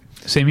great in that.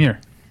 Same year.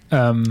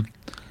 But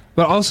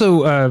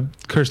also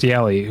Kirstie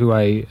Alley, who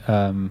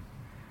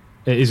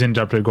is in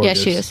Drop Dead Gorgeous.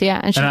 Yeah, she is, yeah.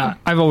 And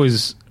I've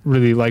always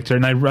really liked her,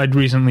 and I'd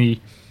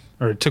recently,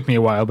 or it took me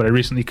a while, but I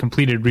recently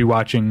completed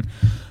rewatching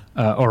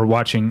or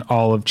watching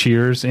all of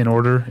Cheers in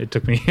order. It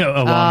took me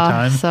a long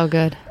time. So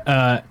good.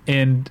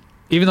 And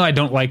even though I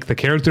don't like the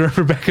character of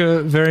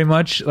Rebecca very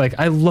much, like,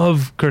 I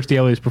love Kirstie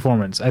Alley's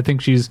performance. I think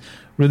she's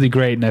really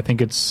great, and I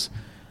think it's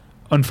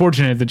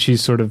unfortunate that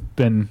she's sort of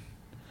been,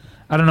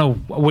 I don't know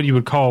what you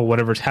would call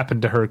whatever's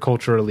happened to her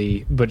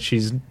culturally, but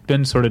she's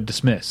been sort of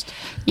dismissed.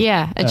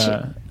 Yeah,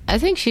 and I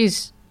think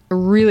she's a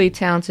really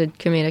talented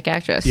comedic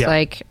actress. Yeah.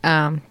 Like,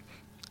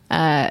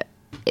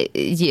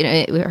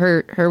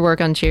 her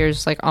work on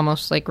Cheers like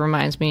almost like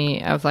reminds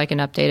me of like an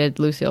updated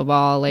Lucille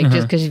Ball, like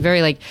just because she's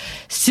very like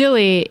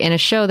silly in a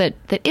show that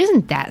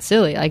isn't that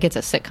silly. Like it's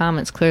a sitcom,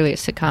 it's clearly a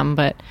sitcom,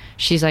 but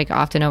she's like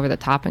often over the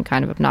top and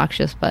kind of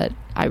obnoxious. But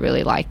I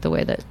really like the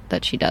way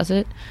that she does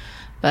it.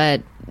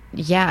 But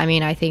yeah, I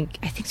mean, I think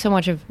so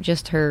much of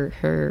just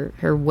her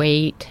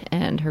weight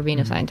and her being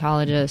a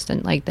Scientologist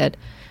and like that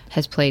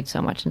has played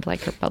so much into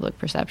like her public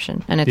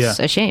perception, and it's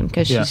a shame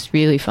because she's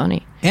really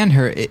funny. And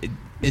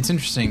it's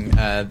interesting.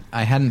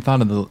 I hadn't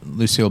thought of the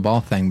Lucille Ball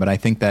thing, but I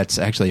think that's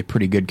actually a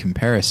pretty good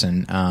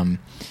comparison.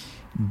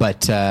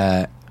 But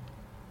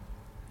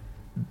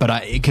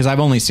because I've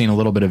only seen a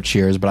little bit of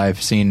Cheers, but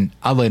I've seen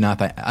oddly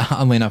enough,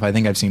 I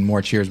think I've seen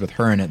more Cheers with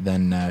her in it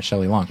than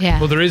Shelley Long. Yeah.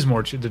 Well, there is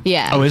more.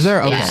 Yeah. Oh, is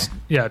there? Okay. Yeah.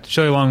 Yeah,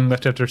 Shelley Long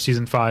left after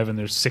season 5, and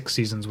there's 6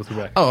 seasons with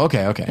Rebecca. Oh,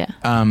 okay.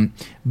 Yeah.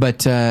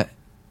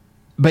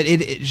 But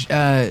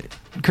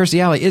Kirstie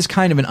Alley is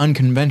kind of an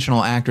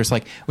unconventional actress.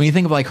 Like when you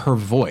think of like her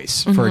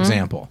voice, for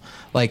example,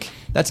 like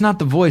that's not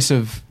the voice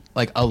of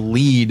like a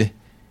lead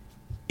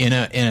in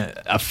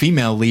a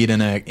female lead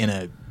in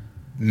a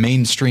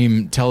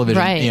mainstream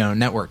television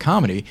network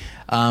comedy,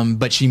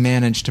 but she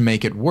managed to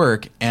make it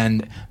work,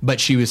 but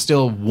she was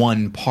still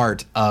one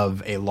part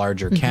of a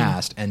larger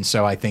cast, and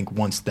so I think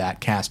once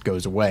that cast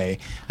goes away,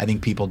 I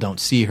think people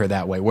don't see her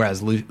that way,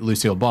 whereas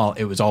Lucille Ball,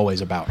 it was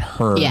always about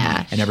her,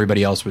 and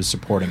everybody else was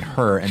supporting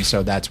her, and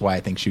so that's why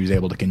I think she was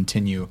able to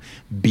continue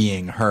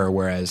being her,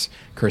 whereas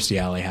Kirstie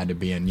Alley had to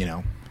be in,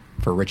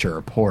 For Richer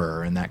or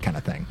Poorer and that kind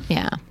of thing.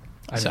 Yeah.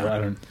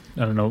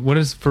 I don't know. What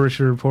is For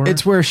Richer or Poorer?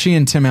 It's where she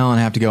and Tim Allen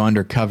have to go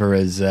undercover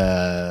as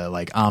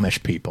like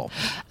Amish people.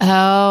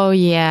 Oh,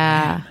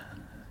 yeah.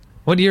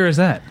 What year is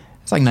that?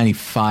 It's like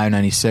 95,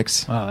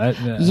 96. Wow,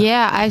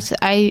 Yeah,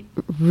 I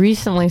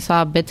recently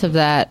saw bits of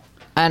that,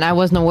 and I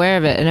wasn't aware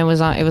of it, and it was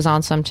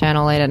on some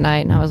channel late at night,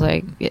 and I was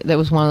like, that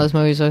was one of those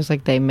movies where I was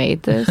like, they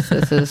made this?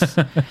 This is...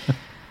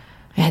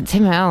 Yeah,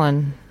 Tim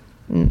Allen,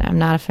 I'm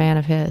not a fan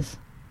of his.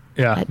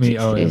 Yeah,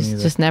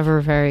 He's just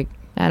never very...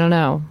 I don't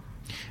know.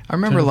 I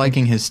remember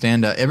liking his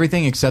stand-up.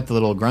 Everything except the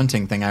little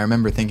grunting thing, I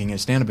remember thinking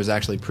his stand-up was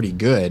actually pretty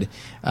good.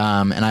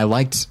 And I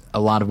liked a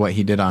lot of what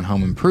he did on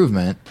Home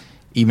Improvement,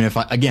 even if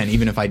I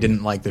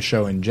didn't like the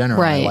show in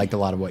general. Right. I liked a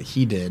lot of what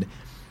he did.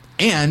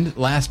 And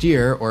last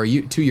year, or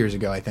 2 years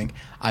ago, I think,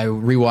 I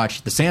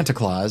rewatched The Santa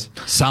Claus.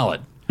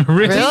 Solid.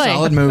 Really? It's a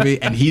solid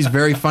movie, and he's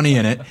very funny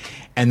in it.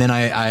 And then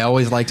I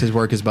always liked his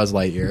work as Buzz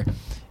Lightyear.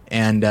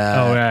 And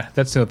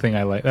that's the thing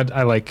I like.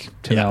 I like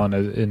Tim Allen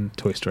in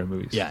Toy Story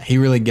movies. Yeah, he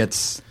really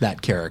gets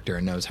that character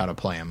and knows how to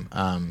play him.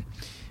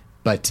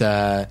 But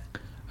I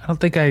don't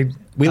think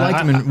we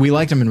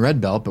liked him in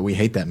Red Belt, but we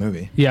hate that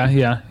movie.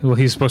 Yeah. Well,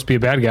 he's supposed to be a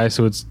bad guy,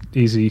 so it's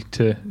easy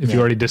to if you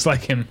already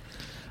dislike him.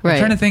 Right. I'm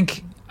trying to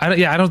think. I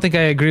don't think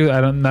I agree.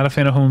 I'm not a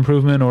fan of Home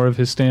Improvement or of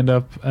his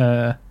stand-up.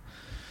 I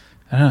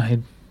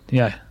don't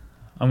know.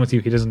 I'm with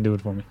you. He doesn't do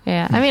it for me.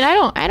 Yeah, I mean,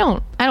 I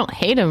don't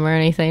hate him or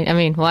anything. I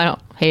mean, well, I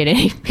don't hate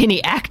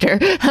any actor,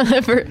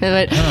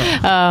 but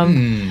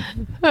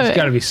There's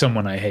got to be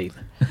someone I hate.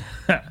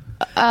 And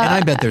I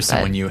bet there's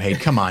someone you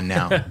hate. Come on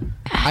now.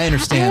 I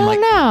understand. I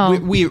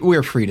don't know.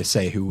 We're free to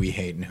say who we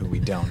hate and who we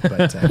don't.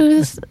 But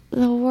who's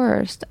the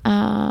worst?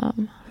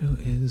 Who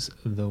is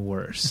the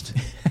worst?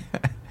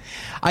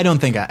 I don't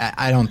think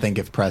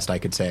if pressed I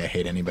could say I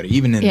hate anybody.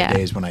 Even in the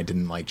days when I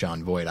didn't like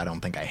Jon Voight, I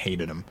don't think I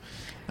hated him.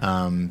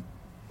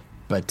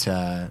 But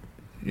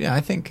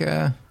I think.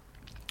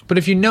 But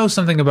if you know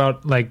something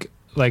about like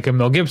a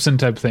Mel Gibson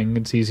type thing,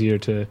 it's easier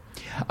to.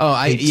 Oh,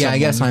 I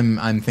guess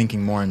I'm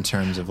thinking more in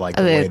terms of like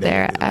the way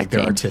their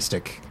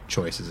artistic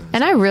choices.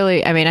 And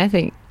I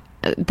think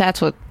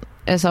that's what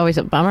is always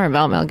a bummer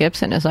about Mel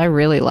Gibson is I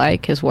really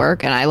like his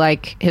work, and I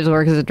like his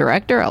work as a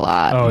director a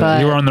lot. Oh,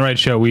 but, you were on the right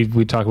show.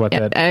 We talk about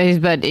that.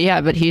 But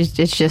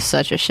it's just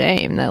such a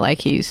shame that like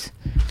he's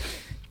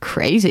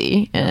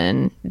crazy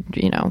and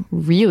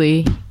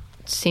really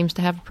seems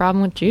to have a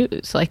problem with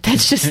Jews. Like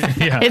that's just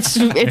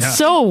it's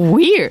so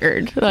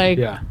weird. Like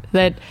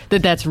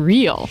that's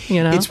real.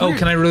 Can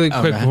I really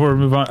quick before we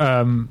move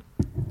on?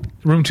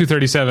 Room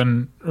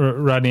 237.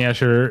 Rodney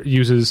Asher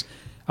uses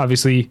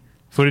obviously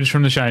footage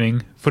from The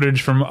Shining,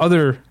 footage from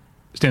other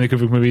Stanley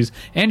Kubrick movies,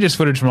 and just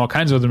footage from all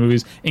kinds of other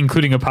movies,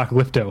 including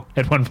Apocalypto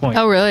at one point.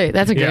 Oh, really?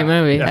 That's a great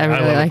movie. I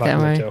really like that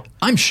movie.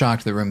 I'm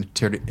shocked that Room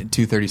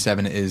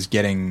 237 is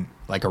getting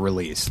like a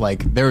release.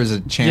 Like there was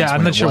a chance. Yeah,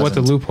 I'm not sure what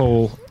the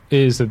loophole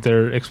is that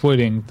they're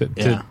exploiting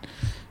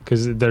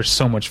because there's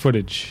so much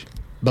footage.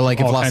 But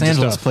like if Los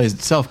Angeles Plays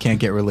itself can't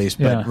get released,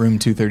 but Room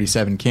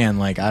 237 can,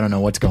 like I don't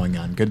know what's going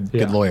on. Good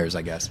lawyers,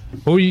 I guess.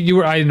 Well,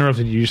 I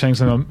interrupted you. You were saying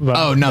something about.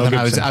 Oh, nothing.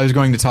 I was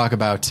going to talk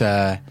about.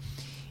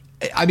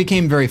 I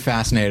became very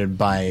fascinated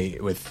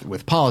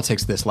with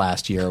politics this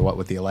last year, what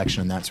with the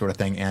election and that sort of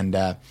thing, and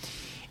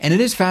it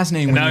is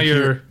fascinating. And now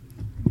you're.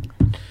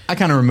 I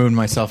kind of removed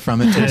myself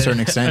from it to a certain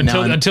extent.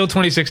 Until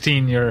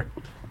 2016, you're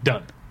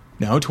done.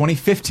 No,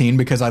 2015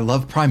 because I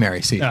love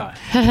primary season,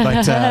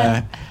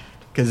 but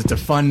because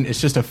it's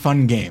just a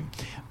fun game,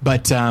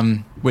 but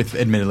with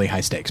admittedly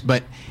high stakes.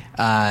 But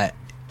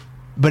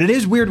But it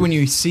is weird when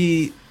you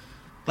see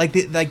like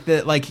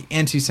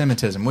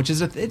anti-Semitism, which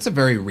is it's a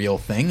very real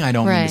thing. I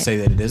don't mean to say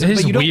that it isn't. It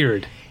is but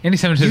weird.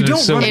 Anti-Semitism you don't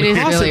is so run weird.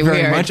 across really it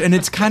very weird. much, and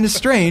it's kind of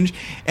strange.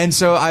 And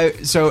so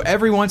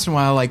every once in a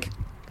while, like,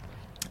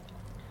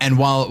 and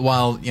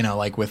while you know,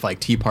 like with like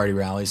Tea Party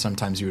rallies,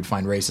 sometimes you would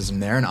find racism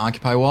there. And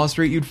Occupy Wall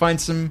Street, you'd find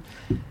some,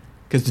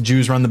 because the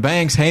Jews run the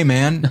banks. Hey,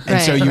 man,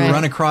 and so you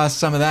run across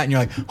some of that, and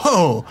you're like,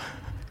 whoa,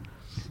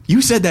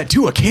 you said that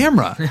to a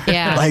camera.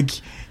 Yeah. Like,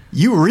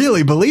 you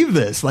really believe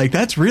this? Like,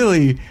 that's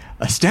really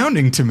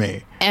astounding to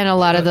me. And a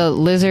lot of the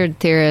lizard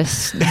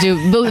theorists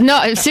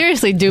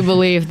seriously do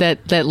believe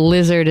that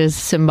lizard is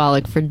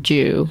symbolic for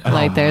Jew.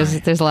 Like there's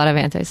a lot of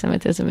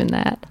anti-Semitism in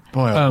that.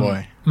 Boy, oh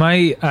boy.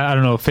 My I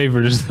don't know if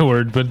favorite is the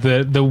word, but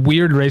the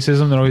weird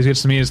racism that always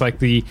gets to me is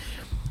like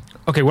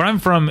where I'm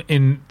from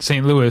in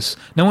St. Louis,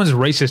 no one's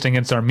racist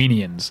against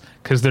Armenians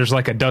because there's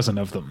like a dozen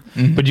of them.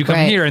 Mm-hmm. But you come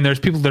here and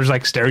there's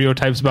like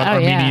stereotypes about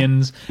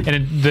Armenians,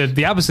 and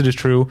the opposite is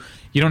true.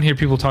 You don't hear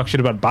people talk shit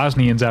about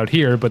Bosnians out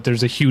here, but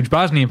there's a huge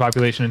Bosnian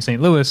population in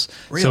St. Louis.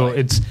 Really? So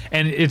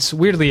it's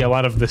weirdly a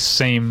lot of the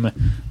same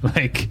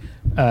like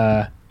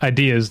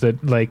ideas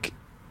that like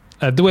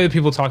the way that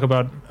people talk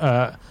about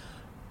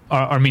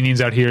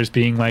Armenians out here as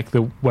being like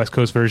the West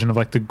Coast version of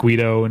like the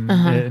Guido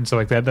and stuff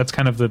like that. That's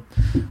kind of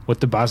what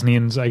the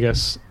Bosnians, I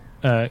guess,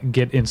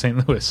 get in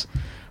St. Louis.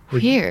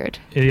 Weird.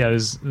 Yeah,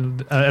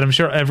 and I'm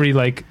sure every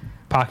like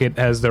pocket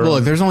has their. Well,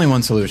 look, there's only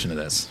one solution to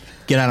this: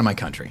 get out of my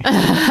country.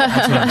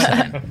 That's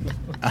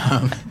what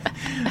I'm saying.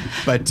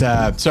 But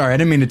sorry, I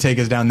didn't mean to take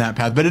us down that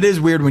path. But it is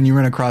weird when you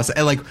run across,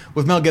 like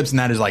with Mel Gibson,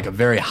 that is like a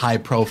very high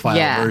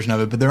profile version of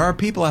it. But there are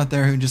people out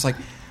there who just like,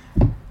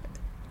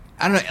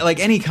 I don't know, like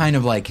any kind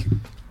of like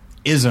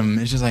ism.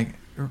 It's just like,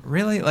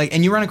 really? Like,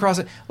 and you run across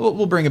it.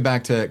 We'll bring it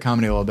back to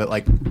comedy a little bit.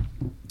 Like,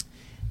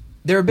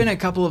 there have been a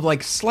couple of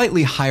like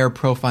slightly higher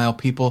profile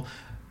people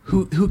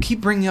who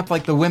keep bringing up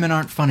like the women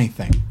aren't funny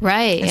thing.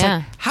 Right. It's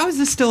like, how is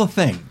this still a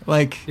thing?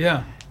 Like,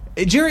 yeah.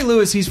 Jerry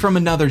Lewis, he's from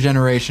another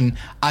generation.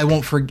 I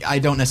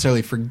don't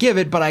necessarily forgive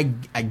it, but I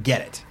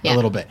get it a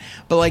little bit.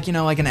 But like, you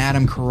know, like an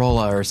Adam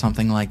Carolla or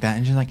something like that,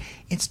 and just like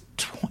it's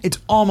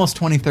almost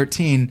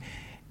 2013,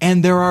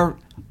 and there are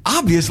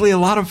obviously a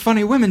lot of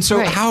funny women.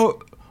 So how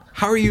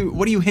are you?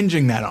 What are you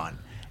hinging that on?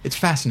 It's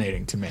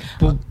fascinating to me.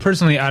 Well,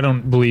 personally, I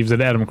don't believe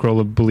that Adam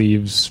Carolla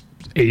believes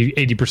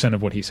 80%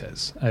 of what he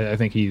says. I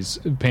think he's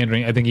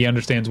pandering. I think he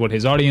understands what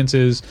his audience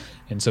is,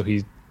 and so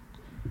he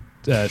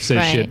says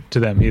shit to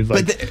them. He's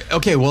like,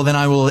 okay, well then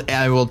I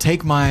will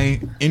take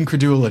my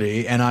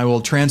incredulity and I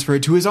will transfer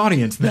it to his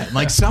audience. Then,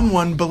 like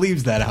someone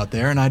believes that out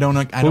there, and I don't.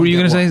 What were you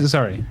going to say?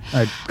 Sorry,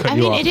 I cut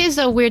you off. It is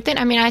a weird thing.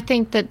 I mean, I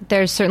think that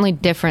there's certainly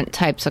different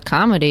types of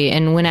comedy,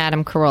 and when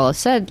Adam Carolla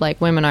said like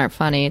women aren't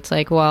funny, it's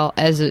like, well,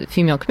 as a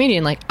female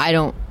comedian, like I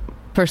don't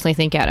personally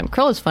think Adam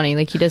Carolla is funny.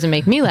 Like he doesn't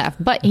make me laugh,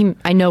 but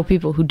I know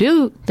people who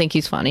do think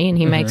he's funny, and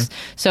he makes.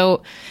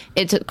 So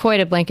it's quite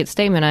a blanket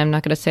statement. I'm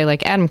not going to say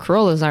like Adam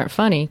Carollas aren't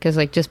funny, because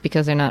like just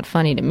because they're not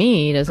funny to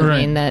me doesn't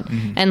mean that.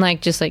 And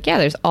like just like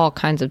there's all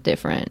kinds of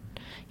different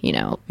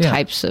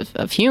types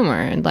of humor,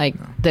 and like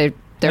they're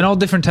and all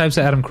different types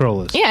of Adam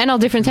Carollas. Yeah, and all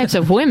different types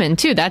of women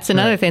too. That's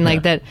another thing.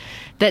 Like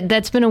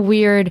that's been a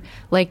weird,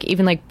 like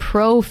even like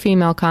pro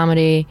female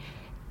comedy.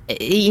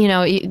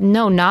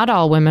 No, not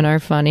all women are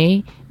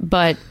funny,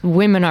 but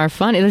women are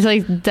funny. It's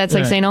like that's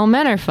like saying all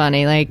men are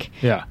funny. Like,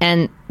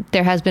 and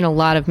there has been a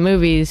lot of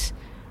movies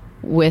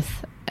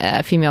with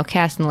a female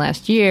cast in the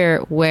last year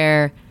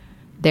where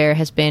there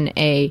has been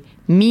a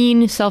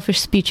mean, selfish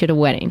speech at a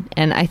wedding,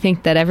 and I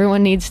think that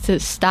everyone needs to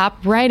stop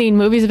writing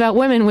movies about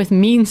women with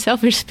mean,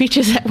 selfish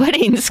speeches at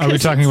weddings. Are we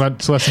talking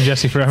about Celeste and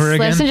Jesse Forever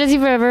again? Celeste and Jesse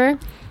Forever.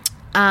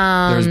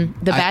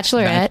 The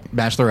Bachelorette.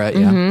 Bachelorette,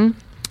 yeah. Mm-hmm.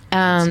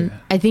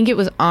 I think it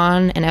was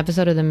on an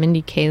episode of the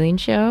Mindy Kaling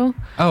show.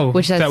 Oh,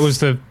 that was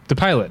the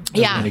pilot.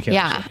 Yeah,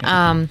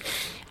 yeah.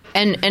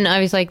 And I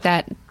was like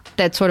that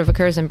sort of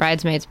occurs in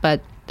Bridesmaids,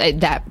 but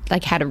that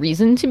like had a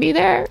reason to be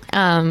there.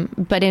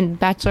 But in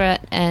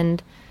Bachelorette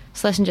and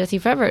Celeste and Jesse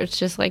Forever, it's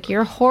just like,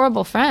 you're a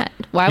horrible friend.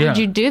 Why would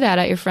you do that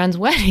at your friend's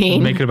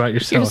wedding? Make it about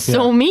yourself. You're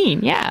so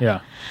mean. Yeah. Yeah.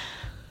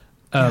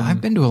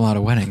 I've been to a lot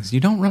of weddings. You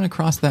don't run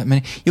across that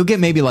many. You'll get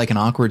maybe like an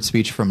awkward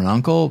speech from an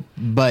uncle,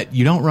 but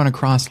you don't run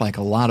across like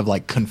a lot of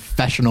like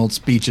confessional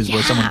speeches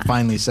where someone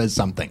finally says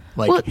something.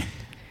 Like, well,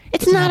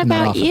 it's not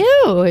about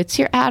you. It's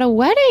you're at a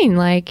wedding.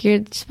 Like,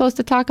 you're supposed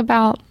to talk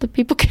about the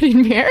people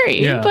getting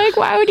married. Yeah. Like,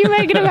 why would you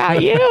make it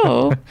about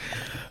you?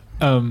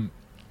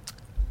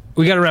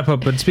 We got to wrap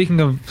up. But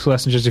speaking of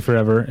Celeste and Jesse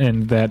Forever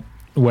and that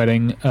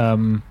wedding,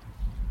 I'm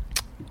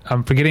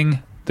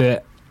forgetting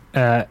the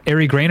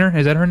Ari Grainer.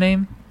 Is that her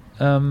name?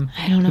 I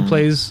don't know. Who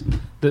plays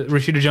the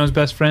Rashida Jones'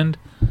 best friend?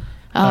 Oh,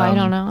 I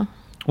don't know.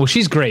 Well,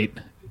 she's great.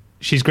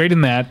 She's great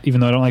in that, even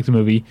though I don't like the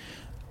movie.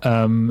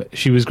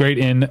 She was great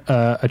in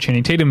a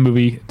Channing Tatum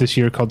movie this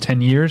year called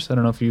 10 Years. I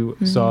don't know if you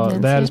saw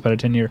that. It's about a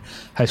 10-year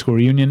high school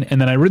reunion.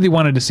 And then I really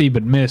wanted to see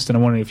but missed, and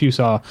I'm wondering if you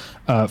saw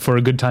For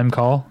a Good Time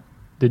Call.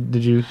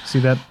 Did you see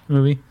that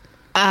movie?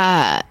 No,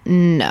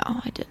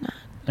 I did not.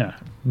 Yeah.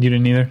 You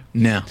didn't either?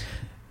 No.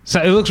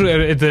 So it looks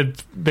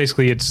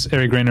basically it's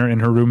Eric Grainer and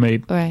her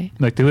roommate. Right.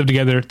 Like they live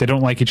together, they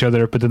don't like each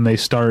other, but then they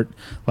start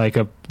like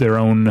their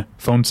own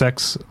phone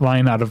sex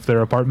line out of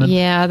their apartment.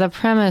 Yeah, the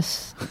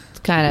premise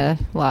kind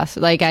of lost.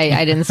 Like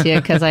I didn't see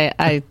it because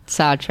I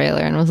saw a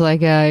trailer and was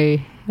like, oh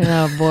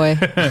boy.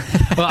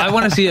 Well, I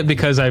want to see it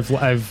because I've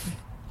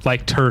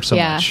liked her so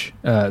Yeah. much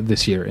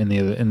this year in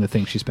the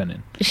thing she's been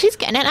in. She's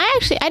good, and I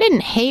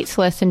didn't hate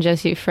Celeste and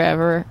Jesse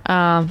Forever.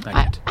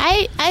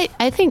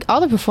 I think all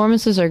the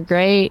performances are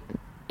great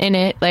in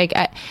it. Like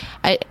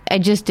I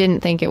just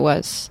didn't think it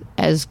was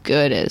as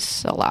good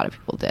as a lot of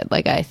people did.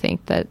 Like I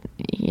think that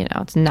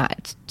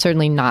it's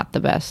certainly not the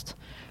best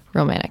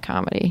romantic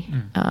comedy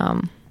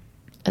of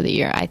the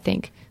year. I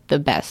think the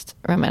best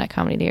romantic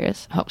comedy of the year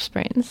is Hope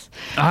Springs.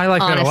 I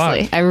like that a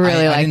lot. I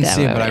really like that. I didn't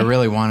see movie. it, but I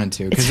really wanted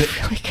to because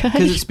really good.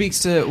 Because it speaks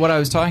to what I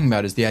was talking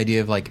about. Is the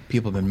idea of like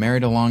people have been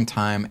married a long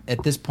time.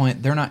 At this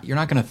point, you're not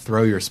going to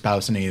throw your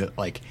spouse any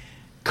like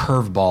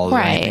curveballs or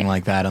Right. anything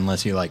like that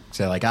unless you like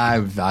say like I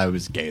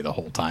was gay the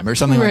whole time or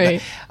something Right.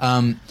 like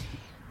that.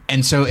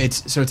 And so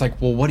it's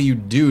like, well, what do you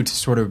do to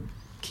sort of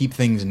keep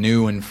things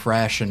new and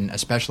fresh, and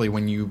especially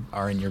when you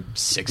are in your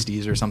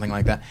 60s or something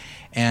like that.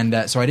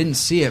 And so I didn't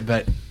see it,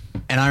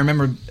 and I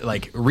remember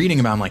like reading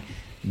about it, I'm like,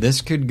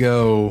 this could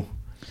go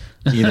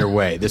either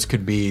way. This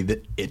could be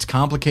it's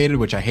complicated,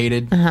 which I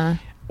hated,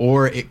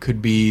 or it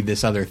could be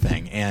this other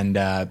thing. And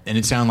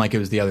it sounded like it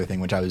was the other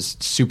thing, which I was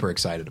super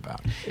excited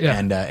about. Yeah.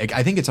 And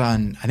I think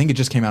it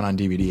just came out on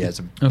DVD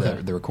as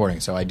Okay. the recording,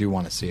 so I do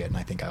want to see it, and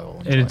I think I will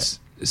enjoy And it's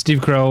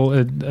Steve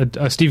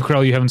Carell, Steve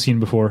Carell you haven't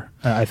seen before,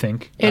 I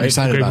think. I'm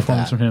excited Great about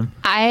performance that. Uh-huh. from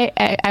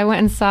him. I went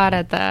and saw it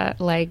at the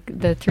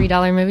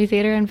 $3 movie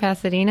theater in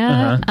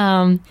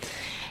Pasadena.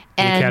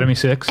 The Academy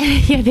 6.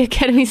 Yeah, the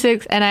Academy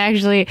 6. And I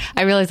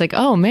realized like,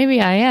 oh,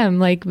 maybe I am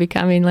like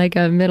becoming like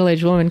a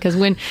middle-aged woman. Because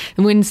when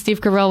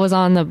Steve Carell was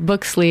on the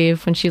book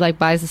sleeve, when she like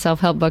buys the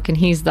self-help book and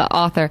he's the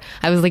author,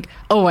 I was like,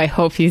 oh, I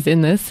hope he's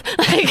in this.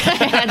 Like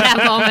I had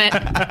that moment.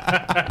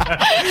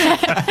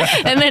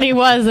 And then he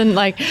was, and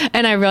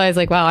I realized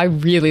like, wow, I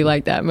really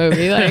like that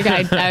movie. Like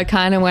I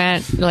kind of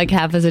went like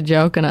half as a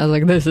joke, and I was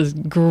like, this is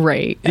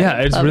great.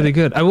 Yeah, it's really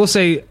good. I will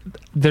say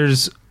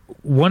there's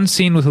one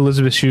scene with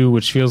Elizabeth Shue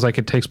which feels like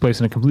it takes place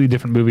in a completely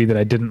different movie that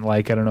I didn't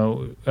like. I don't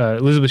know.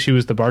 Elizabeth Shue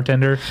is the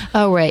bartender.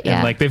 Oh, right, yeah.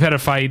 And like they've had a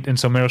fight, and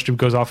so Meryl Streep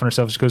goes off on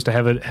herself. She goes to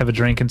have a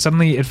drink, and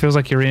suddenly it feels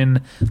like you're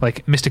in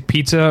like Mystic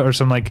Pizza or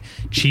some like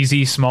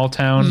cheesy small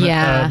town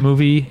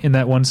movie in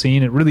that one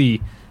scene. It really,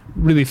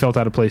 really felt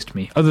out of place to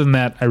me. Other than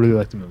that, I really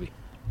liked the movie.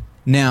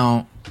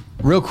 Now,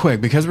 real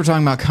quick, because we're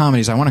talking about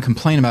comedies, I want to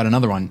complain about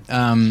another one.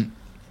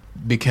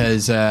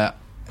 Because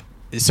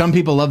some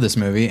people love this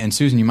movie, and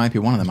Susan, you might be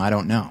one of them. I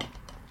don't know.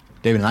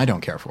 David and I don't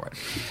care for it.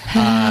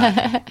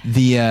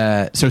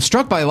 So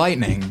Struck by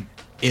Lightning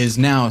is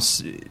now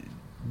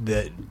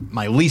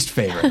my least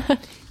favorite,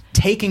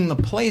 taking the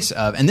place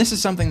of, and this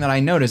is something that I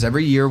notice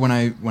every year when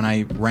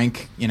I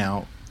rank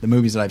the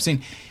movies that I've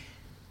seen.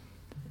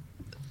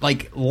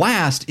 Like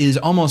last is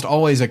almost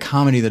always a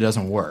comedy that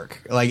doesn't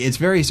work. Like it's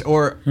very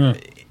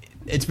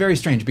It's very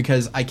strange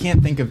because I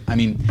can't think of. I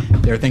mean,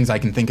 there are things I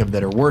can think of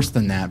that are worse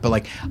than that. But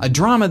like a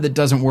drama that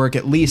doesn't work,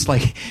 at least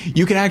like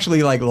you can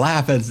actually like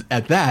laugh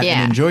at that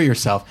and enjoy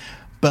yourself.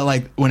 But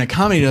like when a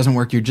comedy doesn't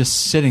work, you're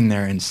just sitting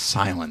there in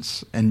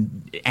silence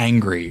and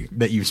angry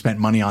that you've spent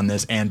money on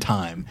this and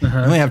time. You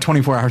only have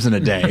 24 hours in a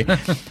day,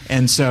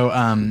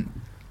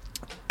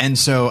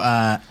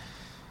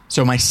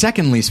 So my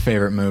second least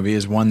favorite movie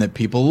is one that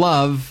people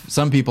love,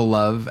 some people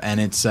love, and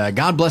it's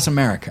God Bless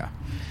America.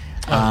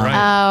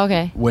 Right. Oh,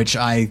 okay. Which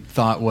I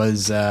thought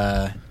was,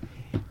 and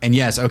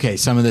yes, okay,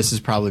 some of this is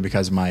probably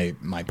because of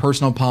my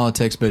personal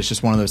politics, but it's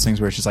just one of those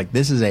things where it's just like,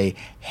 this is a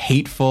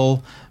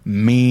hateful,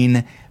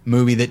 mean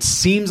movie that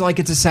seems like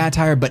it's a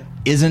satire, but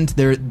isn't.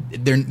 There,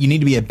 you need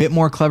to be a bit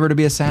more clever to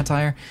be a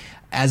satire.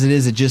 As it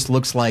is, it just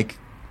looks like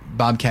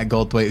Bobcat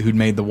Goldthwait, who'd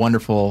made the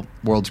wonderful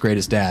World's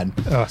Greatest Dad.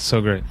 Oh,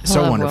 so great.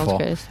 So love wonderful.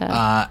 World's Greatest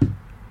Dad.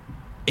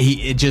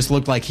 It just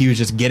looked like he was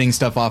just getting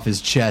stuff off his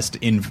chest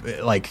in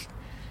like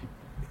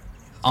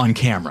on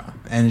camera,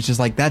 and it's just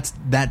like that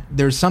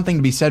there's something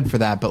to be said for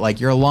that, but like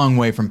you're a long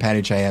way from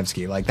Patty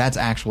Chayefsky. Like that's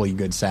actually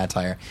good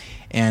satire,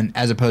 and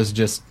as opposed to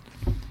just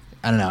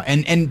I don't know,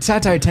 and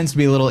satire tends to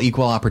be a little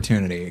equal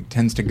opportunity. It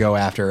tends to go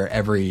after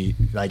every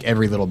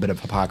little bit of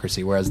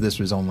hypocrisy, whereas this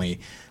was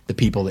only the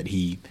people that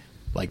he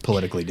like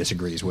politically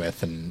disagrees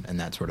with and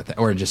that sort of thing,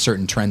 or just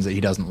certain trends that he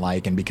doesn't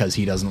like, and because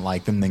he doesn't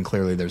like them, then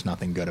clearly there's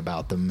nothing good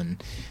about them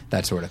and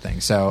that sort of thing.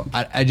 So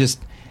I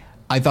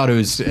thought it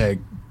was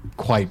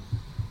quite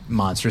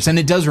monstrous, and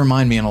it does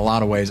remind me in a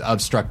lot of ways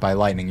of Struck by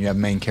Lightning. You have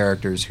main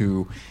characters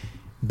who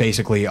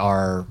basically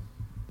are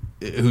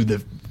who the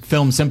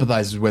film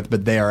sympathizes with,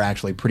 but they are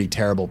actually pretty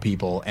terrible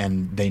people,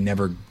 and they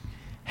never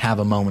have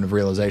a moment of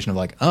realization of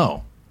like,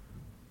 oh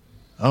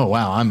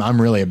wow,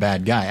 I'm really a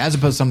bad guy, as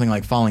opposed to something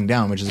like Falling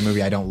Down, which is a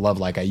movie I don't love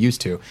like I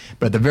used to,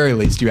 but at the very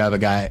least you have the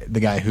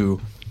guy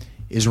who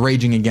is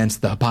raging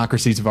against the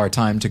hypocrisies of our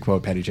time, to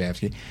quote Patty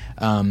Chayefsky,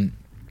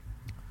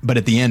 but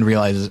at the end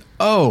realizes,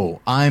 oh,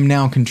 I'm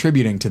now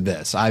contributing to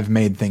this. I've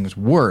made things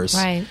worse.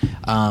 Right.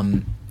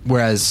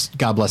 Whereas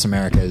God Bless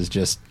America is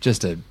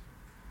just a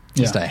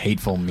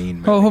hateful, mean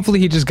movie. Oh, hopefully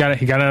he got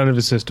it out of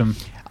his system.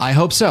 I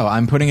hope so.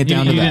 I'm putting it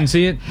down to that. You didn't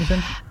see it, you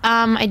said?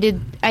 I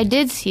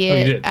did see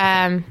it. You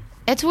did?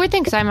 It's a weird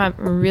thing because I'm a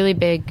really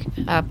big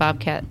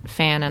Bobcat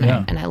fan,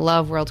 and I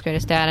love World's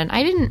Greatest Dad, and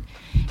I didn't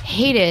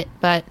hate it,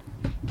 but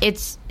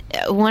it's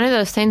one of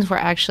those things where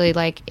actually,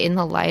 like, in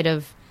the light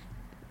of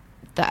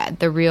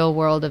the real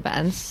world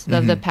events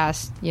of the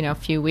past,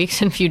 few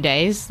weeks and few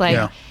days,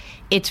 like,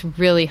 it's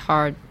really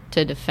hard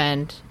to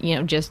defend,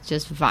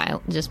 just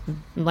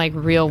like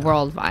real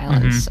world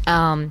violence.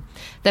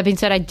 That being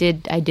said, I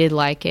did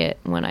like it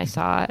when I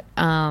saw it.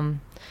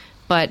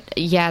 But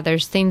yeah,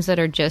 there's things that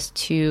are just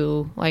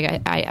too,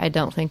 like, I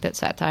don't think that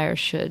satire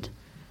should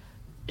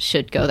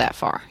go that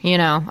far,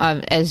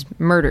 as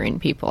murdering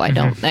people. I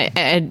don't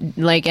I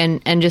like,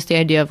 and just the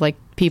idea of, like,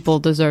 people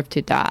deserve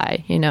to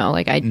die,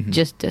 I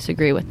just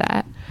disagree with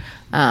that.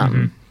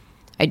 I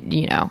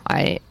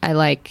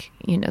like,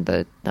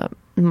 the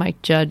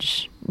Mike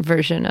Judge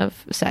version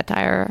of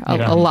satire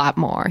a lot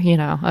more,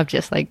 of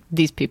just like,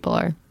 these people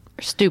are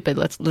stupid.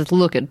 Let's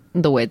look at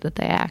the way that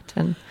they act.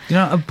 And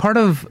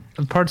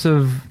parts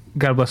of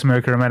God Bless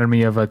America reminded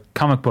me of a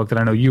comic book that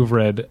I know you've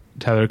read,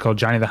 Tyler, called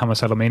Johnny the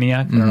Homicidal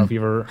Maniac. I don't know if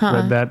you've ever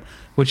read that,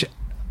 which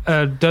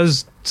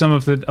does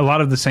a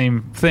lot of the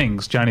same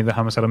things. Johnny the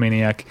Homicidal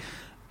Maniac,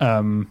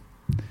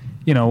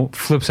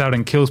 flips out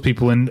and kills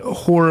people in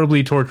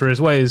horribly torturous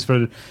ways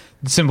for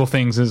simple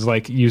things, as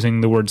like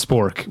using the word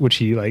spork, which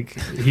he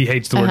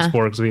hates the word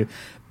spork. So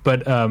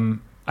but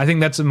I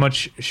think that's a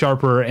much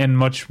sharper and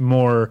much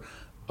more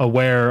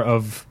aware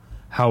of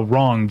how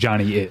wrong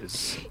Johnny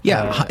is.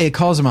 Yeah, it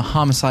calls him a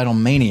homicidal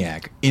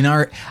maniac.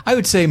 I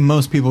would say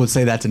most people would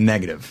say that's a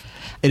negative.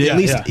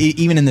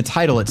 Even in the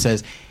title, it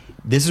says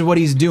this is what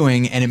he's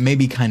doing, and it may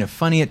be kind of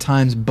funny at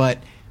times, but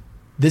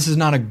this is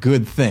not a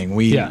good thing.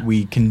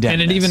 We condemn.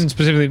 And it even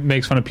specifically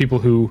makes fun of people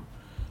who.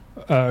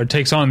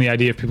 Takes on the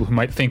idea of people who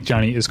might think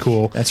Johnny is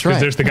cool. That's right.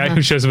 Because there's the guy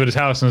who shows up at his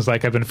house and is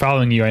like, I've been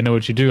following you. I know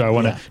what you do. I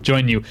want to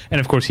join you. And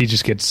of course, he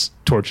just gets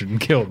tortured and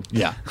killed.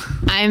 Yeah.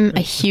 I'm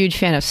a huge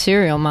fan of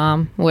Serial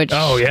Mom, which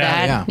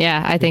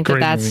I think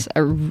that's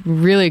a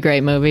really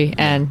great movie.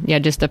 And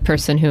just a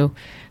person who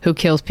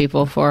kills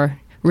people for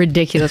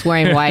ridiculous,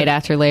 wearing white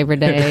after Labor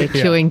Day,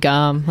 chewing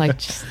gum, like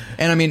just.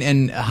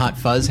 And Hot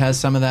Fuzz has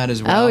some of that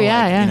as well. Oh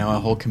yeah, a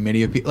whole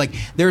committee of people. Like,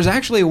 there's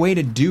actually a way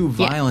to do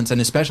violence, and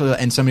especially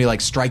somebody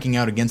like striking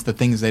out against the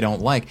things they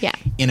don't like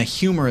in a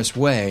humorous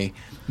way.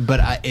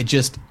 But it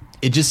just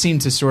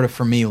seemed to sort of,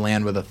 for me,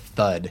 land with a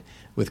thud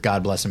with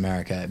God Bless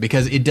America,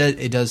 because it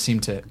does seem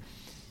to.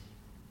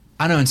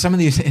 I don't know, in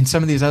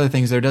some of these other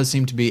things, there does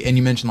seem to be, and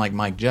you mentioned like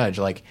Mike Judge,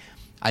 like.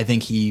 I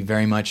think he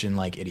very much in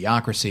like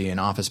Idiocracy and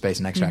Office Space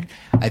and Extract,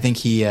 I think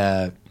he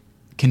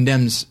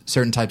condemns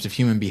certain types of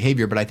human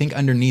behavior, but I think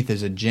underneath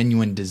is a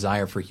genuine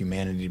desire for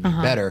humanity to be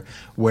better,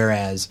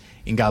 whereas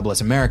in God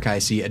Bless America, I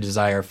see a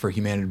desire for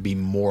humanity to be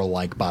more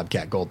like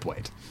Bobcat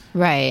Goldthwait.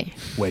 Right.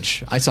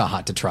 Which I saw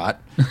Hot to Trot.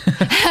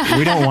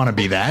 We don't want to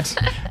be that.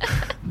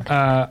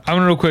 I want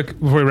to real quick,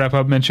 before we wrap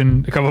up,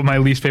 mention a couple of my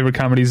least favorite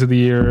comedies of the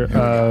year.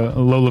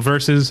 Lola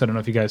Versus. I don't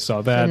know if you guys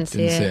saw that. Didn't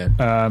see it.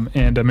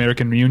 And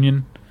American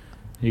Reunion.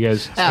 You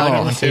guys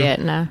I didn't see it,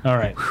 no. All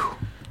right.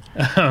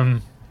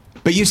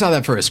 But you saw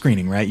that for a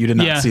screening, right? You did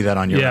not see that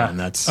on your own.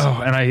 That's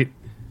I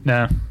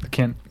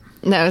can't.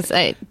 No, it's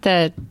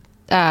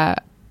the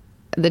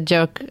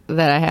joke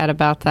that I had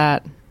about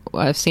that,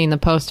 I've seen the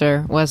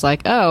poster, was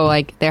like,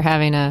 they're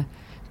having a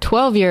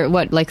 12-year,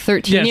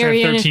 13-year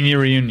reunion? 13-year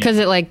reunion. Because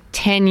at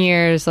 10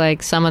 years,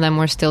 some of them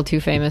were still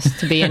too famous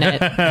to be in it.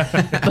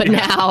 But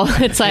now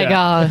it's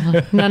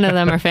none of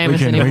them are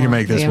famous anymore. We can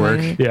make this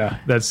work. Yeah,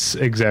 that's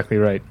exactly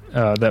right.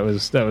 That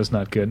was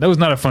not good. That was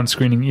not a fun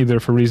screening either,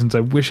 for reasons I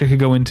wish I could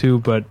go into,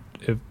 but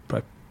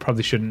I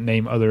probably shouldn't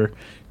name other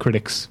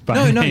critics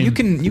by name. You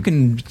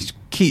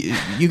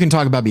can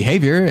talk about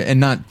behavior and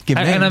not give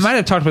names. And I might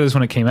have talked about this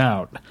when it came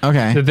out.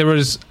 Okay. That there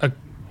was a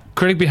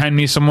critic behind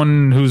me,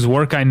 someone whose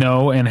work I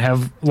know and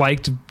have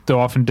liked, though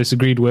often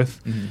disagreed with,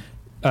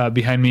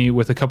 behind me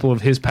with a couple of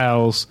his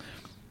pals,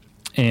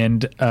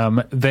 and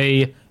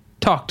they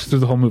talked through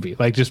the whole movie,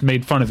 just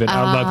made fun of it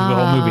out loud through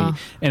the whole movie.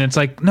 And it's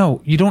like,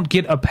 no, you don't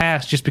get a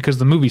pass just because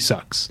the movie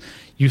sucks.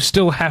 You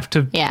still have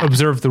to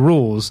observe the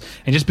rules.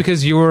 And just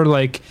because you're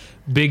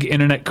big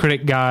internet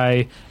critic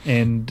guy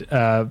and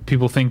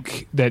people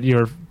think that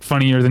you're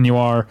funnier than you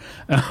are,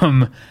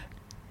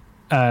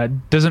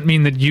 doesn't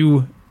mean that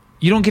you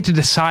don't get to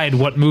decide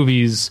what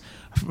movies.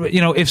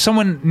 If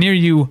someone near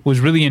you was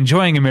really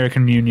enjoying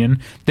American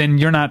Reunion, then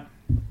you're not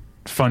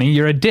funny.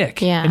 You're a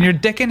dick. Yeah. And you're a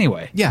dick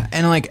anyway. Yeah,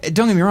 and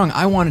don't get me wrong,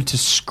 I wanted to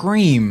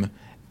scream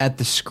at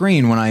the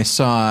screen when I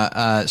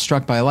saw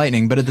Struck by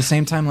Lightning, but at the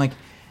same time,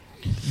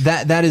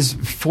 that is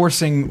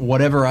forcing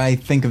whatever I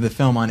think of the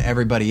film on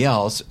everybody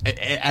else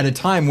at a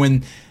time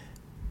when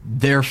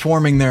they're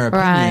forming their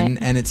opinion,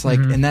 and it's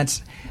and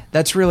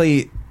that's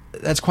really.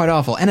 that's quite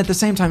awful. And at the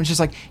same time, it's just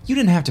like, you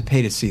didn't have to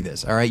pay to see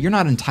this, all right? You're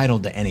not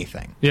entitled to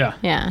anything. Yeah.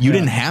 Yeah. You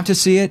didn't have to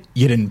see it.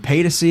 You didn't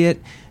pay to see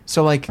it.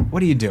 So, like,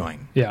 what are you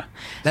doing? Yeah.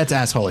 That's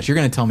assholish. You're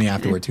going to tell me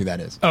afterwards who that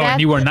is. Oh, and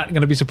you are not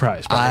going to be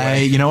surprised, by the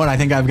way. You know what? I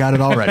think I've got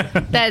it already.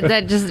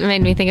 That just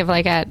made me think of,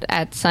 like, at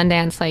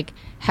Sundance, like,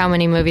 how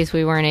many movies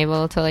we weren't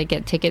able to, like,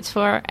 get tickets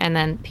for, and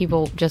then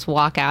people just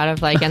walk out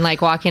of, like, and,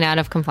 like, walking out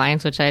of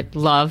compliance, which I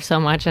love so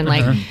much, and,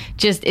 like,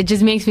 it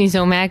just makes me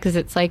so mad, because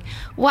it's like,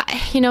 why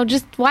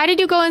did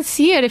you go and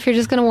see it if you're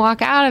just going to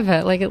walk out of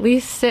it? Like, at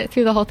least sit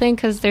through the whole thing,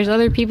 because there's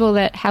other people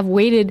that have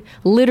waited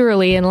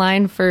literally in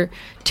line for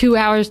 2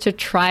 hours to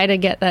try to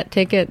get that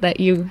ticket that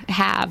you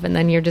have, and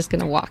then you're just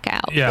going to walk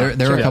out. Yeah.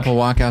 There were a couple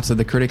walkouts of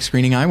the critic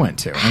screening I went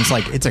to. And it's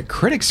like, it's a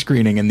critic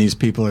screening and these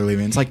people are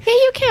leaving. It's like, Yeah,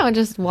 you can't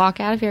just walk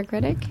out if you're a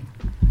critic.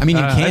 I mean,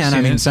 you I've can. I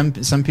seen mean,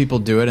 it. some people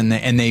do it and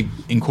they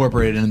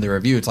incorporate it into the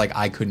review. It's like,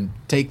 I couldn't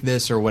take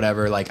this or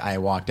whatever. Like, I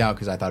walked out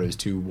because I thought it was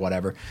too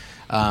whatever.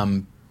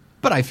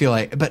 But I feel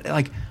like,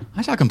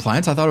 I saw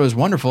Compliance. I thought it was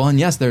wonderful. And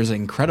yes, there's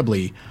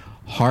incredibly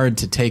hard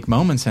to take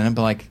moments in it,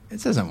 but like,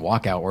 this isn't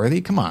walkout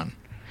worthy. Come on.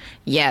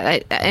 Yeah,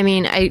 I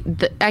mean,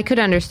 I could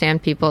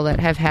understand people that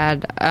have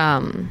had,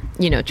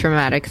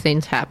 traumatic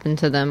things happen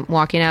to them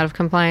walking out of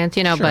compliance,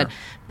 Sure.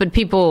 but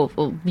people,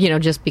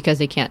 just because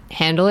they can't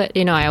handle it,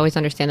 I always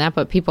understand that.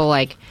 But people,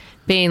 like,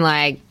 being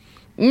like,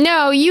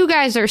 no, you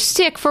guys are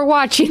sick for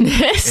watching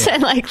this,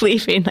 and, like,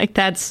 leaving, like,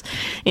 that's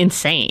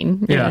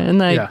insane. Yeah. And,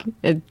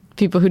 like,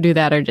 people who do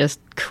that are just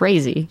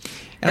crazy.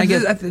 And I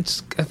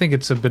think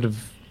it's a bit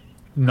of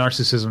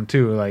narcissism,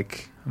 too.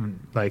 Like,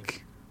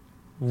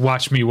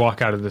 watch me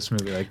walk out of this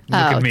movie. Like, look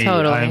at me.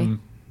 Totally.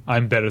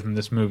 I'm better than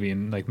this movie,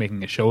 and, like,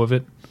 making a show of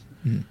it.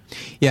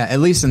 Yeah, at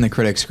least in the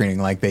critic screening,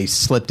 like, they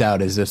slipped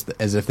out as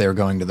if they were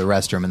going to the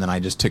restroom, and then I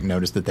just took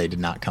notice that they did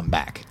not come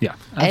back. Yeah,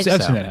 I've seen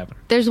that happen.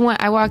 There's one.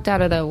 I walked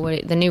out of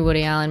the new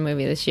Woody Allen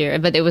movie this year,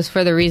 but it was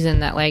for the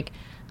reason that, like,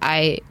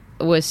 I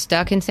was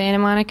stuck in Santa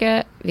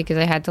Monica because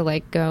I had to,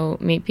 like, go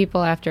meet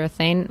people after a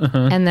thing,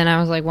 and then I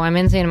was like, well, I'm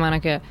in Santa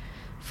Monica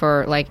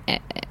for, like,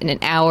 an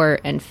hour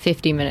and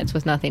 50 minutes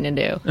with nothing to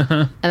do.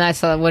 And I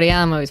saw Woody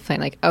Allen movies playing,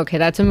 like, okay,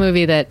 that's a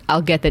movie that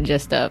I'll get the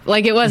gist of.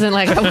 Like, it wasn't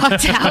like I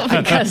walked out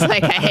because,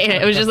 like, I hate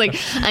it. It was just like,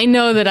 I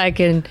know that I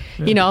can,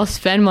 I'll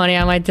spend money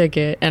on my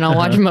ticket and I'll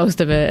watch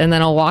most of it, and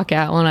then I'll walk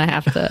out when I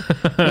have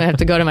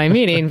to go to my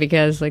meeting,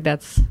 because, like,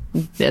 that's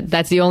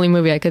the only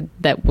movie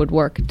that would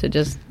work to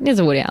just, it's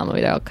a Woody Allen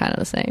movie. They're all kind of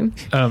the same.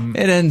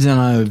 It ends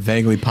on a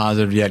vaguely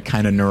positive yet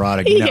kind of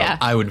neurotic note, Yeah.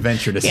 I would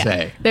venture to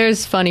say.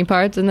 There's funny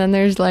parts, and then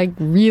there's, like,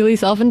 really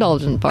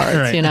self-indulgent parts,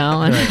 Right.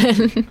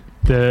 And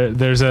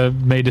There's a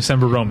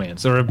May-December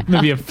romance, or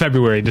maybe a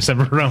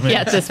February-December romance.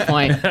 yeah, at this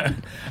point.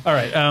 All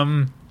right.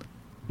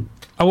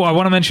 I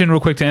want to mention real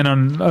quick, to end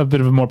on a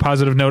bit of a more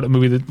positive note, a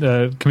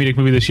comedic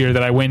movie this year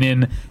that I went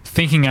in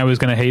thinking I was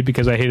going to hate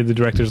because I hated the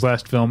director's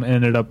last film and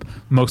ended up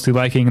mostly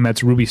liking, and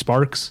that's Ruby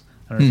Sparks.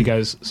 I don't know if you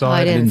guys saw it.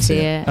 I didn't see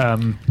it.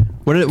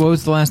 What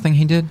was the last thing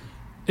he did?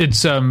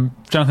 It's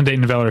Jonathan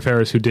Dayton and Valerie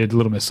Ferris, who did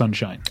Little Miss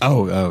Sunshine,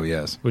 Oh,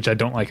 yes. which I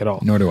don't like at all.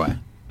 Nor do I.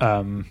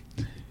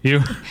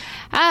 You?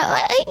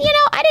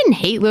 I didn't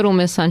hate Little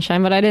Miss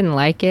Sunshine, but I didn't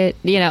like it.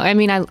 I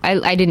mean,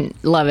 I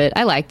didn't love it.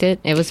 I liked it.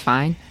 It was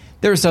fine.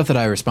 There was stuff that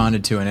I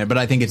responded to in it, but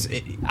I think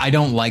I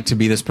don't like to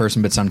be this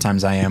person, but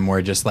sometimes I am,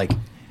 where just, like,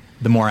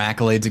 the more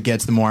accolades it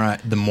gets, the more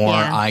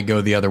Yeah. I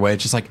go the other way.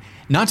 It's just like,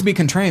 not to be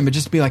contrarian, but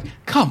just to be like,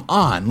 come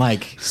on,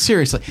 like,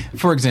 seriously.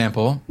 For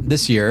example,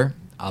 this year,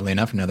 oddly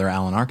enough, another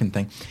Alan Arkin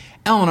thing.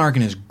 Alan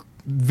Arkin is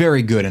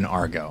very good in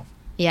Argo.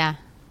 Yeah.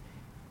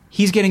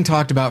 He's getting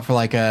talked about for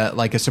like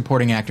a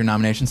supporting actor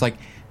nomination. It's like,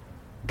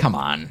 come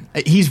on.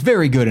 He's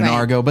very good in Right.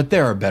 Argo, but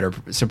there are better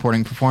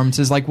supporting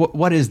performances. Like,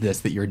 what is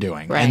this that you're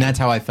doing? Right. And that's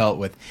how I felt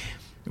with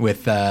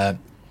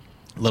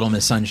Little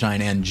Miss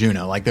Sunshine and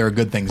Juno. Like, there are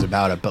good things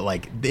about it, but,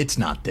 like, it's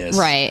not this.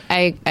 Right.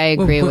 I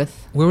agree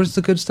with. Where was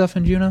the good stuff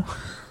in Juno?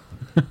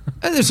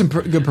 There's some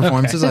good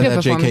performances. Okay. I Good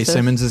thought J.K. performances.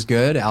 Simmons is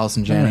good.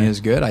 Allison Janney Yeah.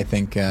 is good. I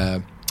think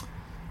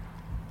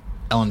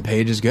Ellen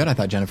Page is good. I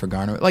thought Jennifer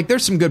Garner. Like,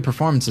 there's some good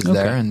performances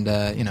there, and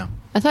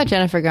I thought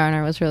Jennifer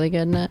Garner was really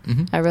good in it.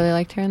 Mm-hmm. I really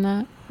liked her in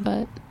that.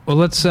 But Well,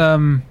 let's...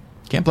 can't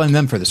blame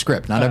them for the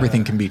script. Not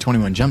everything can be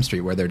 21 Jump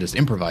Street, where they're just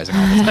improvising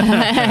all the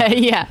time.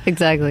 yeah,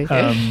 exactly.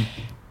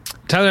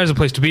 Tyler Has a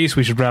Place to Be, so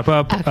we should wrap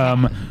up.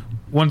 Okay.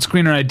 One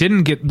screener I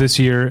didn't get this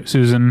year,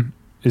 Susan,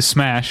 is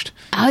Smashed.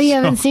 Oh, you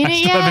haven't seen I it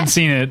still yet? haven't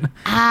seen it.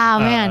 Ah,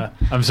 man.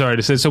 I'm sorry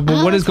to say. So,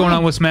 Oh, what is that's going fine.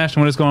 on with Smashed,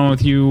 and what is going on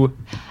with you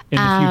in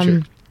the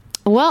future?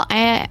 Well,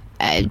 I've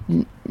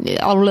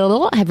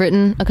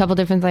written a couple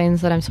different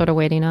things that I'm sort of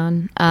waiting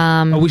on.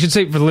 We should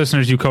say for the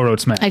listeners, you co-wrote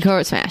Smashed. I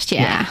co-wrote Smashed,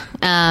 yeah.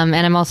 And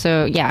I'm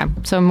also,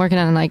 so I'm working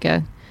on like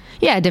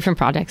different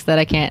projects that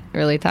I can't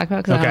really talk about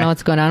because I Okay. don't know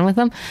what's going on with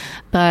them.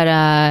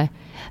 But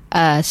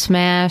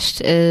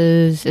Smashed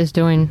is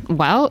doing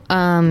well.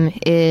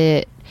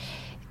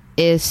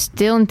 is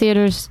still in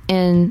theaters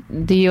in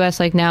the U.S.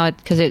 like now,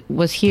 because it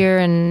was here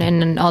and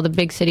in all the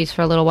big cities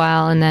for a little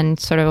while, and then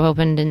sort of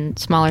opened in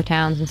smaller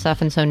towns and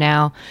stuff. And so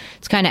now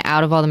it's kind of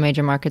out of all the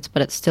major markets,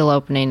 but it's still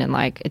opening, and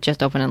like it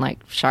just opened in like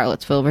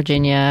Charlottesville,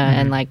 Virginia,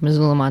 and like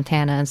Missoula,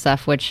 Montana, and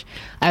stuff. Which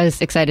I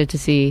was excited to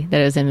see that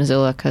it was in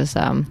Missoula, because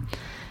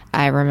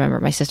I remember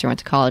my sister went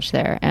to college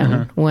there,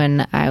 and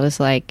when I was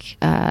like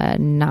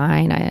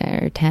 9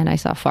 or 10, I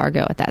saw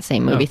Fargo at that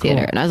same movie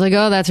theater, and I was like,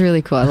 "Oh, that's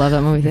really cool! I love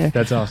that movie theater."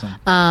 That's awesome.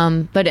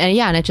 But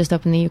yeah, and it just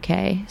opened in the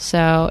UK,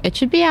 so it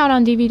should be out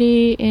on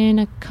DVD in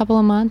a couple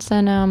of months.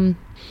 And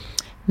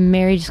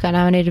Mary just got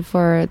nominated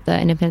for the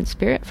Independent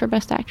Spirit for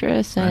Best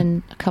Actress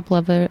and a couple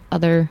of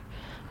other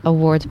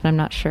awards, but I'm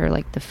not sure,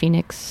 like the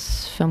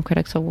Phoenix Film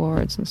Critics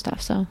Awards and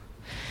stuff. So,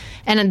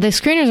 and the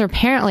screeners are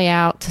apparently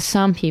out to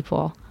some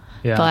people.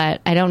 Yeah. But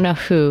I don't know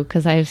who,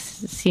 because I've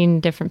seen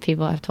different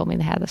people have told me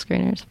they have the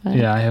screeners. But.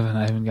 Yeah, I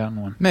haven't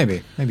gotten one.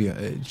 Maybe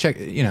check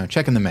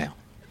in the mail.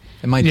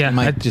 It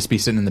might just be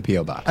sitting in the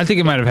PO box. I think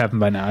it might have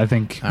happened by now. I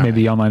think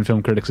maybe Online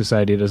Film Critics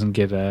Society doesn't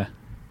get the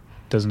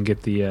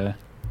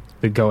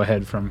go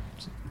ahead from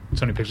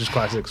Sony Pictures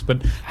Classics,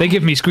 but they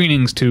give me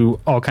screenings to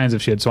all kinds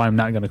of shit, so I'm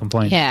not going to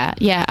complain. Yeah.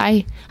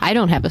 I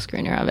don't have a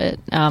screener of it.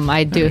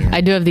 I do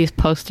have these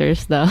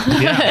posters though.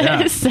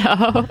 Yeah.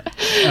 So.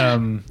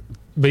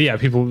 But yeah,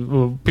 people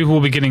will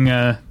be getting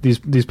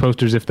these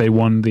posters if they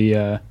won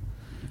the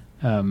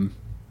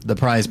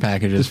prize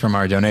packages from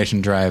our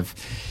donation drive.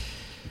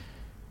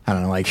 I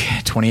don't know, like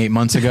 28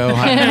 months ago.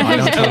 I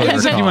don't totally recall.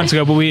 It's a few months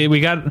ago, but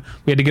we had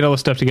to get all the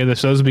stuff together,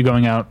 so those will be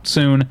going out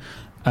soon.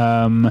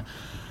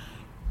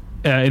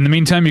 In the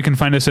meantime, you can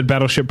find us at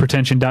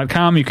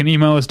battleshippretension.com. You can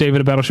email us,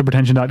 David at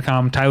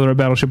battleshippretension.com, Tyler at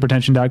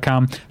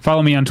battleshippretension.com.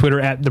 Follow me on Twitter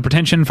at The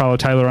Pretension. Follow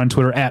Tyler on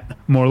Twitter at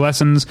More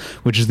Lessons,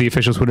 which is the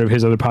official Twitter of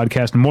his other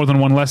podcast, More Than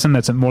One Lesson.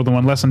 That's at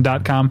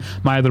morethanonelesson.com.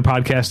 My other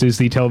podcast is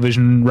the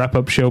television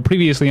wrap-up show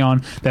Previously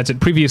On. That's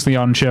at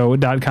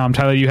previouslyonshow.com.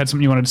 Tyler, you had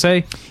something you wanted to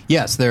say?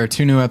 Yes, there are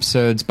 2 new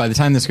episodes. By the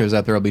time this goes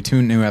up, there will be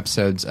 2 new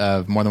episodes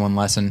of More Than One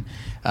Lesson.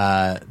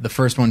 The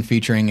first one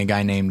featuring a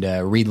guy named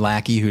Reed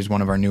Lackey, who's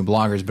one of our new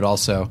bloggers, but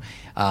also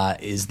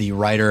is the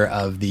writer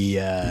of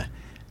the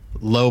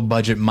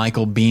low-budget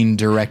Michael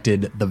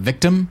Biehn-directed The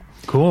Victim.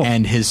 Cool.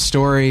 And his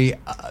story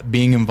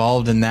being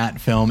involved in that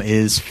film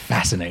is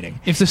fascinating.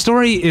 If the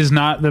story is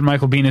not that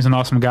Michael Biehn is an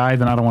awesome guy,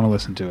 then I don't want to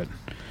listen to it.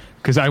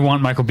 Because I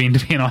want Michael Biehn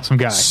to be an awesome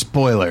guy.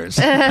 Spoilers.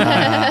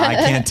 I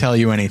can't tell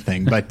you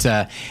anything. But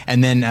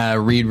and then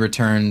Reed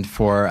returned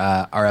for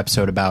our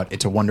episode about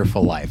It's a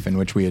Wonderful Life, in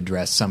which we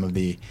address some of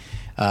the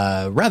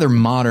rather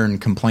modern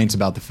complaints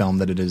about the film,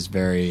 that it is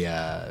very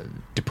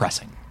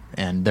depressing.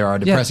 And there are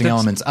depressing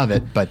elements of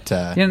it, but...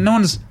 no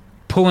one's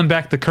pulling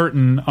back the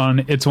curtain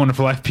on It's a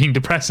Wonderful Life being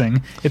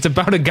depressing. It's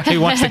about a guy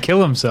who wants to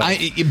kill himself.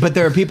 But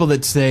there are people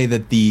that say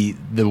that the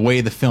way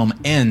the film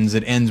ends,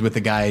 it ends with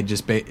the guy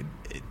just...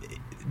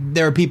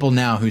 There are people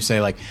now who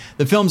say, like,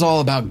 the film's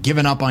all about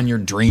giving up on your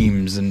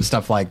dreams and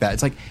stuff like that.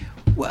 It's like,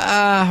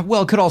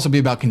 well, it could also be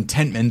about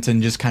contentment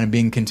and just kind of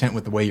being content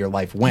with the way your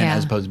life went,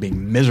 as opposed to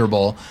being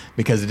miserable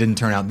because it didn't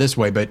turn out this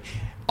way, but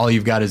all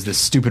you've got is this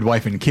stupid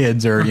wife and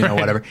kids, or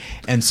whatever.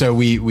 And so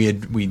we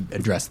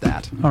addressed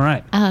that. All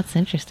right. Oh, that's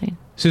interesting.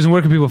 Susan,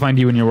 where can people find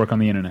you and your work on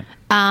the internet?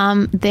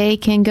 They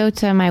can go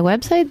to my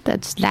website,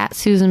 that's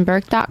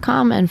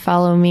thatsusanburke.com, and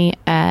follow me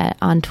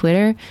on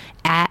Twitter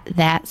at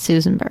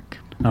thatsusanburke.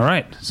 All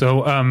right.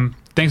 So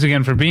thanks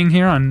again for being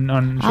here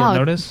on short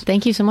notice.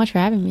 Thank you so much for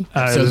having me.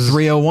 So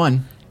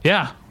 301.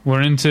 Yeah.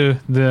 We're into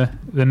the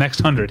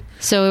next 100.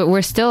 So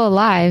we're still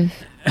alive.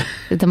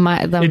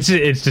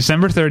 It's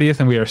December 30th,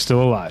 and we are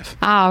still alive.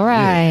 All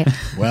right. Yeah.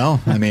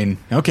 Well, I mean,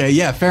 okay,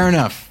 yeah, fair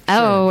enough.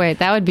 Oh, wait,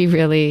 that would be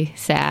really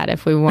sad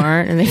if we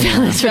weren't, and they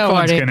found this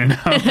recording. No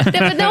one's going to know.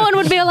 But no one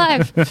would be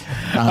alive.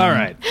 All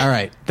right. All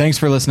right. Thanks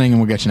for listening, and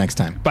we'll get you next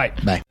time. Bye.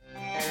 Bye.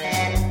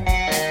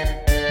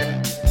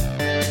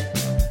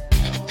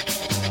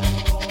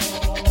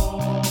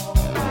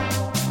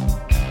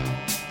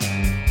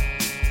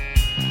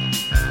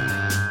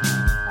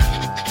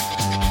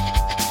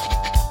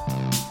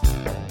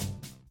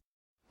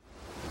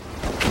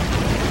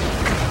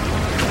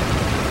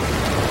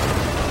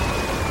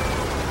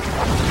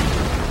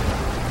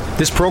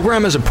 This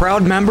program is a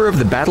proud member of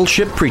the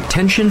Battleship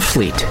Pretension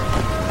Fleet.